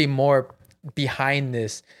 Must be more behind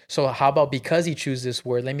this. So how about because he chose this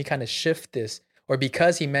word, let me kind of shift this, or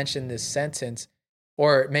because he mentioned this sentence,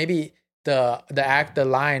 or maybe the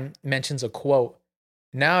line mentions a quote.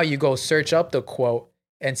 Now you go search up the quote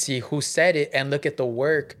and see who said it and look at the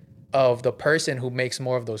work of the person who makes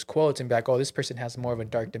more of those quotes and be like, oh, this person has more of a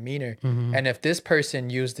dark demeanor. And if this person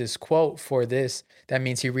used this quote for this, that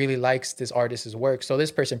means he really likes this artist's work. So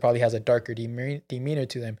this person probably has a darker demeanor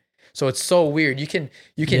to them. So it's so weird. You can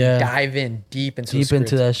dive in deep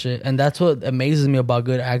into that shit. And that's what amazes me about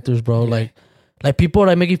good actors, bro. Like people are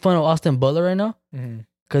like making fun of Austin Butler right now.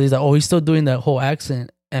 Because he's like, oh, he's still doing that whole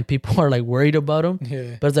accent. And people are like worried about him.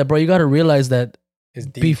 Yeah. But it's like, bro, you got to realize that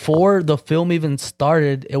before the film even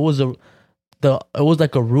started, it was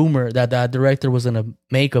like a rumor that that director was gonna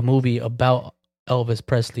make a movie about Elvis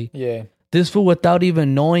Presley. Yeah. This fool, without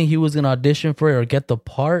even knowing he was gonna audition for it or get the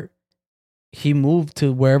part, he moved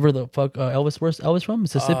to wherever the fuck Elvis was from,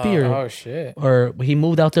 Mississippi or he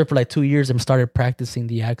moved out there for like 2 years and started practicing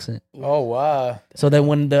the accent. Oh wow! So then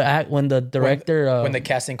when the director when the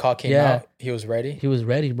casting call came out, he was ready. He was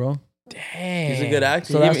ready, bro. Dang, he's a good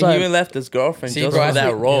actor. So he even left his girlfriend just for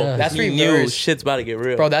that role. Yeah. That's he knew shit's about to get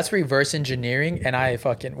real, bro. That's reverse engineering, and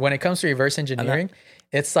when it comes to reverse engineering,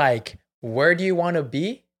 it's like, where do you want to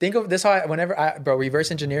be? Think of this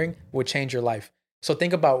reverse engineering would change your life. So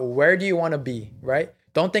think about where do you want to be, right?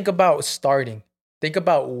 Don't think about starting. Think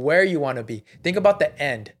about where you want to be. Think about the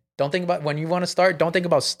end. Don't think about when you want to start. Don't think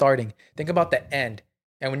about starting. Think about the end.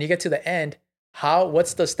 And when you get to the end,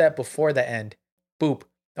 what's the step before the end? Boop.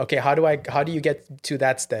 Okay, how do you get to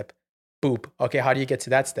that step? Boop. Okay, how do you get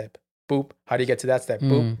to that step? Boop. How do you get to that step?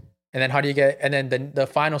 Boop. And then and then the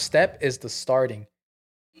final step is the starting.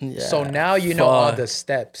 Yeah. So now you know all the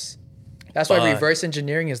steps. That's why reverse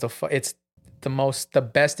engineering is it's the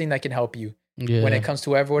best thing that can help you when it comes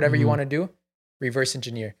to whatever you want to do. Reverse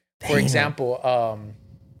engineer. For example,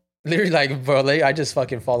 literally like, bro, I just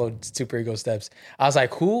fucking followed Super Ego steps. I was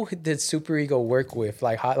like, who did Super Ego work with?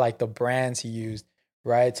 Like the brands he used,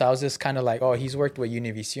 right? So I was just kind of like, oh, he's worked with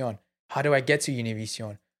Univision. How do I get to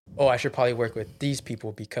Univision? Oh, I should probably work with these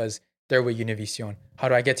people because they're with Univision. How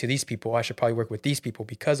do I get to these people? I should probably work with these people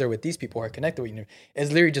because they're with these people who are connected with Univision.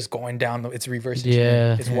 It's literally just going down. It's reverse engineering.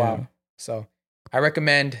 Yeah. It's wild. So I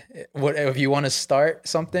recommend if you want to start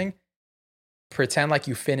something, pretend like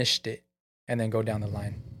you finished it and then go down the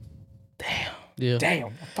line. Damn. Yeah.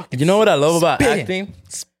 Damn. You know what I love about acting?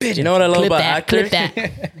 You know what I love about actors?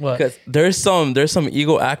 Because there's some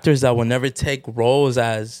ego actors that will never take roles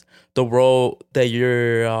as the role that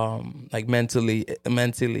you're like mentally,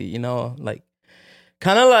 you know, like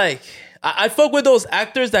kind of like I fuck with those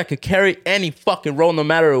actors that could carry any fucking role no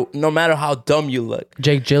matter how dumb you look.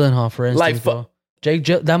 Jake Gyllenhaal, for instance, bro.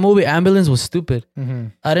 That movie Ambulance was stupid.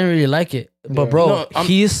 I didn't really like it. But bro,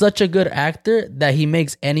 he is such a good actor that he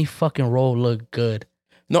makes any fucking role look good.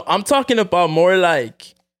 No, I'm talking about more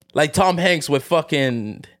like Tom Hanks with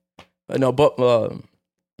fucking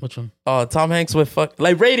which one? Tom Hanks with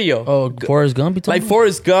like Radio. Oh, Forrest Gump. Like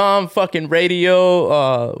Forrest Gump, fucking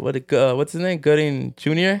Radio. What's his name? Gooding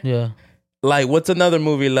Jr. Yeah. Like what's another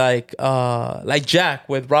movie like Jack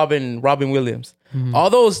with Robin Williams. All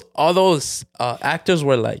those actors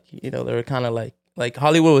were like, you know, they were kind of like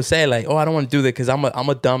Hollywood would say like, oh, I don't want to do that because I'm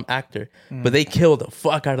a dumb actor, but they killed the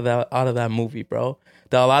fuck out of that movie, bro.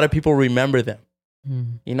 That a lot of people remember them.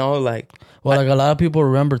 You know, like a lot of people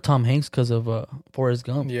remember Tom Hanks because of Forrest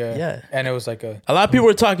Gump. Yeah, and it was like a lot of people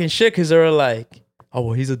were talking shit because they were like, oh,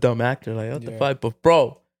 well, he's a dumb actor. Like what the fuck, but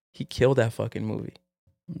bro, he killed that fucking movie.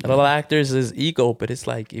 A lot of actors is ego, but it's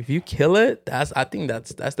like if you kill it, I think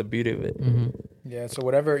that's the beauty of it. Yeah. So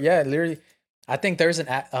whatever. Yeah. Literally, I think there's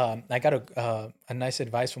I got a nice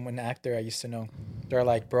advice from an actor I used to know. They're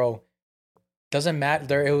like, bro, doesn't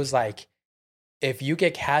matter. It was like if you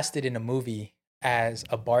get casted in a movie as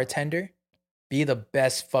a bartender, be the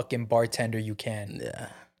best fucking bartender you can. Yeah.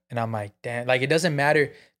 And I'm like, damn, like it doesn't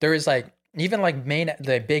matter. There is like even like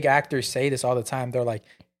the big actors say this all the time. They're like,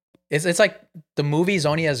 it's like the movie's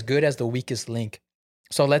only as good as the weakest link.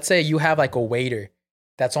 So let's say you have like a waiter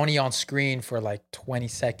that's only on screen for like 20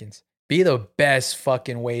 seconds. Be the best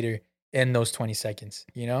fucking waiter in those 20 seconds,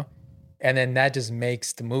 you know? And then that just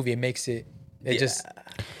makes the movie. It makes it. It just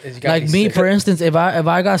like me, for instance. If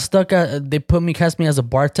I got stuck at, they cast me as a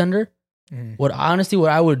bartender. What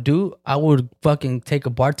I would do, I would fucking take a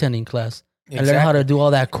bartending class and learn how to do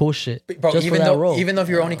all that cool shit. Bro, just even for that though role. even though if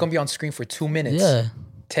you're only gonna be on screen for 2 minutes, Yeah.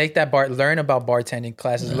 take that learn about bartending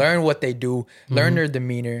classes, learn what they do, learn their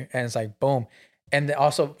demeanor, and it's like boom. And then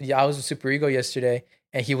also, I was with Super Ego yesterday,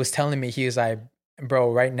 and he was telling me, he was like,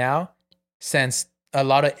 bro, right now, since a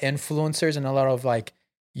lot of influencers and a lot of like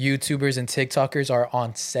YouTubers and TikTokers are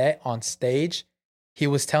on stage, he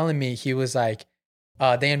was telling me, he was like,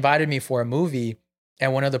 they invited me for a movie,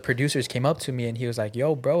 and one of the producers came up to me and he was like,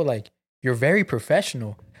 yo, bro, like, you're very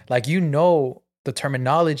professional. Like, you know the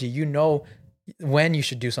terminology, you know when you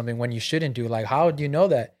should do something, when you shouldn't do. Like, how do you know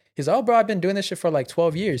that? He's like, oh, bro, I've been doing this shit for like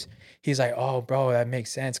 12 years. He's like, oh, bro, that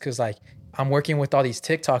makes sense. Cause like, I'm working with all these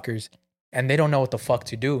TikTokers and they don't know what the fuck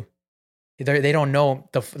to do. They don't know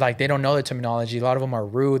they don't know the terminology. A lot of them are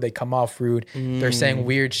rude. They come off rude. They're saying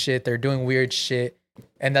weird shit. They're doing weird shit.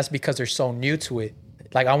 And that's because they're so new to it.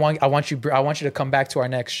 Like, I want you to come back to our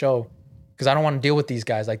next show, because I don't want to deal with these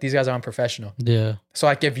guys. Like, these guys are unprofessional. Yeah. So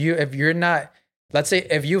like, if you're not, let's say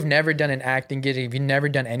if you've never done an acting gig, if you've never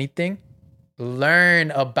done anything,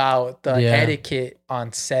 learn about the etiquette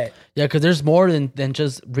on set. Yeah, because there's more than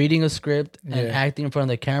just reading a script and acting in front of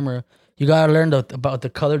the camera. You gotta learn about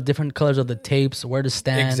the different colors of the tapes, where to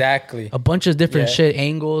stand. Exactly. A bunch of different shit,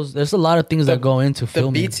 angles. There's a lot of things that go into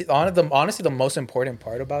filming. Honestly, the most important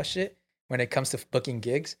part about shit when it comes to booking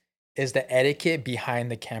gigs is the etiquette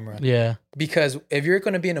behind the camera. Yeah. Because if you're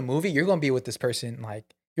going to be in a movie, you're going to be with this person, like,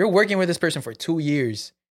 you're working with this person for 2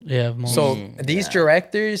 years. Yeah. So these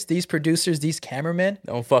directors, these producers, these cameramen,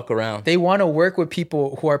 don't fuck around. They want to work with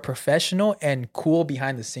people who are professional and cool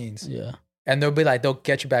behind the scenes. Yeah. And they'll be like, they'll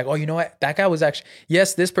get you back. Oh, you know what? That guy was actually,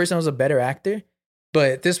 yes, this person was a better actor,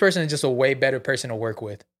 but this person is just a way better person to work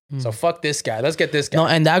with. So fuck this guy. Let's get this guy. No,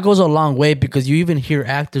 and that goes a long way, because you even hear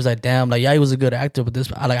actors like, damn, like, yeah, he was a good actor, but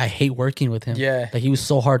I hate working with him. Yeah. Like, he was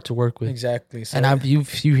so hard to work with. Exactly. So, and you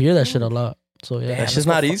hear that shit a lot. So yeah. It's just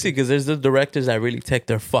not easy, because there's the directors that really take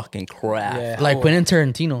their fucking craft. Yeah. Like Quentin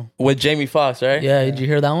Tarantino. With Jamie Foxx, right? Yeah, did you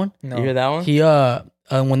hear that one? No. You hear that one? He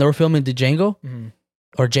when they were filming the Django,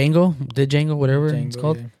 or Django, whatever it's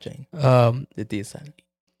called. Yeah.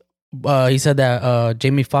 He said that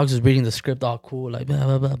Jamie Foxx was reading the script all cool, like blah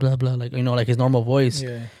blah blah blah blah, like, you know, like his normal voice.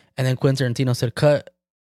 Yeah. And then Quentin Tarantino said, "Cut."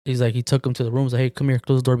 He's like, he took him to the room. He's like, "Hey, come here,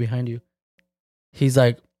 close the door behind you." He's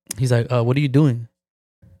like, "What are you doing?"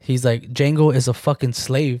 He's like, "Django is a fucking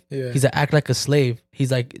slave. Yeah. He's like, act like a slave."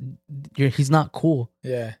 He's like, he's not cool.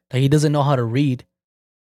 Yeah. Like, he doesn't know how to read.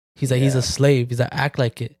 He's like, he's a slave. He's like, act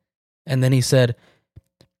like it. And then he said,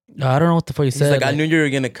 I don't know what the fuck he said. Like, I knew you were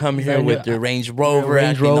gonna come here with your Range Rover,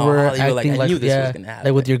 acting like, I knew this was gonna happen.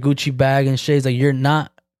 Like with your Gucci bag and shit. He's like, you're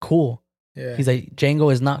not cool. Yeah. He's like,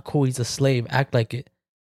 Django is not cool. He's a slave. Act like it.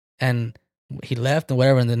 And he left and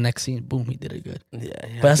whatever. And the next scene, boom, he did it good. Yeah.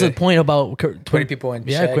 But that's the point about putting people in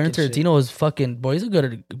check. Yeah, Quentin Tarantino is fucking, boy, he's a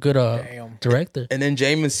good director. And then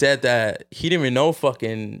James said that he didn't even know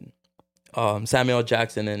fucking Samuel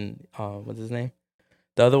Jackson and what's his name,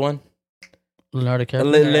 the other one, Leonardo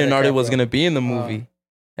DiCaprio. Leonardo was gonna be in the movie.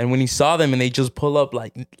 And when he saw them and they just pull up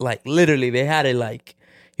like literally, they had it like,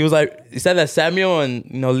 he was like, he said that Samuel and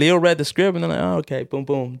Leo read the script and they're like, oh, okay, boom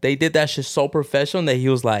boom. They did that shit so professional that he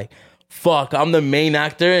was like, fuck, I'm the main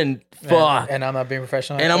actor and fuck. And I'm not being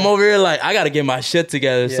professional. And I'm over here like, I gotta get my shit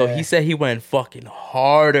together. Yeah. So he said he went fucking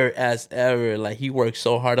harder as ever. Like, he worked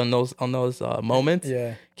so hard on those moments.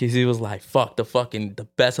 Yeah. Cause he was like, fuck, the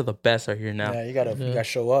best of the best are here now. Yeah, you gotta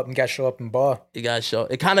show up. You gotta show up and ball. You gotta show.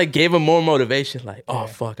 It kind of gave him more motivation. Like, oh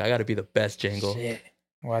fuck, I gotta be the best Django. Shit.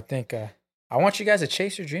 Well, I think I want you guys to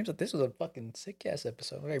chase your dreams. This was a fucking sick ass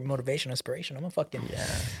episode. Very motivation, inspiration. I'm a fucking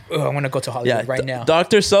I want to go to Hollywood right now.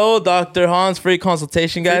 Dr. Soul, Dr. Hans, free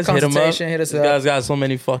consultation, guys. Free consultation, hit us up. You guys got so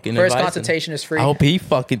many fucking First advice. consultation is free. I hope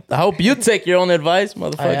you take your own advice,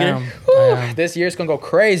 motherfucker. I am. This year's gonna go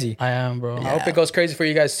crazy. I am, bro. I hope it goes crazy for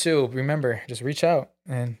you guys too. Remember, just reach out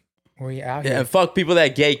and We out Yeah, here. and fuck people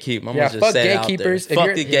that gatekeep. I'm Yeah, gonna just fuck say it out gatekeepers. there.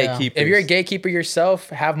 Fuck the gatekeepers. If you're a gatekeeper yourself,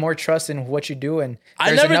 have more trust in what you do. And I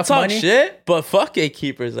there's never enough talk money. shit, but fuck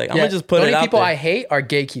gatekeepers. Like I'm Yeah, gonna just put the it only out people there. I hate are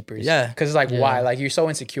gatekeepers. Yeah. Because it's like, Yeah. why? Like, you're so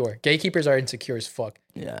insecure. Gatekeepers are insecure as fuck.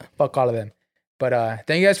 Yeah. Fuck all of them. But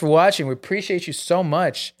thank you guys for watching. We appreciate you so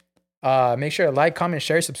much. Make sure to like, comment,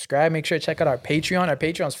 share, subscribe. Make sure to check out our Patreon. Our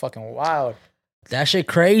Patreon's fucking wild. That shit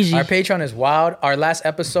crazy. Our Patreon is wild. Our last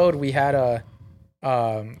episode, we had a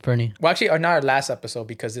Fernie. well, actually, not our last episode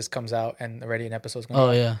because this comes out and already an episode's going Oh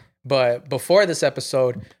out. yeah. But before this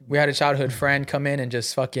episode, we had a childhood friend come in and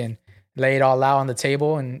just fucking lay it all out on the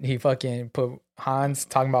table, and he fucking put Hans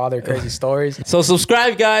talking about all their crazy stories. So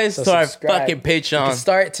subscribe, guys, So to our subscribe. fucking You can Patreon.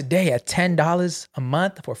 start today at $10 a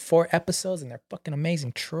month for 4 episodes, and they're fucking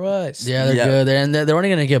amazing. Trust. Yeah, they're Yeah. good. They're only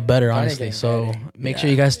gonna get better, Only honestly. getting So better. make sure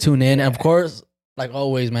you guys tune in. And of course, like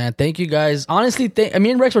always, man. Thank you guys. Honestly,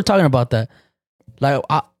 me and Rex were talking about that.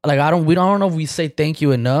 We don't know if we say thank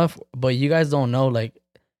you enough, but you guys don't know. Like,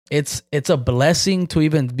 it's a blessing to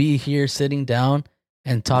even be here, sitting down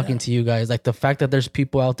and talking to you guys. Like the fact that there's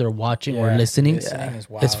people out there watching or listening. Listening is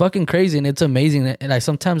wild. It's fucking crazy and it's amazing. And like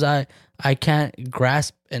sometimes I can't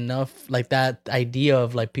grasp enough like that idea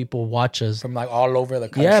of like people watch us. From like all over the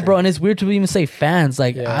country. Yeah, bro, and it's weird to even say fans.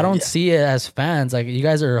 Like Yeah. I don't see it as fans. Like you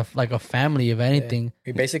guys are like a family, if anything.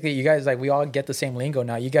 We basically, you guys, like, we all get the same lingo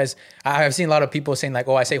now. You guys, I've seen a lot of people saying like,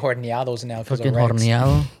 oh, I say horneados now because of Fucking Rex.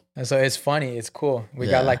 horneado. And so it's funny. It's cool. We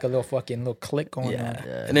got like a little click going on.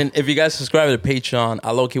 And then if you guys subscribe to Patreon,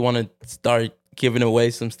 I low-key want to start giving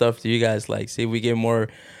away some stuff to you guys. Like, see if we get more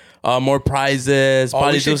prizes. Oh, we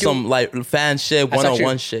Probably should do do- some like fan shit, That's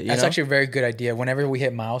one-on-one actually- shit. You That's know? actually a very good idea. Whenever we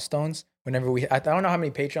hit milestones, I don't know how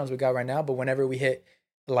many Patreons we got right now, but whenever we hit,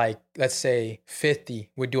 like, let's say 50,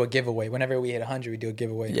 we do a giveaway. Whenever we hit 100, we do a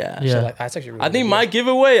giveaway. Yeah. Yeah. So like, that's actually really I think good. my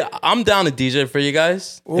giveaway, I'm down to DJ for you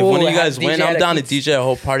guys. If Ooh, one of you have guys DJ win, I'm that down to keeps- DJ a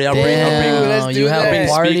whole party. I'll Damn, bring let's do you have that. a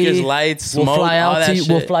party. speakers, lights, smoke, We'll fly all out that to you.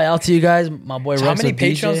 shit. We'll fly out to you guys. My boy So how Rex many will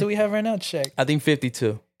Patreons DJ. do we have right now? Check. I think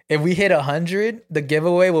 52. If we hit 100, the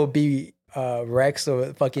giveaway will be Rex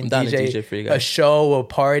or fucking I'm down to DJ, DJ for you a guys. show, a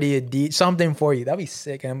party, something for you. That'd be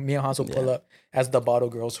sick. And me and Hans will pull up as the bottle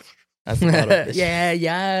girls. That's about it. Yeah,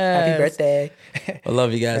 yeah. Happy birthday. I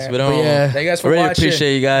love you guys. We But don't. yeah. Thank you guys I for really watching.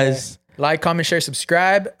 appreciate you guys. Like, comment, share,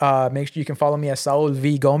 subscribe. Make sure you can follow me at Saul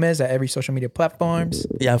V. Gomez at every social media platforms.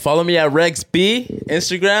 Yeah, follow me at Rex B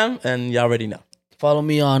Instagram, and y'all already know. Follow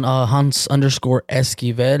me on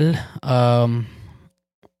Hans_Esquivel.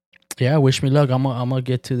 Yeah, wish me luck. I'm gonna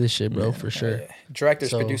get to this shit, bro, for sure. Directors,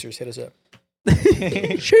 So- producers, hit us up.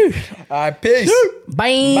 Sure. Peace.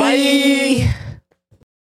 Bye.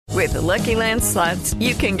 With the Lucky Land Slots,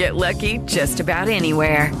 you can get lucky just about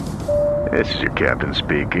anywhere. This is your captain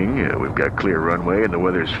speaking. We've got clear runway and the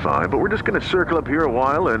weather's fine, but we're just going to circle up here a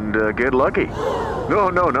while and get lucky.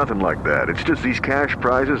 No, nothing like that. It's just these cash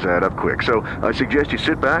prizes add up quick. So I suggest you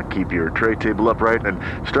sit back, keep your tray table upright, and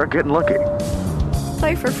start getting lucky.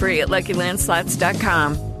 Play for free at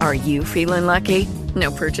LuckyLandSlots.com. Are you feeling lucky? No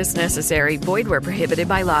purchase necessary. Void where prohibited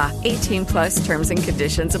by law. 18+ terms and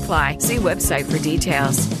conditions apply. See website for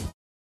details.